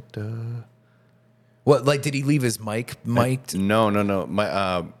 What? Like, did he leave his mic mic'd? No.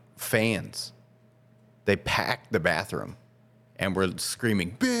 My fans, they packed the bathroom and were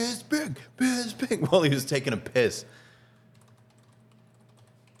screaming Bisping while he was taking a piss.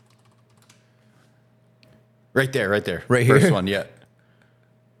 Right there. Right First here? one, yeah.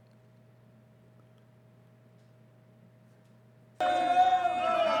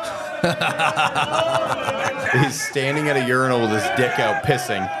 He's standing at a urinal with his dick out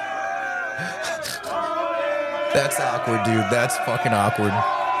pissing. That's awkward, dude. That's fucking awkward.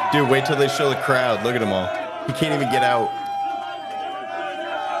 Dude, wait till they show the crowd. Look at them all. He can't even get out.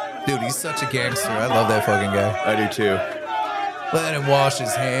 Dude, he's such a gangster. I love that fucking guy. I do too. Let him wash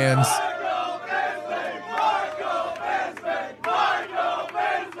his hands.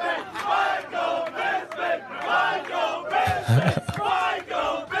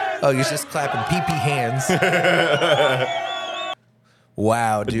 Oh, he's just clapping pee-pee hands.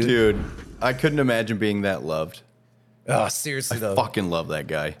 Wow, dude. Dude, I couldn't imagine being that loved. Oh, seriously though. Fucking love that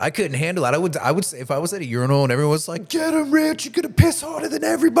guy. I couldn't handle it. I would say if I was at a urinal and everyone was like, "Get him, Rich! You're gonna piss harder than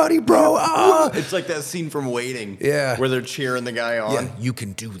everybody, bro!" Ah. It's like that scene from Waiting. Yeah. Where they're cheering the guy on. Yeah, you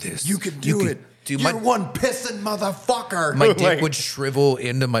can do this. You can do it. Dude, You're one pissing motherfucker. my dick Like, would shrivel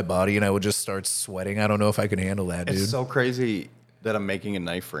into my body and I would just start sweating. I don't know if I could handle that, dude. It's so crazy that I'm making a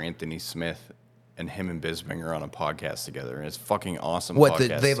knife for Anthony Smith and him and Bisbing are on a podcast together. And it's fucking awesome. What,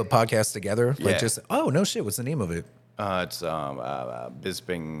 podcast. they have a podcast together? Yeah. Like just, oh, no shit. What's the name of it? It's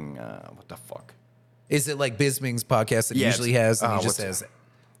Bisbing. What the fuck? Is it like Bisbing's podcast that he Yeah, usually has? And he just what's says,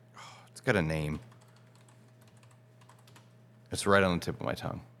 It's got a name. It's right on the tip of my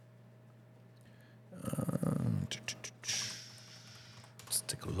tongue. let's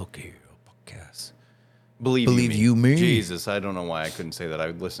take a look here. Podcast. Believe you me. Jesus, I don't know why I couldn't say that. I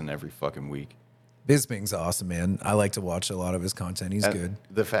would listen every fucking week. Bisbing's awesome, man. I like to watch a lot of his content. He's good.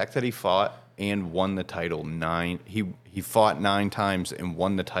 The fact that he fought and won the title he fought 9 times and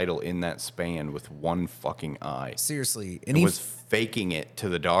won the title in that span with one fucking eye. Seriously. And he was faking it to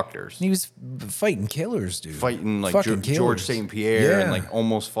the doctors. He was fighting killers, dude. Fighting like Fucking George killers. St. Pierre Yeah. and like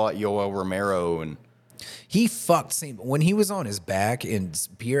almost fought Yoel Romero and He fucked when he was on his back and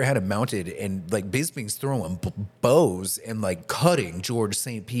Pierre had him mounted and like Bisping's throwing bows and like cutting George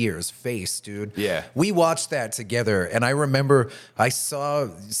St. Pierre's face, dude. Yeah. We watched that together and I remember I saw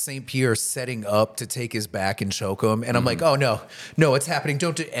St. Pierre setting up to take his back and choke him and I'm like, oh no, it's happening.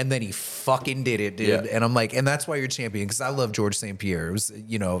 Don't do it. And then he fucking did it, dude. Yeah. And I'm like, and that's why you're champion because I love George St. Pierre. It was,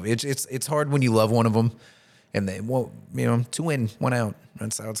 it's hard when you love one of them and they won't, 2 in, 1 out.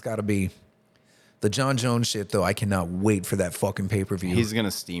 That's how it's got to be. The John Jones shit, though, I cannot wait for that fucking pay-per-view. he's gonna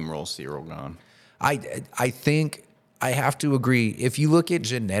steamroll Cyril Gane. I think I have to agree. If you look at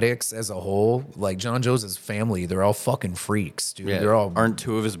genetics as a whole, like John Jones' family, they're all fucking freaks, dude. Yeah, They're all aren't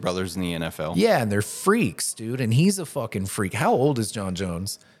 2 of his brothers in the NFL? yeah, and they're freaks, dude. And he's a fucking freak. How old is John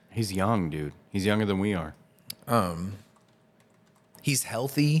Jones? He's young, dude. He's younger than we are. He's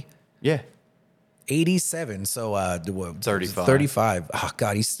healthy. Yeah. 87, so 35. 35. Oh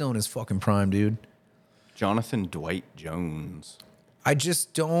God, he's still in his fucking prime, dude. Jonathan Dwight Jones. I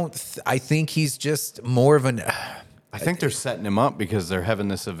just don't. I think he's just more of an. I think they're setting him up because they're having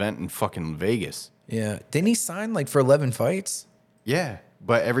this event in fucking Vegas. Yeah, didn't he sign like for 11 fights? Yeah,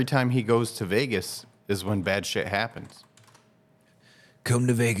 but every time he goes to Vegas is when bad shit happens. Come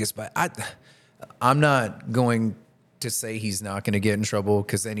to Vegas, but I'm not going to say he's not going to get in trouble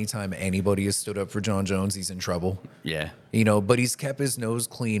because anytime anybody has stood up for John Jones, he's in trouble. Yeah. But he's kept his nose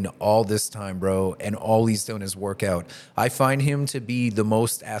clean all this time, bro, and all he's done is work out. I find him to be the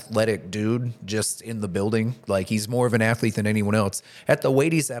most athletic dude just in the building. Like, he's more of an athlete than anyone else. At the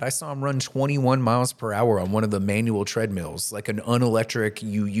weight he's at, I saw him run 21 miles per hour on one of the manual treadmills, like an unelectric,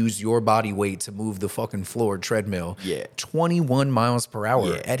 you use your body weight to move the fucking floor treadmill. Yeah. 21 miles per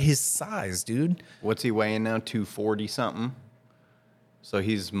hour Yeah. at his size, dude. What's he weighing now? 240 something. So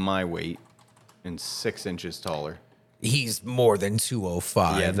he's my weight and 6 inches taller. He's more than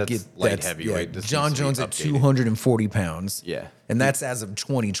 205. Yeah, that's light heavyweight. This John needs to be Jones at updated. 240 pounds. Yeah. And that's as of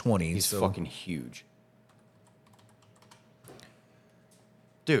 2020. He's so fucking huge.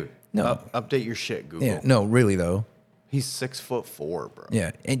 Dude, No. update your shit, Google. yeah, no, really though. He's 6'4", bro.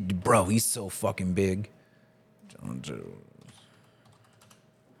 Yeah, and bro, he's so fucking big. John Jones.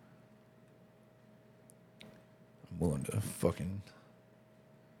 I'm willing to fucking.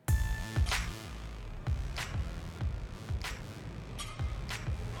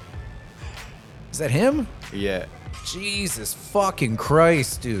 Is that him? Yeah. Jesus fucking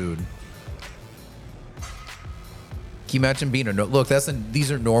Christ, dude. Can you imagine being a look?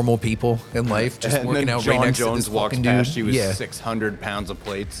 These are normal people in life, just And working then out John right next Jones to this walks fucking past dude. you with Yeah, 600 pounds of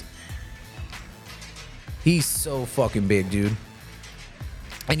plates. he's so fucking big, dude,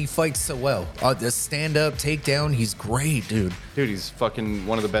 and he fights so well. The stand-up takedown, he's great, dude. Dude, he's fucking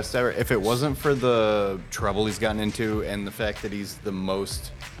one of the best ever. If it wasn't for the trouble he's gotten into and the fact that he's the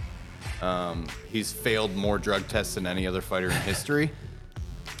most, he's failed more drug tests than any other fighter in history,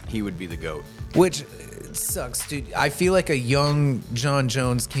 he would be the GOAT. Which sucks, dude. I feel like a young John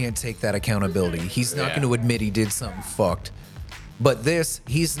Jones can't take that accountability. He's not Yeah. going to admit he did something fucked. But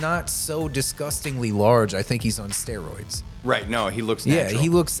he's not so disgustingly large. I think he's on steroids. Right, no, he looks natural. Yeah, he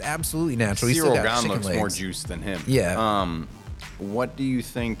looks absolutely natural. He's Cyril still got Gane chicken looks legs. more juiced than him. Yeah. What do you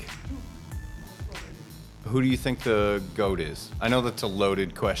think? Who do you think the GOAT is? I know that's a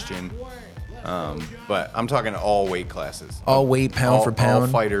loaded question, but I'm talking all weight classes. All weight, pound for pound. All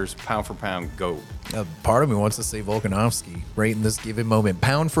fighters, pound for pound, GOAT. Part of me wants to say Volkanovski right in this given moment,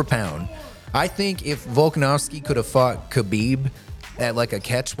 pound for pound. I think if Volkanovski could have fought Khabib, at like a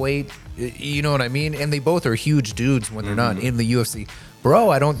catch weight. You know what I mean? And they both are huge dudes when they're not in the UFC.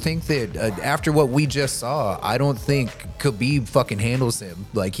 Bro, I don't think that after what we just saw, I don't think Khabib fucking handles him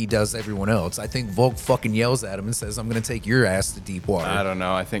like he does everyone else. I think Volk fucking yells at him and says, I'm going to take your ass to deep water. I don't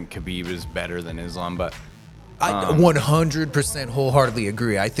know. I think Khabib is better than Islam, but I 100% wholeheartedly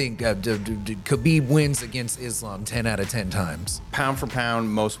agree. I think Khabib wins against Islam 10 out of 10 times. pound for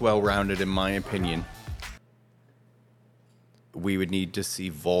pound, most well-rounded in my opinion. We would need to see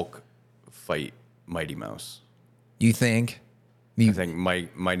Volk fight Mighty Mouse. You think? I think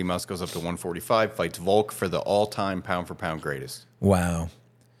Mighty Mouse goes up to 145, fights Volk for the all-time pound-for-pound greatest. Wow.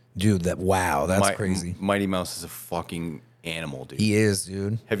 Dude, that's crazy. Mighty Mouse is a fucking animal, dude. He is,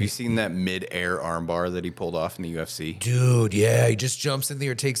 dude. Have you seen that mid-air armbar that he pulled off in the UFC? Dude, yeah, he just jumps in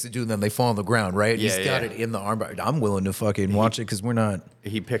there, takes the dude, and then they fall on the ground, right? Yeah, He's got it in the armbar. I'm willing to fucking watch it because we're not.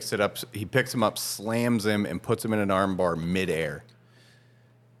 He picks him up, slams him, and puts him in an armbar mid-air.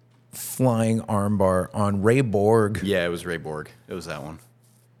 Flying armbar on Ray Borg. Yeah, it was Ray Borg. It was that one.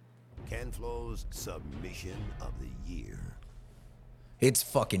 Ken Flo's submission of the year. It's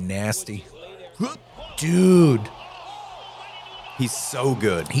fucking nasty. Dude. He's so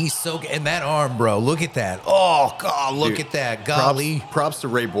good. He's so good. And that arm, bro, look at that. Oh, God, look Dude, at that. Golly. Props to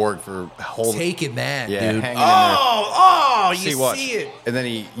Ray Borg for Taking that, dude. hanging in there. Oh, you Watch. see it. And then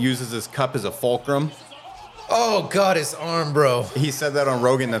he uses his cup as a fulcrum. Oh, God, his arm, bro. He said that on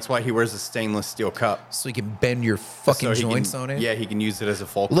Rogan. That's why he wears a stainless steel cup. So he can bend your fucking So he joints can- on it? Yeah, he can use it as a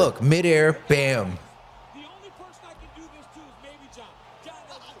fulcrum. Look, midair, bam. The only person I can do this to is maybe John. John,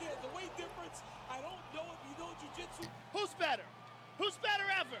 the weight difference, I don't know if you know jiu-jitsu. Who's better? Who's better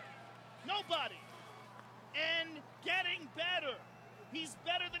ever? Nobody. And getting better. He's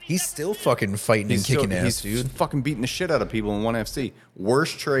better than He's still fucking fighting and kicking ass, he's dude. fucking beating the shit out of people in ONE FC.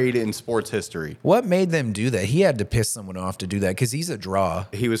 Worst trade in sports history. What made them do that? He had to piss someone off to do that because he's a draw.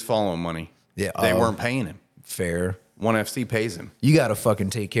 He was following money. Yeah, They weren't paying him. Fair. ONE FC pays him. You got to fucking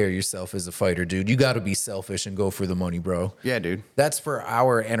take care of yourself as a fighter, dude. You got to be selfish and go for the money, bro. Yeah, dude. That's for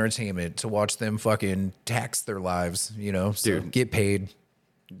our entertainment to watch them fucking tax their lives, you know? So Dude. get paid.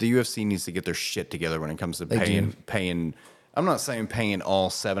 The UFC needs to get their shit together when it comes to They paying. I'm not saying paying all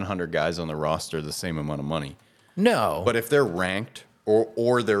 700 guys on the roster the same amount of money. No. But if they're ranked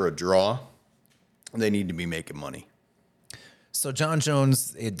or they're a draw, they need to be making money. So John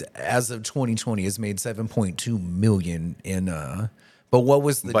Jones, as of 2020, has made 7.2 million in. But what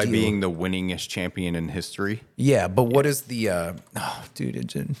was the By deal? being the winningest champion in history. Yeah, but what is the? Dude,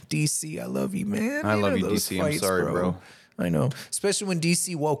 DC, I love you, man. I love know you, those DC. I'm sorry, bro. I know, especially when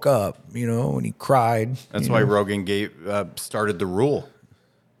DC woke up, you know, and he cried. That's you why know. Rogan started the rule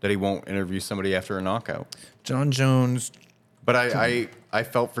that he won't interview somebody after a knockout. John Jones. But I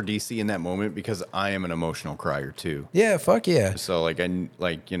felt for DC in that moment because I am an emotional crier too. Yeah, fuck yeah. So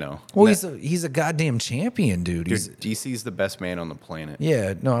you know. Well, he's a goddamn champion, dude. Dude, DC's the best man on the planet.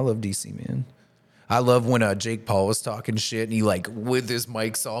 Yeah, no, I love DC, man. I love when Jake Paul was talking shit and he with his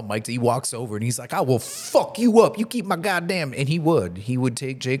mics all mic'd, he walks over and he's like, I will fuck you up. You keep my goddamn. And he would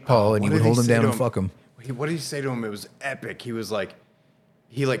take Jake Paul and he What would did hold him say down to and fuck him. What did he say to him? It was epic. He was like,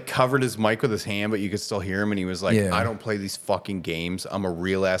 he covered his mic with his hand, but you could still hear him. And he was like, Yeah. I don't play these fucking games. I'm a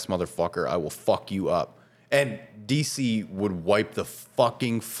real ass motherfucker. I will fuck you up. And DC would wipe the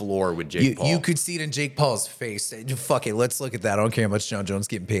fucking floor with Jake Paul. You could see it in Jake Paul's face. Fuck it, let's look at that. I don't care how much John Jones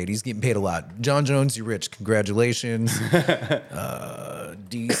getting paid. He's getting paid a lot. John Jones, you're rich. Congratulations.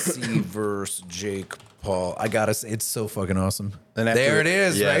 DC versus Jake Paul. I gotta say, it's so fucking awesome. And after There it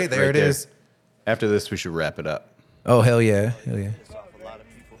is, yeah, right? There it is. After this, we should wrap it up. Oh, hell yeah. Hell yeah. A lot of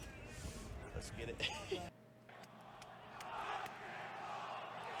people. Let's get it.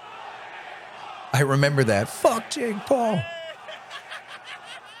 I remember that. Fuck Jake Paul. Let's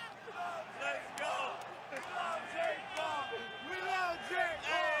go. We love Jake Paul. We love Jake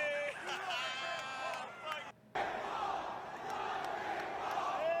Paul.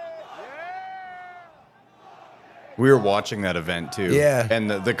 We were watching that event too. Yeah. And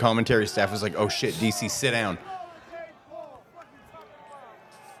the commentary staff was like, oh shit, DC, sit down.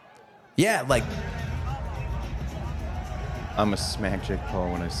 Yeah, like, I'm going to smack Jake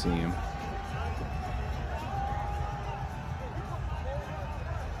Paul when I see him.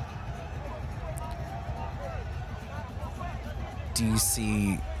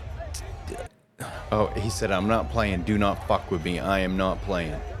 DC. Oh, he said, I'm not playing. Do not fuck with me. I am not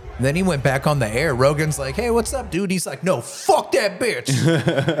playing. Then he went back on the air. Rogan's like, hey, what's up, dude? He's like, no, fuck that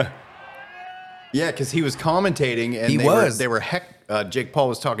bitch. Yeah, because he was commentating, and He they was. They were Jake Paul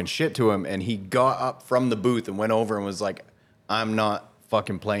was talking shit to him, and he got up from the booth and went over and was like, "I'm not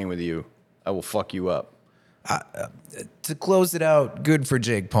fucking playing with you. I will fuck you up." To close it out, good for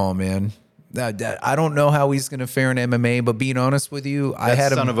Jake Paul, man. I don't know how he's going to fare in MMA, but being honest with you, I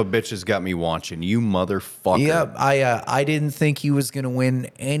had him. Son of a bitch has got me watching. You motherfucker. Yep, I didn't think he was going to win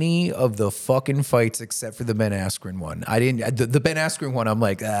any of the fucking fights except for the Ben Askren one. I didn't. The Ben Askren one, I'm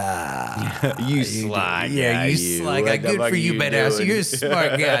like, you sly guy. You sly guy. Good for you, Ben Askren. You're a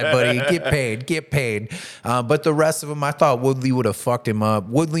smart guy, buddy. Get paid. But the rest of them, I thought Woodley would have fucked him up.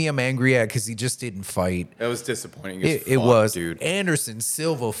 Woodley, I'm angry at because he just didn't fight. That was disappointing. It was, dude. Anderson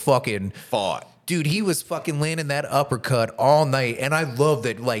Silva fucking fought. Dude, he was fucking landing that uppercut all night. And I love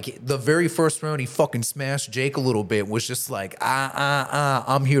that, like, the very first round, he fucking smashed Jake a little bit, was just like,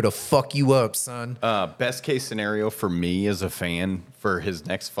 I'm here to fuck you up, son. Best case scenario for me as a fan for his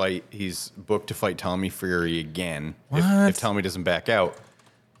next fight, he's booked to fight Tommy Fury again. If Tommy doesn't back out.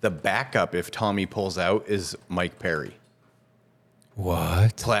 The backup, if Tommy pulls out, is Mike Perry.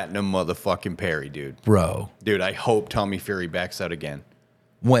 What? Platinum motherfucking Perry, dude. Bro. Dude, I hope Tommy Fury backs out again.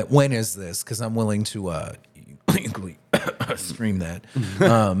 When is this? Because I'm willing to stream that.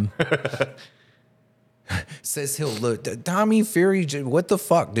 Says he'll look. Tommy Fury, what the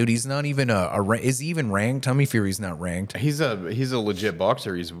fuck, dude? He's not even is he even ranked? Tommy Fury's not ranked. He's a legit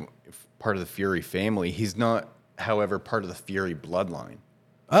boxer. He's part of the Fury family. He's not, however, part of the Fury bloodline.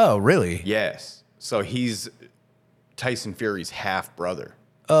 Oh, really? Yes. So he's Tyson Fury's half brother.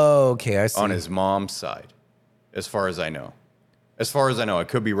 Oh, okay, I see. On his mom's side, as far as I know. As far as I know, I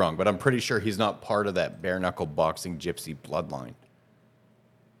could be wrong, but I'm pretty sure he's not part of that bare knuckle boxing gypsy bloodline.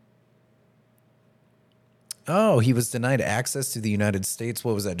 Oh, he was denied access to the United States.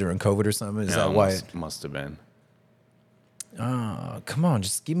 What was that, during COVID or something? Is that why? Must have been. Oh, come on,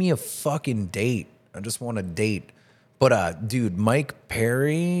 just give me a fucking date. I just want a date. But dude, Mike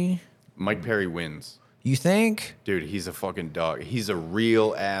Perry. Mike Perry wins. You think? Dude, he's a fucking dog. He's a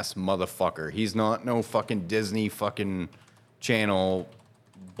real ass motherfucker. He's not no fucking Disney fucking channel,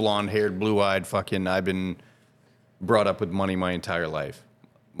 blonde-haired, blue-eyed fucking, I've been brought up with money my entire life.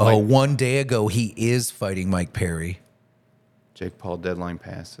 One day ago, he is fighting Mike Perry. Jake Paul deadline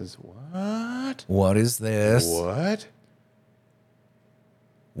passes. What? What is this? What?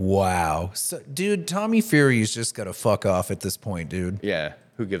 Wow. So, dude, Tommy Fury's just got to fuck off at this point, dude. Yeah,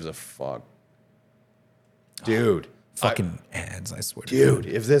 who gives a fuck? Dude. Fucking ads, I swear. Dude,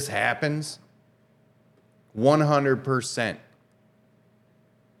 if this happens, 100%.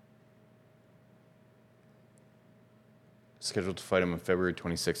 Scheduled to fight him on February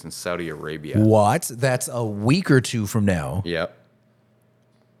 26th in Saudi Arabia. What? That's a week or two from now. Yep.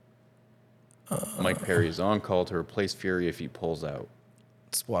 Mike Perry is on call to replace Fury if he pulls out.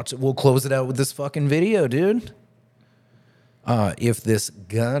 Let's watch it. We'll close it out with this fucking video, dude. If this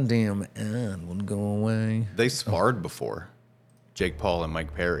goddamn ad would go away. They sparred before. Jake Paul and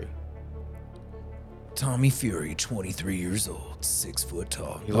Mike Perry. Tommy Fury, 23 years old, 6 foot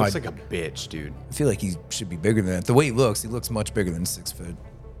tall. He looks like a bitch, dude. I feel like he should be bigger than that. The way he looks much bigger than 6 foot.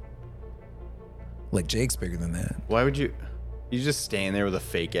 Like Jake's bigger than that. Why would you just stand there with a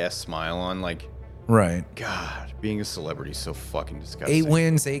fake ass smile on? Like, right. God, being a celebrity is so fucking disgusting. 8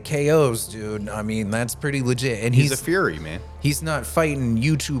 wins, 8 KOs, dude. I mean, that's pretty legit. And he's a Fury, man. He's not fighting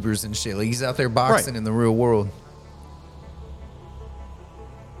YouTubers and shit. Like, he's out there boxing in the real world.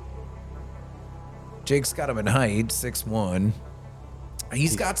 Jake's got him in height, 6'1".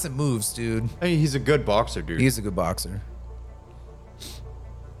 He's got some moves, dude. I mean, he's a good boxer, dude. He's a good boxer.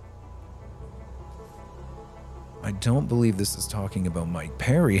 I don't believe this is talking about Mike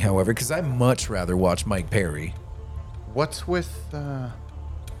Perry, however, because I'd much rather watch Mike Perry. What's with... I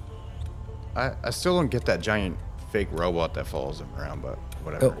still don't get that giant fake robot that follows him around, but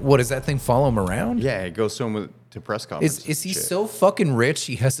whatever. What, does that thing follow him around? Yeah, it goes to him to press conferences. Is he so fucking rich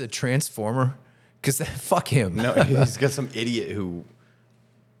he has a transformer? Because fuck him. No, he's got some idiot who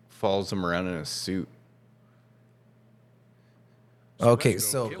follows him around in a suit. Okay,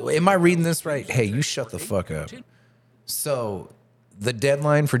 so am I reading this right? Hey, you shut the fuck up. So the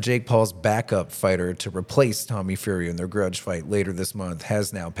deadline for Jake Paul's backup fighter to replace Tommy Fury in their grudge fight later this month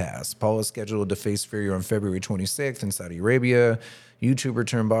has now passed. Paul is scheduled to face Fury on February 26th in Saudi Arabia. YouTuber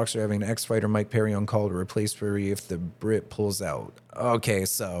turned boxer having ex-fighter Mike Perry on call to replace Fury if the Brit pulls out. Okay,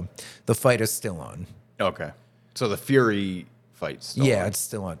 so the fight is still on. Okay. So the Fury fight's still on. It's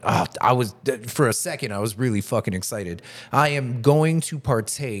still on. For a second, I was really fucking excited. I am going to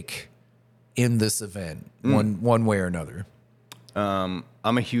partake in this event one way or another. I'm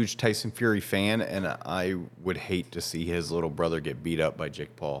a huge Tyson Fury fan, and I would hate to see his little brother get beat up by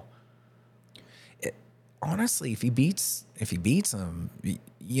Jake Paul. honestly, if he beats him,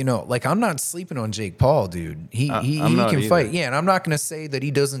 you know, like I'm not sleeping on Jake Paul, dude. He I'm can not either. fight. Yeah, and I'm not going to say that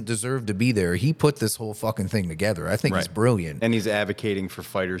he doesn't deserve to be there. He put this whole fucking thing together. I think he's Right. brilliant. And he's advocating for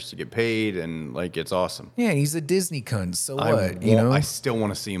fighters to get paid, and like it's awesome. Yeah, he's a Disney cunt. So what? You know, I still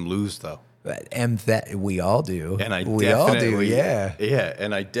want to see him lose though. and that we all do. And we all do. Yeah. Yeah,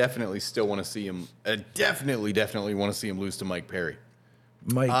 and I definitely still want to see him. I definitely want to see him lose to Mike Perry.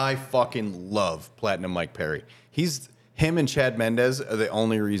 I fucking love Platinum Mike Perry. Him and Chad Mendez are the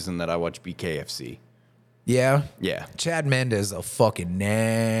only reason that I watch BKFC. Yeah. Yeah. Chad Mendez is a fucking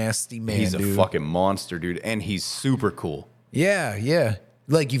nasty man. He's dude. a fucking monster, dude, and he's super cool. Yeah, yeah.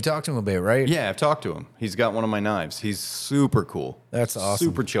 Like you've talked to him a bit, right? Yeah, I've talked to him. He's got one of my knives. He's super cool. That's awesome.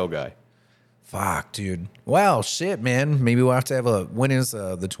 Super chill guy. Fuck, dude. Wow, shit, man. Maybe we'll have to have when is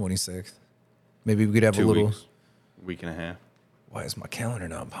the 26th? Maybe we could have 2 a little. weeks. Week and a half. Why is my calendar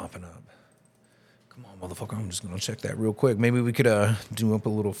not popping up? Come on, motherfucker. I'm just going to check that real quick. Maybe we could do up a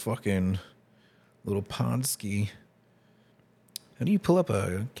little podski. How do you pull up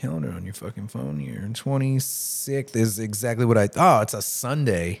a calendar on your fucking phone here? 26th is exactly what it's a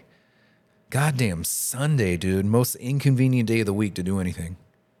Sunday. Goddamn Sunday, dude. Most inconvenient day of the week to do anything.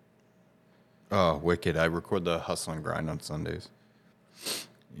 Oh, wicked. I record the Hustle and Grind on Sundays.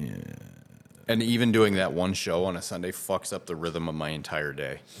 Yeah. And even doing that one show on a Sunday fucks up the rhythm of my entire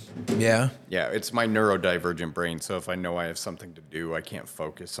day. Yeah? Yeah, it's my neurodivergent brain. So if I know I have something to do, I can't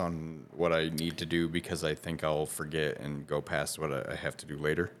focus on what I need to do because I think I'll forget and go past what I have to do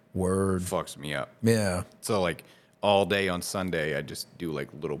later. Word. Fucks me up. Yeah. So like all day on Sunday, I just do like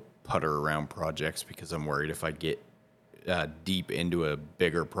little putter around projects because I'm worried if I get deep into a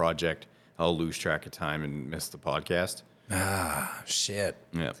bigger project, I'll lose track of time and miss the podcast. Ah, shit.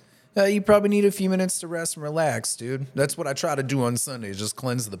 Yeah. You probably need a few minutes to rest and relax, dude. That's what I try to do on Sundays. Just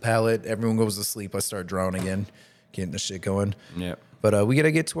cleanse the palate. Everyone goes to sleep. I start drawing again, getting the shit going. Yeah. But we got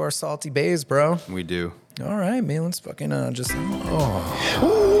to get to our salty bays, bro. We do. All right, man. Let's fucking just... Welcome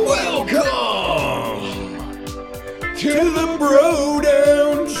to the Bro Day.